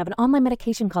completion of an online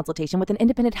medication consultation with an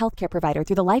independent healthcare provider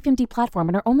through the LifeMD platform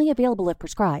and are only available if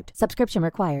prescribed. Subscription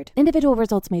required. Individual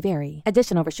results may vary.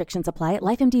 Additional restrictions apply at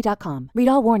lifemd.com. Read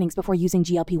all warnings before using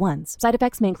GLP-1s. Side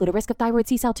effects may include a risk of thyroid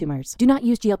C-cell tumors. Do not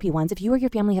use GLP-1s if you or your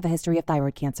family have a history of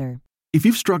thyroid cancer. If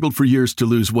you've struggled for years to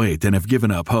lose weight and have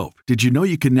given up hope, did you know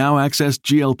you can now access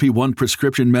GLP-1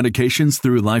 prescription medications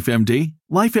through LifeMD?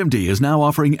 LifeMD is now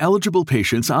offering eligible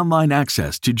patients online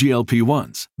access to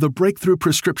GLP-1s, the breakthrough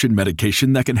prescription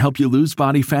medication that can help you lose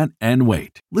body fat and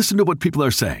weight. Listen to what people are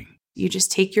saying. You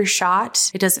just take your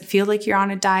shot. It doesn't feel like you're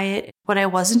on a diet. What I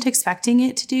wasn't expecting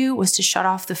it to do was to shut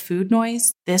off the food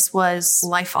noise. This was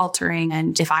life-altering,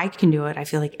 and if I can do it, I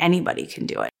feel like anybody can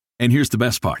do it. And here's the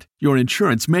best part. Your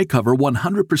insurance may cover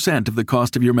 100% of the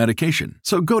cost of your medication.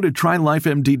 So go to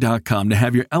TryLifeMD.com to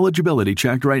have your eligibility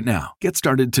checked right now. Get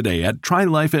started today at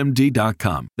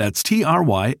TryLifeMD.com. That's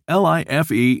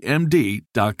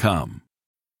TryLifeMD.com.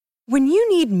 When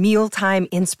you need mealtime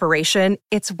inspiration,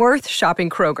 it's worth shopping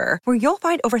Kroger, where you'll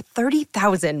find over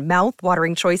 30,000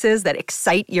 mouth-watering choices that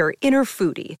excite your inner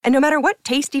foodie. And no matter what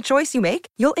tasty choice you make,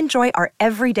 you'll enjoy our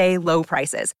everyday low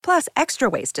prices, plus extra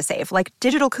ways to save, like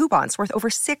digital coupons worth over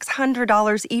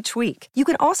 $600 each week. You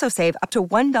can also save up to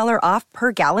 $1 off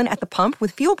per gallon at the pump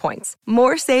with fuel points.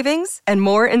 More savings and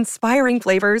more inspiring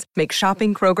flavors make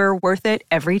shopping Kroger worth it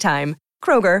every time.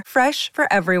 Kroger, fresh for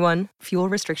everyone. Fuel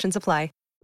restrictions apply.